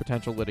pending or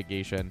potential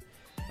litigation.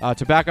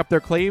 To back up their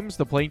claims,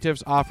 the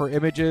plaintiffs offer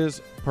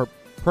images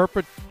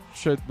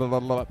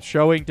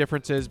showing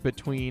differences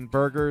between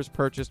burgers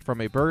purchased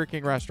from a Burger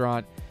King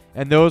restaurant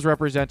and those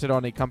represented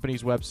on a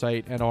company's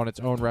website and on its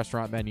own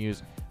restaurant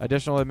menus.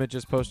 Additional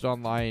images posted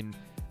online,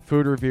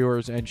 food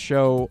reviewers and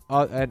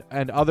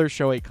others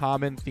show a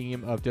common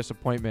theme of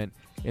disappointment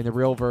in the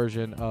real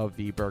version of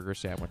the burger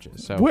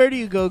sandwiches. So where do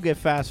you go get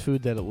fast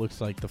food that it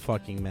looks like the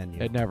fucking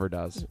menu? It never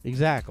does.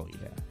 Exactly.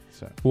 Yeah.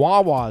 So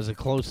Wawa is a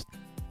close,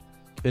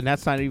 and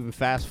that's not even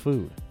fast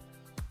food.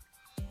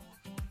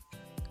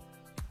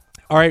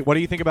 All right, what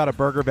do you think about a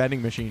burger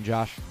vending machine,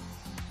 Josh?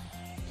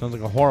 Sounds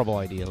like a horrible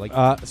idea. Like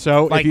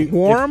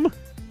warm?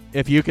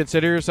 If you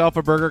consider yourself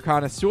a burger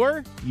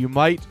connoisseur, you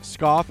might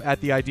scoff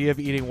at the idea of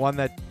eating one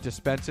that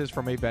dispenses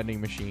from a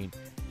vending machine.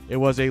 It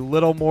was a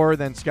little more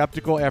than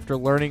skeptical after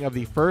learning of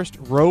the first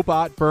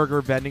robot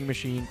burger vending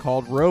machine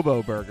called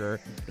Robo Burger,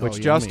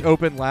 which just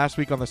opened last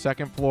week on the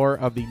second floor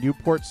of the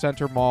Newport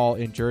Center Mall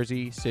in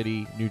Jersey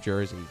City, New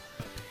Jersey.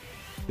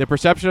 The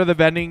perception of the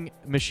vending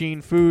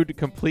machine food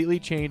completely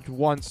changed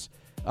once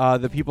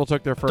the people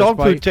took their first bite.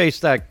 Dog food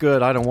tastes that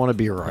good. I don't want to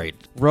be right.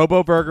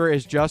 Robo Burger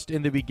is just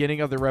in the beginning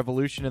of the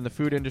revolution in the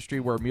food industry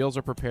where meals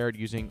are prepared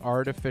using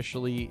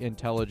artificially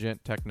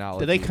intelligent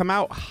technology. Did they come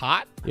out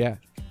hot? Yeah.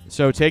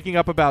 So taking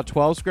up about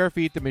 12 square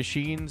feet, the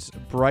machine's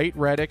bright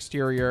red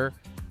exterior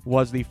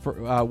was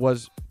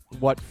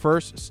what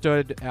first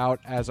stood out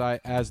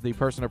as the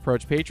person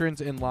approached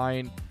patrons in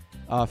line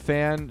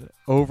fan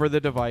over the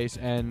device,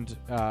 and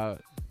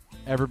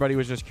everybody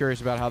was just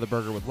curious about how the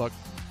burger would look.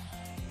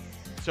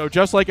 So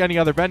just like any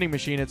other vending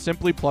machine, it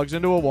simply plugs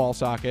into a wall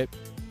socket.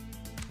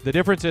 The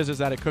difference is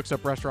that it cooks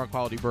up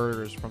restaurant-quality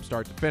burgers from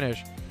start to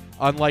finish,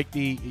 unlike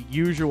the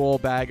usual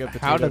bag of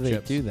potato chips. How do they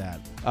do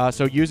that?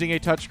 So using a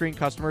touchscreen,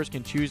 customers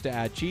can choose to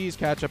add cheese,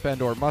 ketchup,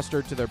 and/or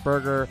mustard to their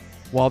burger,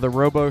 while the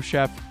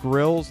RoboChef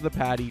grills the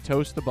patty,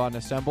 toasts the bun,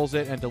 assembles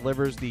it, and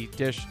delivers the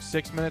dish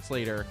 6 minutes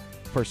later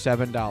for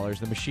 $7.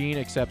 The machine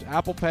accepts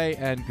Apple Pay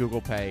and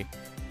Google Pay.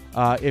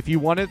 If you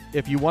want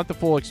the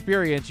full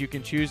experience, you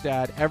can choose to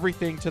add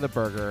everything to the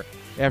burger.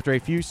 After a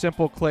few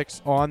simple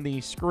clicks on the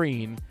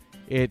screen,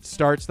 it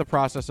starts the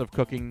process of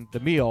cooking the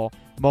meal.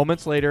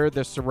 Moments later,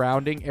 the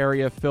surrounding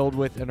area filled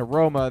with an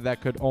aroma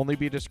that could only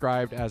be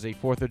described as a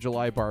 4th of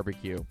July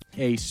barbecue.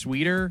 A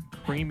sweeter,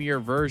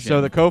 creamier version. So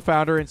the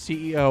co-founder and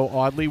CEO,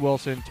 Audley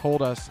Wilson,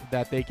 told us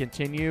that they can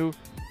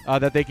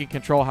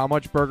control how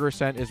much burger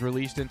scent is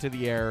released into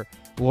the air,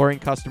 luring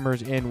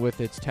customers in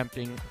with its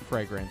tempting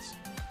fragrance.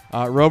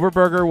 Robo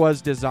Burger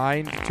was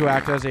designed to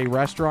act as a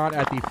restaurant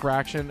at the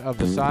fraction of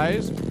the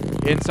size.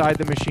 Inside,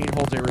 the machine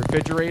holds a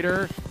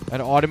refrigerator,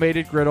 an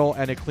automated griddle,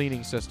 and a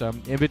cleaning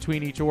system. In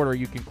between each order,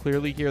 you can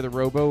clearly hear the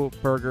Robo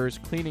Burger's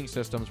cleaning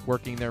systems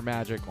working their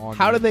magic on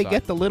How the do they inside.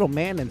 get the little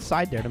man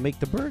inside there to make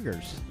the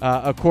burgers?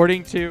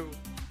 According to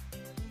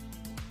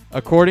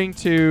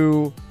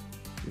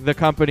the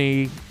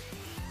company,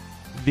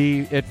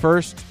 it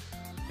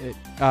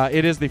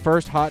is the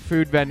first hot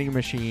food vending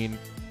machine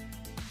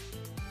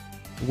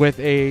with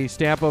a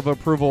stamp of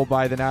approval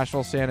by the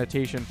National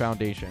Sanitation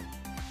Foundation.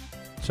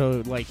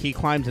 So, like, he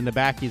climbs in the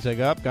back. He's like,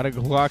 gotta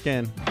go clock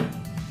in.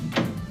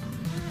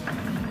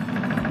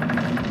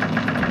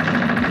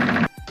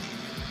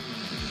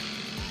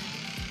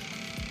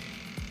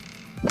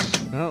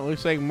 Well, it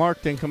looks like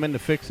Mark didn't come in to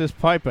fix this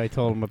pipe I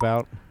told him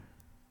about.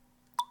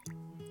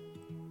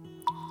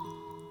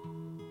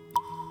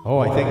 Oh,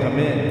 I think I'm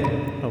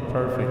in. Oh,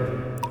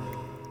 perfect.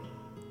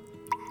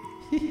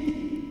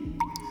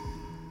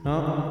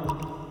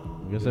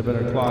 Oh, I guess I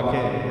better clock in.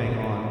 Hang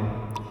on.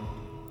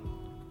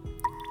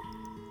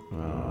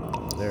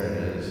 Oh, there it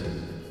is.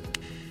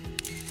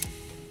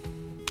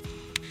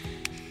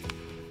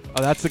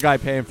 Oh, that's the guy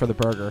paying for the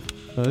burger.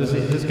 Oh,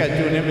 this guy's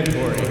doing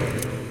inventory.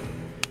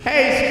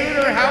 Hey,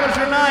 Scooter, how was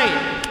your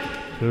night?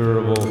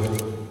 Terrible.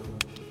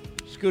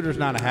 Scooter's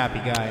not a happy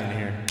guy in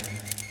here.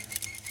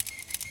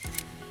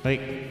 Like,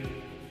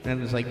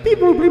 and it's like, beep,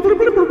 boop, beep, boop,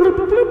 boop, boop,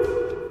 boop,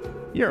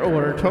 boop. Your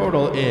order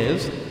total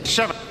is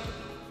 $7.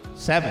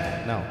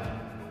 No.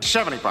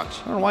 $70. I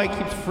don't know why it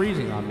keeps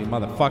freezing on me,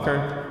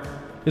 motherfucker.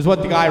 Is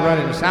what the guy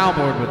running the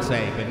soundboard would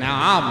say. But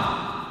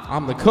now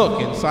I'm the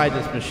cook inside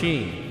this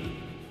machine.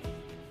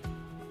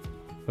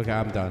 Okay,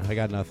 I'm done. I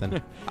got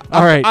nothing.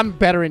 All right. I'm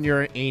better in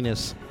your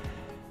anus.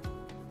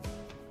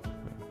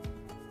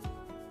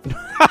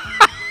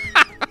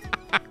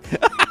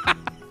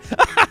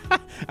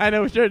 I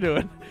know what you're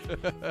doing.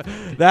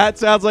 That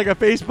sounds like a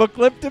Facebook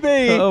clip to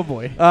me. Oh,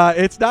 boy.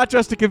 It's not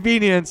just a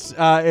convenience.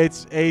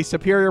 It's a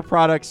superior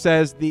product,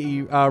 says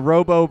the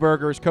Robo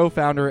Burger's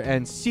co-founder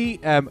and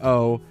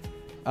CMO.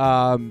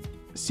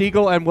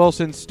 Siegel and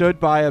Wilson stood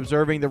by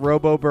observing the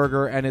Robo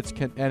Burger and its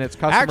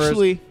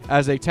customers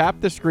as they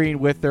tapped the screen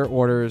with their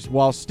orders.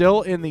 While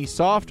still in the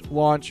soft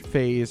launch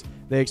phase,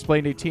 they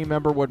explained a team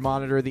member would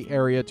monitor the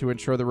area to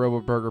ensure the Robo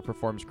Burger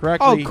performs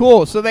correctly. Oh,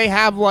 cool. So they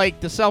have, like,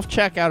 the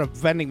self-checkout of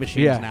vending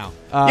machines now.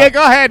 Yeah,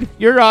 go ahead.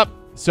 You're up.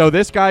 So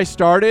this guy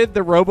started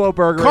the Robo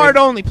Burger. Card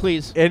only,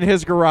 please. In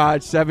his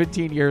garage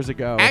 17 years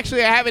ago.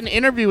 Actually, I have an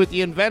interview with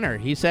the inventor.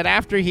 He said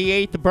after he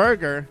ate the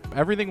burger,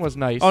 everything was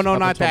nice. Oh, no,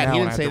 not that. He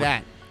didn't say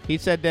that. He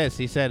said this.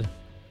 He said,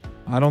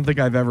 I don't think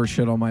I've ever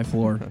shit on my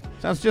floor.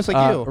 Sounds just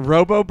like you.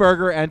 Robo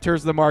Burger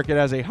enters the market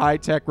as a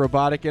high-tech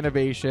robotic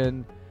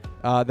innovation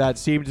that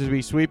seemed to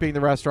be sweeping the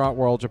restaurant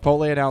world.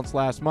 Chipotle announced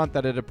last month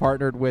that it had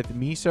partnered with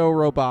Miso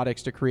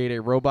Robotics to create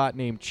a robot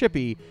named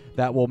Chippy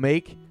that will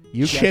make,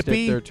 you guessed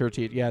it, their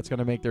tortilla. Yeah, it's going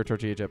to make their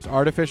tortilla chips.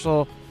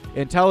 Artificial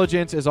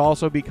intelligence is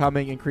also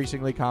becoming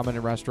increasingly common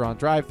in restaurant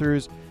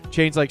drive-thrus.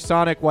 Chains like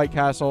Sonic, White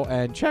Castle,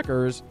 and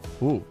Checkers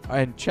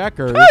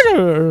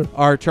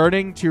are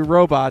turning to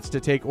robots to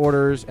take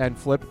orders and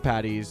flip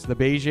patties. The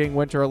Beijing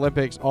Winter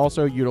Olympics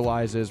also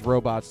utilizes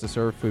robots to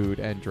serve food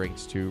and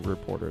drinks to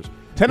reporters.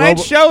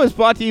 Tonight's show is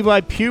brought to you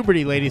by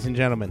puberty, ladies and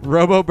gentlemen.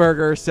 Robo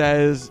Burger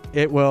says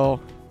it will...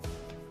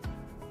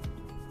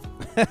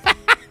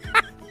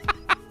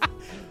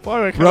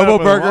 Robo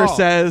Burger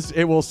says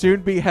it will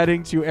soon be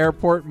heading to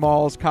airport,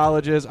 malls,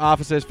 colleges,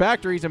 offices,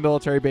 factories, and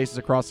military bases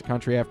across the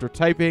country. After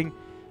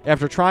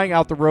trying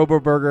out the Robo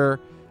Burger,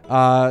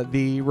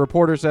 the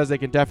reporter says they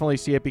can definitely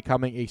see it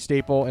becoming a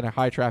staple in a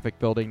high-traffic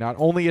building. Not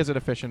only is it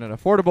efficient and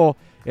affordable,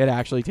 it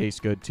actually tastes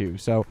good too.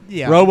 So,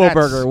 yeah, Robo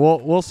Burger,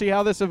 we'll see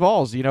how this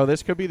evolves. You know,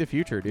 this could be the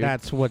future, dude.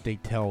 That's what they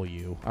tell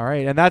you. All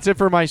right, and that's it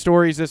for my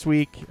stories this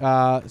week.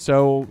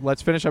 So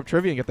let's finish up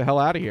trivia and get the hell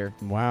out of here.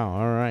 Wow,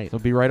 all right. It'll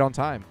be right on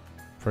time.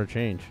 For a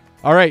change.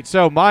 All right,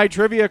 so my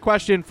trivia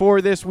question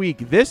for this week.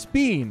 This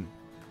being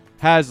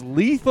has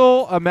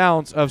lethal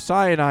amounts of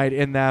cyanide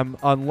in them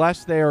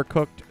unless they are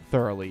cooked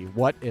thoroughly.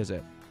 What is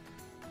it?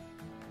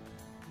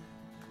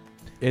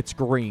 It's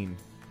green,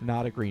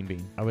 not a green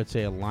bean. I would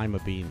say a lima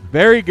bean.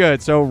 Very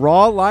good. So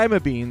raw lima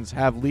beans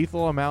have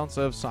lethal amounts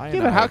of cyanide.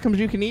 Yeah, but how come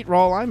you can eat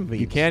raw lima beans?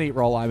 You can't eat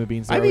raw lima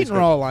beans. I've eaten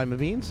raw lima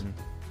beans.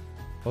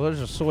 Well,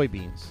 those are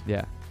soybeans.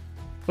 Yeah.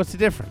 What's the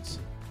difference?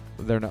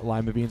 They're not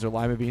lima beans are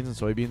lima beans and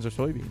soybeans are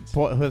soybeans.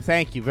 Well,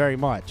 thank you very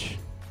much.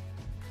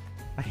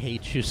 I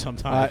hate you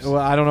sometimes. Well,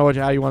 I don't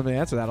know how you want me to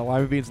answer that. A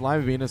lima bean's a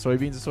lima bean, and a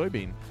soybean's a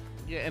soybean.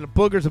 Yeah, and a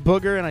booger's a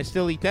booger, and I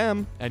still eat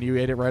them. And you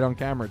ate it right on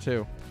camera,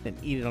 too. And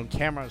eat it on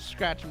camera. I was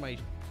scratching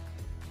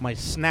my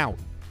snout.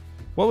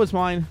 What was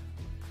mine?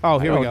 Oh,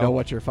 here we go. I don't know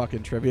what your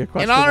fucking trivia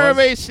question was. In honor was. of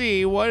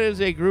AC, what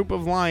is a group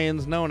of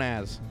lions known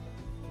as?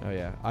 Oh,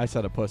 yeah. I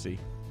said a pussy.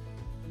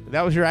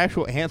 That was your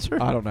actual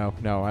answer? I don't know.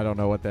 No, I don't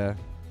know what the...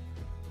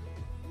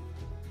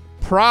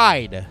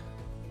 Pride.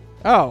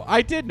 Oh,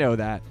 I did know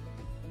that.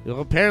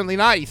 Well, apparently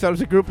not. You thought it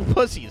was a group of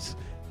pussies.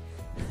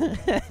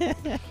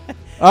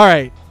 All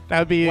right. That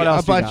would be what a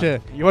else bunch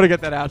of... You want to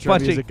get that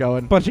outro music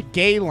going? A bunch of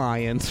gay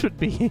lions would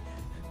be...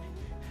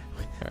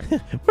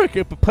 We're a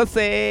group of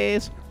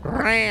pussies. All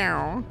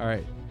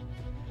right.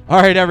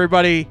 All right,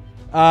 everybody.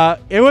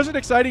 It was an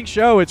exciting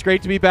show. It's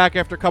great to be back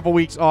after a couple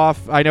weeks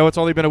off. I know it's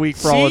only been a week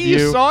for all of you.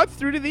 You saw it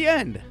through to the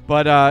end.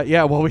 But,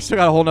 yeah, well, we still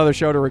got a whole nother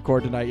show to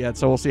record tonight yet,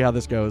 so we'll see how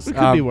this goes. It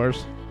could be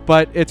worse.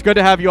 But it's good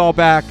to have you all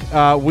back.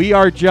 We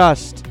are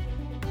just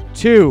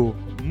 2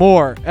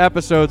 more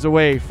episodes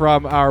away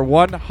from our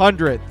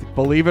 100th,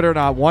 believe it or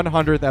not,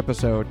 100th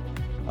episode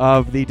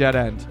of The Dead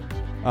End.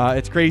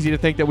 It's crazy to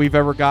think that we've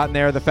ever gotten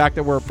there. The fact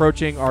that we're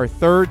approaching our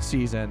 3rd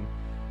season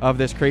of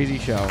this crazy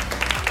show.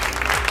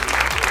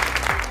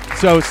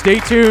 So stay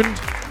tuned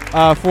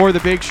for the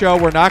big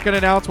show. We're not going to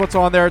announce what's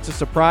on there. It's a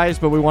surprise,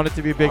 but we want it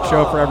to be a big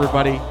show for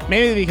everybody.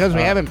 Maybe because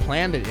we haven't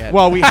planned it yet.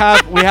 Well, we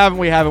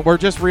haven't. We're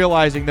just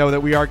realizing, though,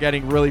 that we are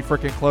getting really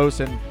freaking close,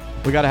 and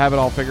we got to have it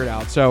all figured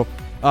out. So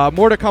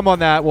more to come on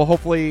that. We'll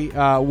hopefully,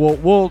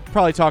 we'll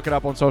probably talk it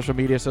up on social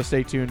media, so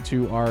stay tuned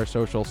to our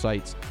social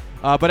sites.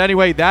 But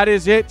anyway, that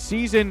is it.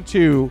 Season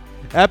 2,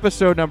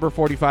 episode number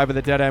 45 of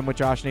The Dead End with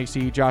Josh and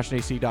AC,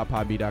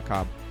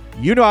 joshandac.podbean.com.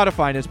 You know how to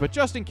find us, but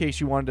just in case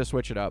you wanted to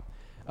switch it up,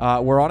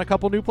 we're on a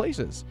couple new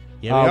places.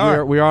 Yeah, we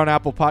are. We are on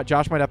Apple Pod.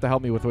 Josh might have to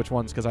help me with which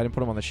ones because I didn't put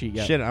them on the sheet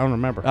yet. Shit, I don't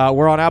remember.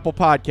 We're on Apple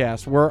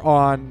Podcasts. We're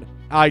on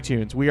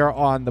iTunes. We are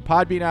on the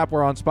Podbean app.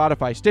 We're on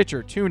Spotify,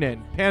 Stitcher,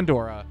 TuneIn,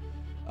 Pandora.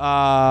 We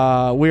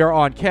are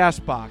on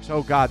CastBox.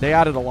 Oh, God, they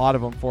added a lot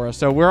of them for us.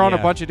 So we're on a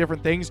bunch of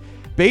different things.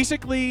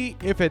 Basically,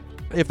 if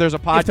there's a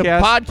podcast, if the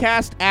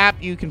podcast app,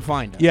 you can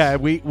find us. Yeah,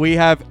 we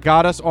have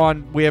got us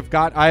on.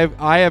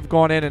 I have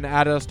gone in and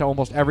added us to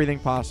almost everything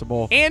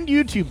possible. And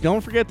YouTube.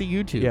 Don't forget the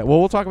YouTube. Yeah, well,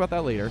 we'll talk about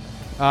that later.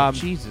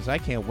 Jesus, I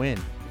can't win.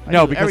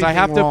 No, because I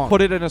have to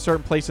put it in a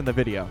certain place in the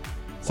video.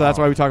 So that's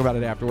why we talk about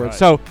it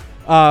afterwards. Right.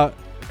 So,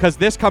 because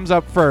this comes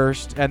up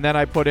first, and then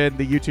I put in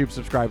the YouTube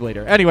subscribe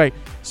later. Anyway,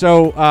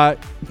 so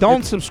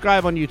don't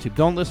subscribe on YouTube.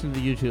 Don't listen to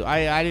the YouTube.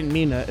 I didn't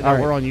mean that.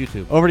 Right. We're on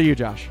YouTube. Over to you,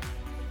 Josh.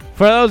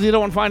 For those of you who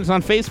don't want to find us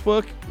on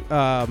Facebook,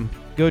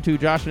 go to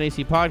Josh and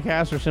AC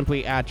Podcast or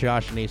simply at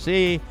Josh and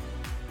AC.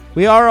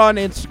 We are on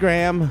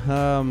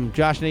Instagram,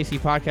 Josh and AC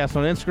Podcast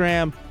on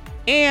Instagram,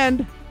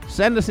 and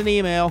send us an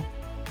email,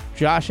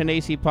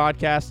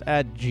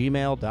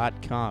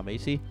 joshandacpodcast@gmail.com.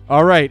 AC?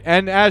 All right,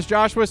 and as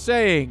Josh was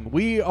saying,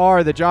 we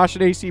are the Josh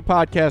and AC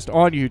Podcast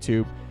on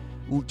YouTube.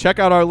 Check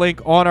out our link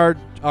on our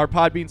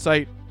Podbean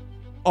site,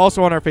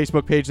 also on our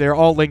Facebook page. They're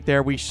all linked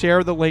there. We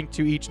share the link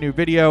to each new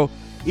video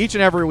each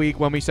and every week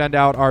when we send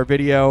out our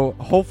video.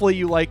 Hopefully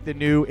you like the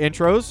new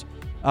intros.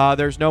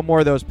 There's no more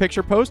of those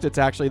picture posts. It's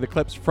actually the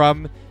clips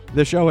from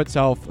the show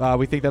itself.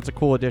 We think that's a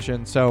cool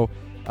addition. So,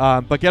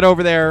 but get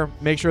over there.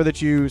 Make sure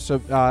that you,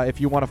 if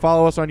you want to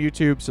follow us on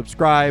YouTube,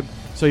 subscribe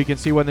so you can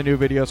see when the new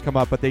videos come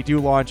up. But they do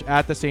launch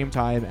at the same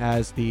time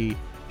as the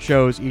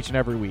shows each and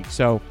every week.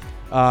 So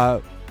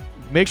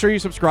make sure you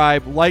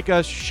subscribe, like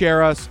us,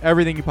 share us,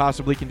 everything you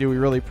possibly can do. We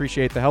really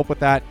appreciate the help with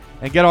that.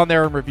 And get on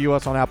there and review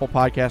us on Apple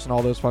Podcasts and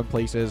all those fun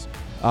places,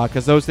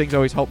 because those things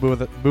always help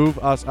move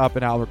us up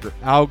in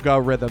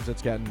algorithms.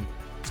 It's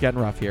getting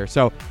rough here.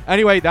 So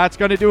anyway, that's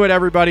going to do it,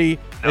 everybody.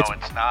 No,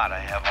 it's not. I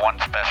have one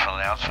special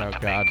announcement to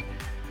God. make.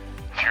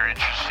 If you're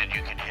interested,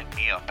 you can hit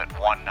me up at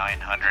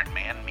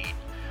 1-900-MAN-MEAT.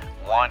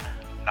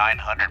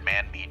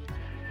 1-900-MAN-MEAT.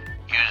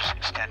 Use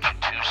extension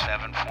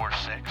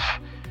 2746.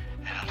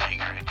 And I'll take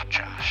you right to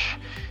Josh.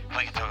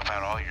 We can talk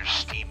about all your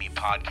steamy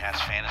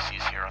podcast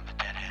fantasies here on The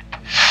Dead End.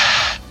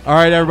 All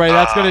right, everybody,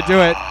 that's going to do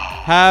it.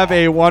 Have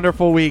a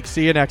wonderful week.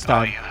 See you next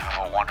time. You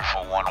have a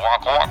wonderful one.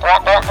 Walk, walk,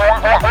 walk, walk,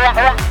 walk, walk, walk,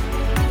 walk.